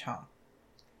in Voyage Home.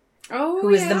 Oh, who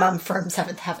is the mum from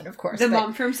Seventh Heaven, of course.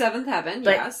 Mum from Seventh Heaven,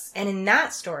 yes. And in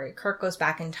that story, Kirk goes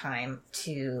back in time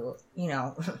to,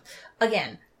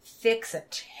 again, fix a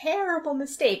terrible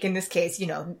mistake. In this case,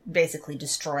 basically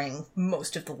destroying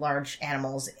most of the large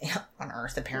animals on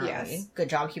Earth, apparently. Yes. Good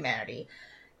job, humanity.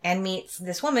 And meets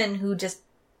this woman who just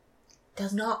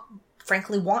does not,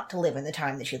 frankly, want to live in the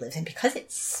time that she lives in because it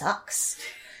sucks.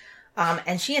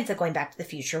 And she ends up going back to the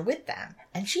future with them.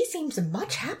 And she seems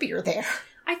much happier there.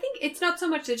 I think it's not so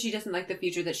much that she doesn't like the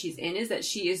future that she's in, is that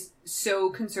she is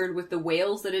so concerned with the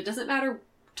whales that it doesn't matter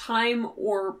time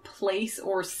or place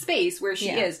or space where she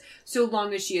is, so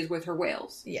long as she is with her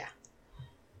whales. Yeah.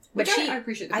 But I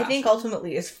appreciate the I think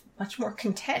ultimately is much more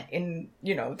content in,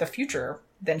 the future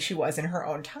than she was in her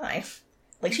own time.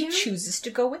 Like, she chooses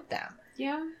to go with them.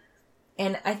 Yeah.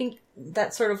 And I think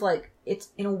that's sort of like, it's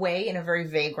in a way, in a very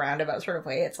vague roundabout sort of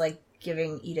way, it's like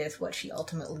giving Edith what she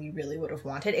ultimately really would have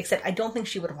wanted, except I don't think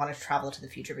she would have wanted to travel to the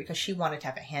future because she wanted to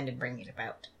have a hand in bringing it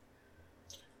about.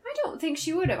 I don't think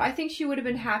she would have. I think she would have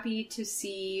been happy to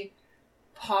see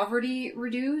poverty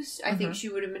reduced. I think she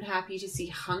would have been happy to see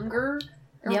hunger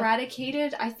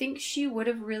eradicated. I think she would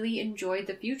have really enjoyed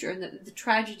the future. And the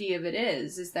tragedy of it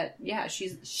is that,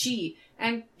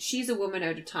 she's a woman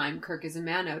out of time. Kirk is a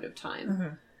man out of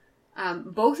time.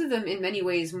 Both of them, in many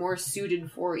ways, more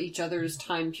suited for each other's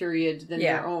time period than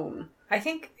their own. I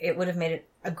think it would have made it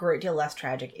a great deal less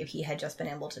tragic if he had just been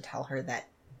able to tell her that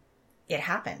it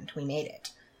happened. We made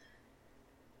it.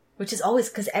 Which is always,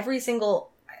 because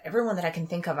everyone that I can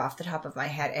think of off the top of my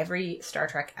head, every Star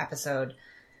Trek episode,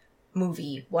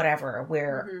 movie, whatever,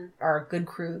 where our good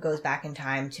crew goes back in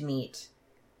time to meet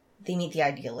the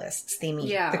idealists, they meet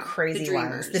the crazy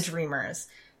ones, the dreamers.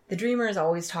 The dreamers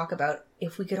always talk about,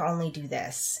 if we could only do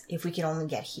this, if we could only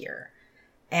get here.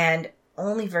 And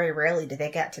only very rarely do they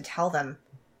get to tell them,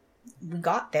 we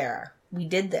got there, we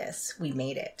did this, we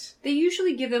made it. They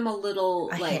usually give them a little,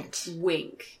 hint.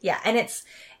 Wink. Yeah, and it's,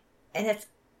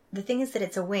 the thing is that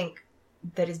it's a wink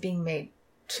that is being made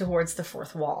towards the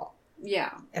fourth wall.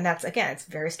 Yeah. And that's, again, it's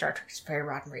very Star Trek, it's very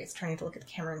Roddenberry. It's turning to look at the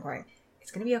camera and going,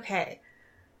 it's going to be okay.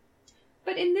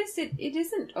 But in this, it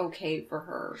isn't okay for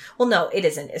her. Well, no, it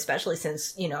isn't, especially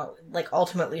since,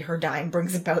 ultimately her dying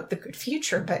brings about the good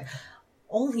future, but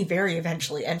only very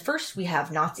eventually. And first we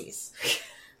have Nazis.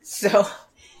 So.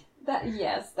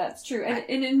 Yes, that's true. And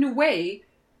in a way,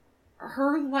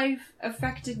 her life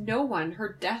affected no one.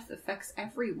 Her death affects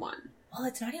everyone. Well,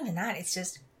 it's not even that. It's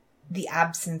just the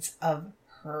absence of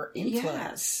her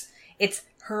influence. Yes. It's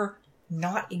her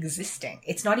not existing.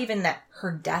 It's not even that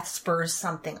her death spurs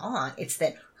something on. It's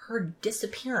that her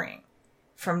disappearing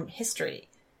from history.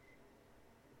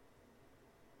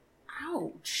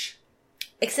 Ouch.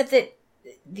 Except that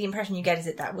the impression you get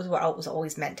is that was what was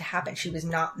always meant to happen. She was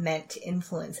not meant to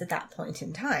influence at that point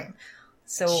in time.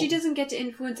 So she doesn't get to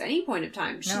influence any point of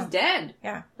time. She's dead.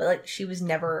 Yeah, but she was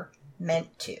never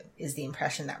meant to, is the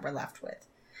impression that we're left with.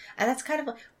 And that's kind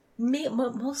of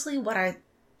mostly what I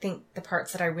think the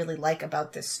parts that I really like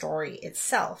about this story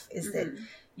itself is that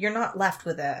you're not left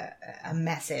with a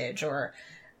message or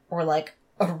like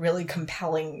a really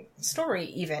compelling story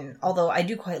even. Although I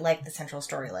do quite like the central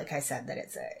story. Like I said,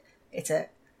 that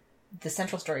the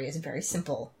central story is very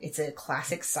simple. It's a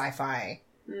classic sci-fi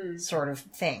sort of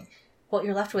thing. What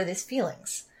you're left with is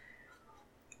feelings,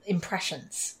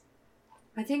 impressions.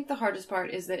 I think the hardest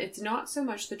part is that it's not so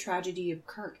much the tragedy of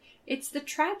Kirk. It's the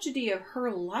tragedy of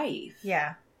her life.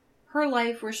 Yeah. Her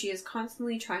life where she is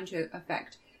constantly trying to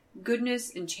affect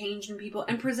goodness and change in people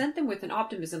and present them with an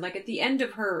optimism. Like at the end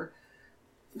of her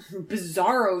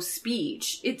bizarro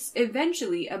speech, it's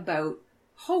eventually about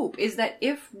hope. Is that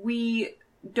if we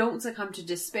don't succumb to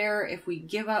despair, if we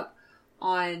give up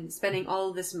on spending all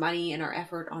of this money and our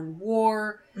effort on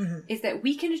war, is that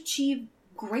we can achieve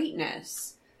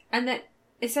greatness. And that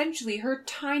essentially her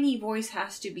tiny voice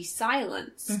has to be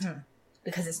silenced.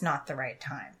 Because it's not the right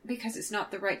time. Because it's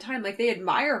not the right time. Like, they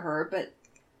admire her, but...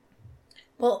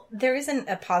 Well, there isn't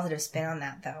a positive spin on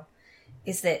that, though.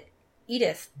 Is that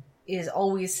Edith is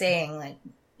always saying, like,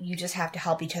 you just have to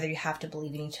help each other, you have to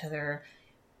believe in each other.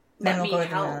 Let me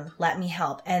help. Let me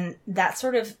help. And that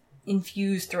sort of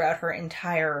infused throughout her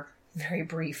entire, very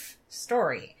brief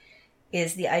story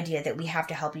is the idea that we have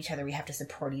to help each other, we have to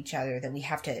support each other, that we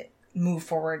have to move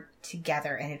forward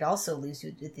together. And it also leaves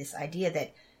you with this idea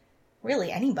that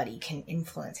really anybody can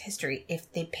influence history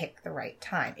if they pick the right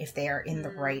time, if they are in the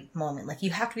right moment. Like,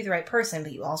 you have to be the right person,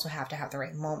 but you also have to have the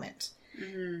right moment.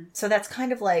 So that's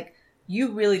kind of like,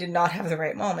 you really did not have the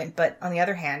right moment, but on the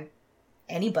other hand,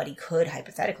 anybody could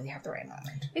hypothetically have the right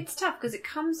moment. It's tough because it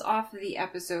comes off of the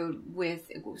episode with,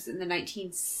 what was it, in the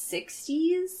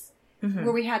 1960s?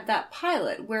 Where we had that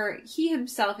pilot where he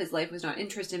himself, his life was not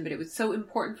interested in, but it was so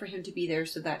important for him to be there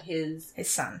so that his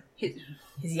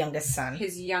youngest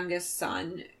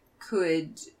son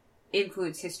could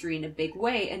influence history in a big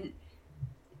way. And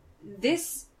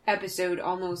this episode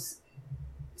almost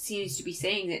seems to be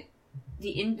saying that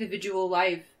the individual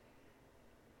life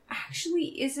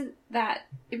actually isn't that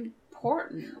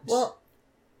important. Well,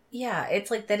 yeah, it's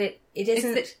like that it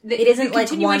isn't it isn't like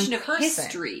one continuation of person.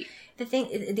 history.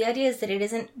 The idea is that it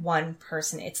isn't one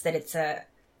person. It's that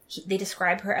they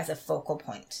describe her as a focal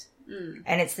point.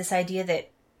 And it's this idea that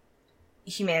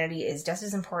humanity is just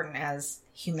as important as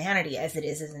humanity as it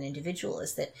is as an individual,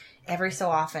 is that every so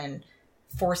often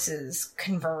forces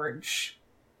converge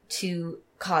to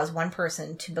cause one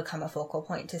person to become a focal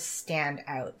point, to stand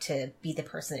out, to be the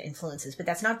person that influences. But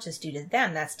that's not just due to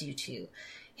them, that's due to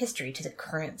history, to the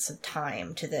currents of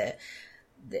time, to the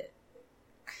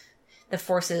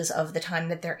forces of the time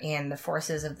that they're in, the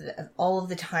forces of all of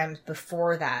the times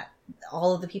before that,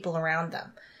 all of the people around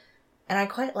them. And I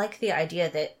quite like the idea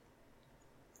that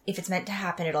if it's meant to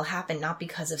happen, it'll happen, not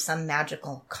because of some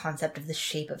magical concept of the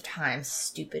shape of time,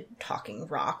 stupid talking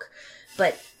rock,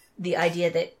 but the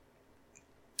idea that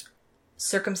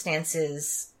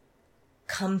circumstances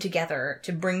come together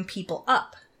to bring people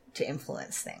up, to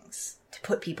influence things, to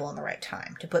put people in the right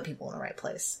time, to put people in the right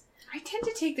place. I tend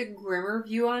to take the grimmer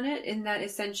view on it, in that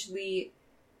essentially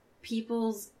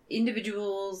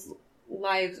individuals'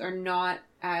 lives are not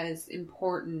as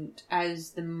important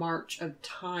as the march of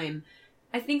time.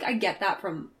 I think I get that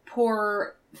from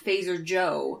poor Phaser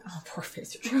Joe. Oh, poor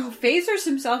Phaser Joe. Who phasers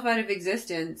himself out of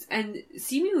existence and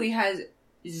seemingly has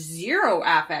zero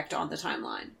affect on the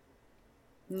timeline.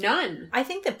 None. I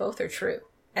think that both are true.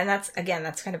 And that's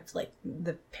kind of like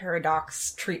the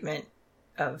paradox treatment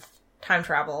of time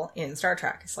travel in Star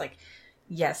Trek. It's like,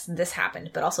 yes, this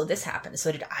happened, but also this happened.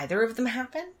 So did either of them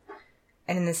happen?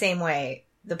 And in the same way,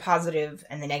 the positive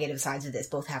and the negative sides of this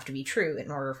both have to be true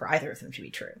in order for either of them to be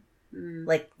true.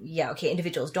 Like, yeah, okay,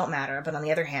 individuals don't matter, but on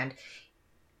the other hand,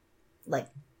 like,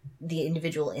 the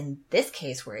individual in this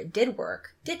case where it did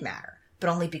work did matter, but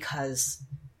only because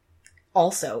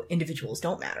also individuals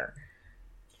don't matter.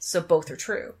 So both are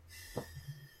true.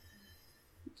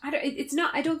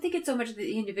 I don't think it's so much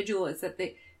the individual, it's that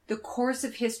the course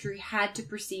of history had to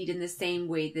proceed in the same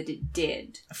way that it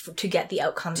did. To get the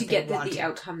outcome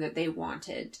that they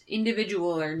wanted.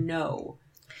 Individual or no.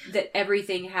 That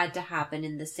everything had to happen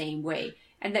in the same way.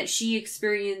 And that she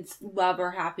experienced love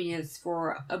or happiness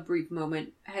for a brief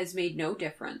moment has made no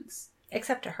difference.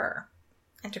 Except to her.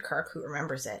 And to Kirk, who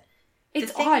remembers it.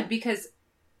 It's odd, because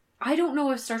I don't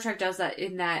know if Star Trek does that,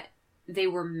 in that they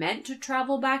were meant to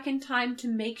travel back in time to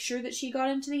make sure that she got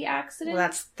into the accident.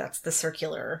 Well, that's the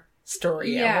circular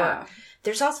story at work.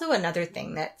 There's also another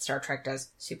thing that Star Trek does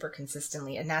super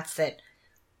consistently, and that's that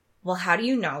well, how do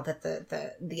you know that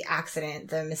the accident,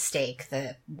 the mistake,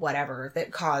 the whatever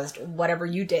that caused whatever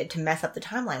you did to mess up the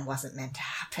timeline wasn't meant to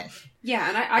happen? Yeah,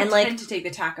 and I tend to take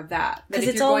the tack of that. That if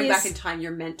it's you're going always- back in time,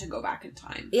 you're meant to go back in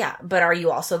time. Yeah, but are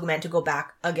you also meant to go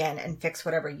back again and fix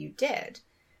whatever you did?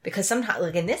 Because sometimes,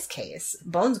 like in this case,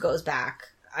 Bones goes back,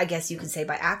 I guess you could say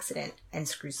by accident, and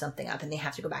screws something up, and they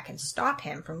have to go back and stop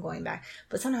him from going back.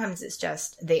 But sometimes it's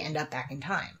just they end up back in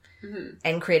time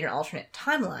and create an alternate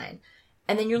timeline.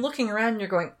 And then you're looking around and you're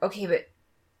going, okay, but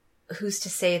who's to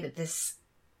say that this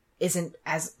isn't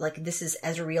as, like, this is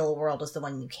as real a world as the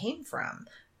one you came from?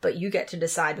 But you get to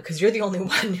decide because you're the only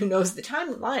one who knows the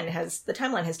timeline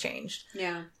has changed.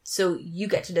 Yeah. So you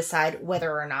get to decide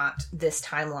whether or not this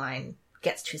timeline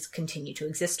gets to continue to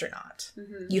exist or not.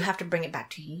 You have to bring it back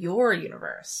to your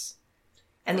universe.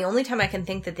 And the only time I can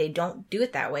think that they don't do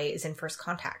it that way is in First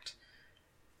Contact.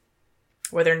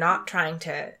 Where they're not trying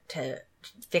to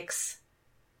fix...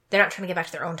 They're not trying to get back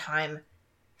to their own time,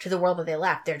 to the world that they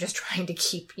left. They're just trying to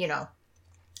keep,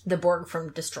 the Borg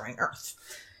from destroying Earth.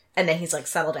 And then he's like,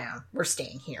 settle down. We're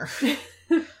staying here.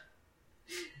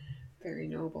 Very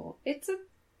noble. It's a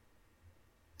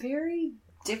very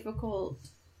difficult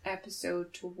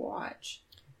episode to watch.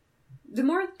 The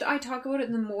more I talk about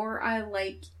it, the more I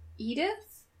like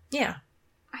Edith. Yeah.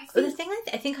 I But think... the thing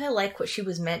I think I like what she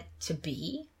was meant to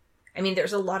be. I mean,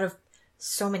 there's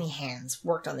so many hands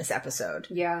worked on this episode.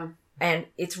 Yeah. And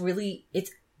this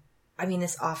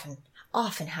often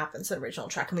happens in original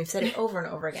track, and we've said it over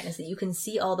and over again, is that you can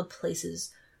see all the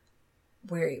places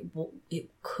where it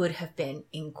could have been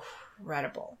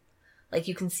incredible. Like,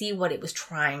 you can see what it was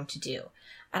trying to do.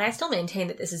 And I still maintain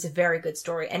that this is a very good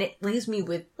story, and it leaves me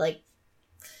with, like,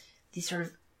 these sort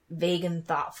of vague and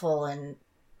thoughtful and,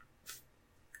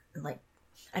 like,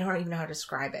 I don't even know how to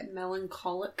describe it.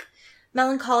 Melancholic,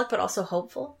 But also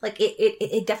hopeful. Like,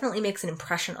 it definitely makes an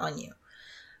impression on you.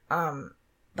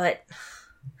 But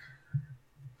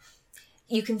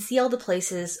you can see all the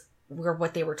places where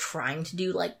what they were trying to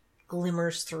do, like,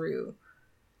 glimmers through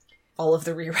all of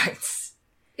the rewrites.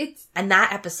 And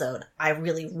that episode, I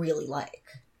really, really like.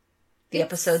 The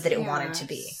episode that it wanted to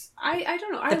be. I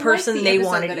don't know. The person they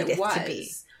wanted Edith to be.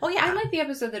 Oh, yeah. I like the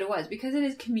episode that it was, because it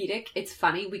is comedic, it's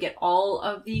funny, we get all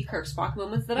of the Kirk Spock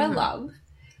moments that I love.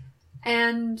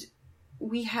 And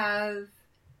we have,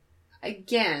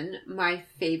 again, my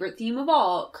favorite theme of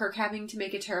all, Kirk having to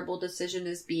make a terrible decision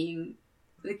as being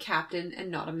the captain and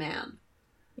not a man.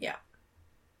 Yeah.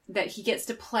 That he gets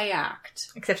to play act.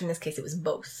 Except in this case, it was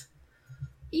both.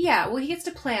 Yeah, well, he gets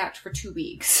to play act for 2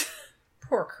 weeks.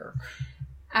 Poor Kirk.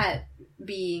 At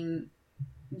being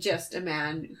just a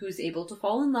man who's able to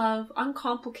fall in love,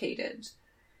 uncomplicated.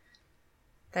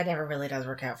 That never really does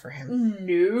work out for him.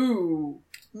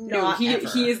 No,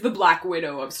 he is the Black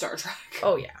Widow of Star Trek.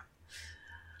 Oh, yeah.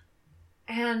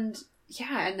 And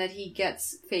that he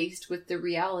gets faced with the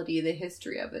reality, the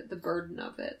history of it, the burden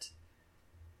of it.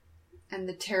 And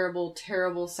the terrible,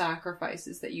 terrible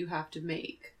sacrifices that you have to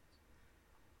make.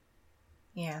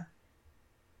 Yeah.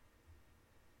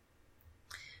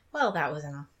 Well, that was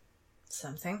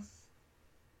something.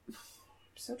 I'm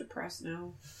so depressed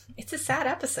now. It's a sad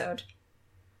episode.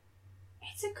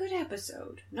 It's a good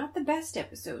episode. Not the best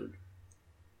episode.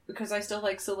 Because I still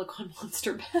like Silicon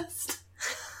Monster best.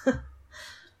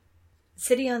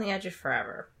 City on the Edge of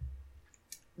Forever.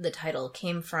 The title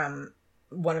came from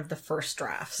one of the first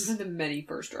drafts. One of the many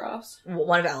first drafts.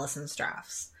 One of Ellison's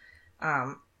drafts.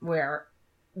 Where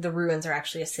the ruins are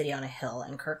actually a city on a hill,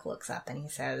 and Kirk looks up and he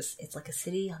says, it's like a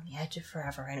city on the edge of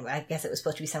forever. Anyway, I guess it was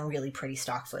supposed to be some really pretty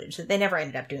stock footage that they never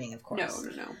ended up doing, of course.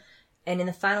 No. And in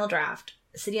the final draft,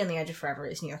 City on the Edge of Forever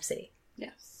is New York City.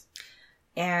 Yes.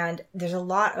 And there's a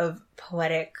lot of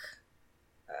poetic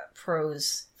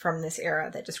prose from this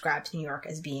era that describes New York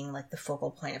as being like the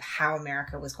focal point of how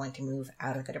America was going to move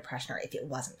out of the Depression, or if it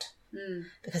wasn't.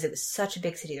 Because it was such a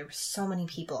big city. There were so many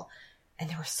people. And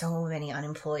there were so many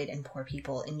unemployed and poor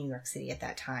people in New York City at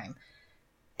that time.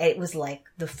 It was like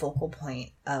the focal point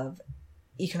of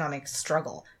economic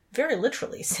struggle. Very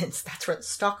literally, since that's where the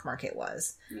stock market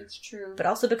was. That's true. But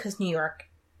also because New York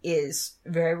is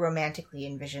very romantically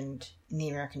envisioned in the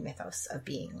American mythos of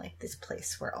being like this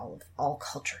place where all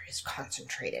culture is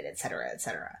concentrated, etc.,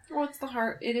 etc. Well,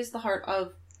 it is the heart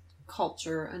of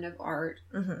culture and of art.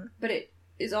 Mm-hmm. But it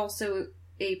is also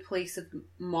a place of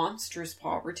monstrous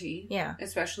poverty. Yeah.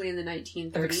 Especially in the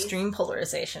 1930s. Of extreme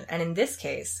polarization. And in this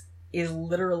case, is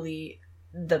literally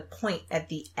the point at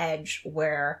the edge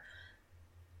where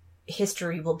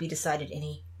history will be decided in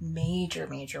a major,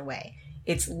 major way.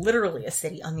 It's literally a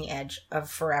city on the edge of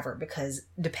forever, because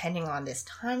depending on this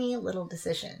tiny little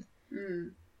decision,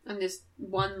 And this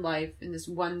one life, in this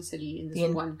one city, in this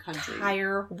The one country.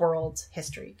 entire world's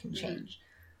history can change.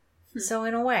 So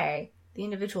in a way, the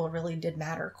individual really did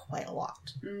matter quite a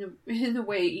lot. In a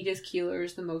way, Edith Keeler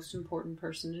is the most important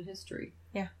person in history.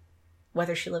 Yeah.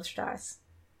 Whether she lives or dies.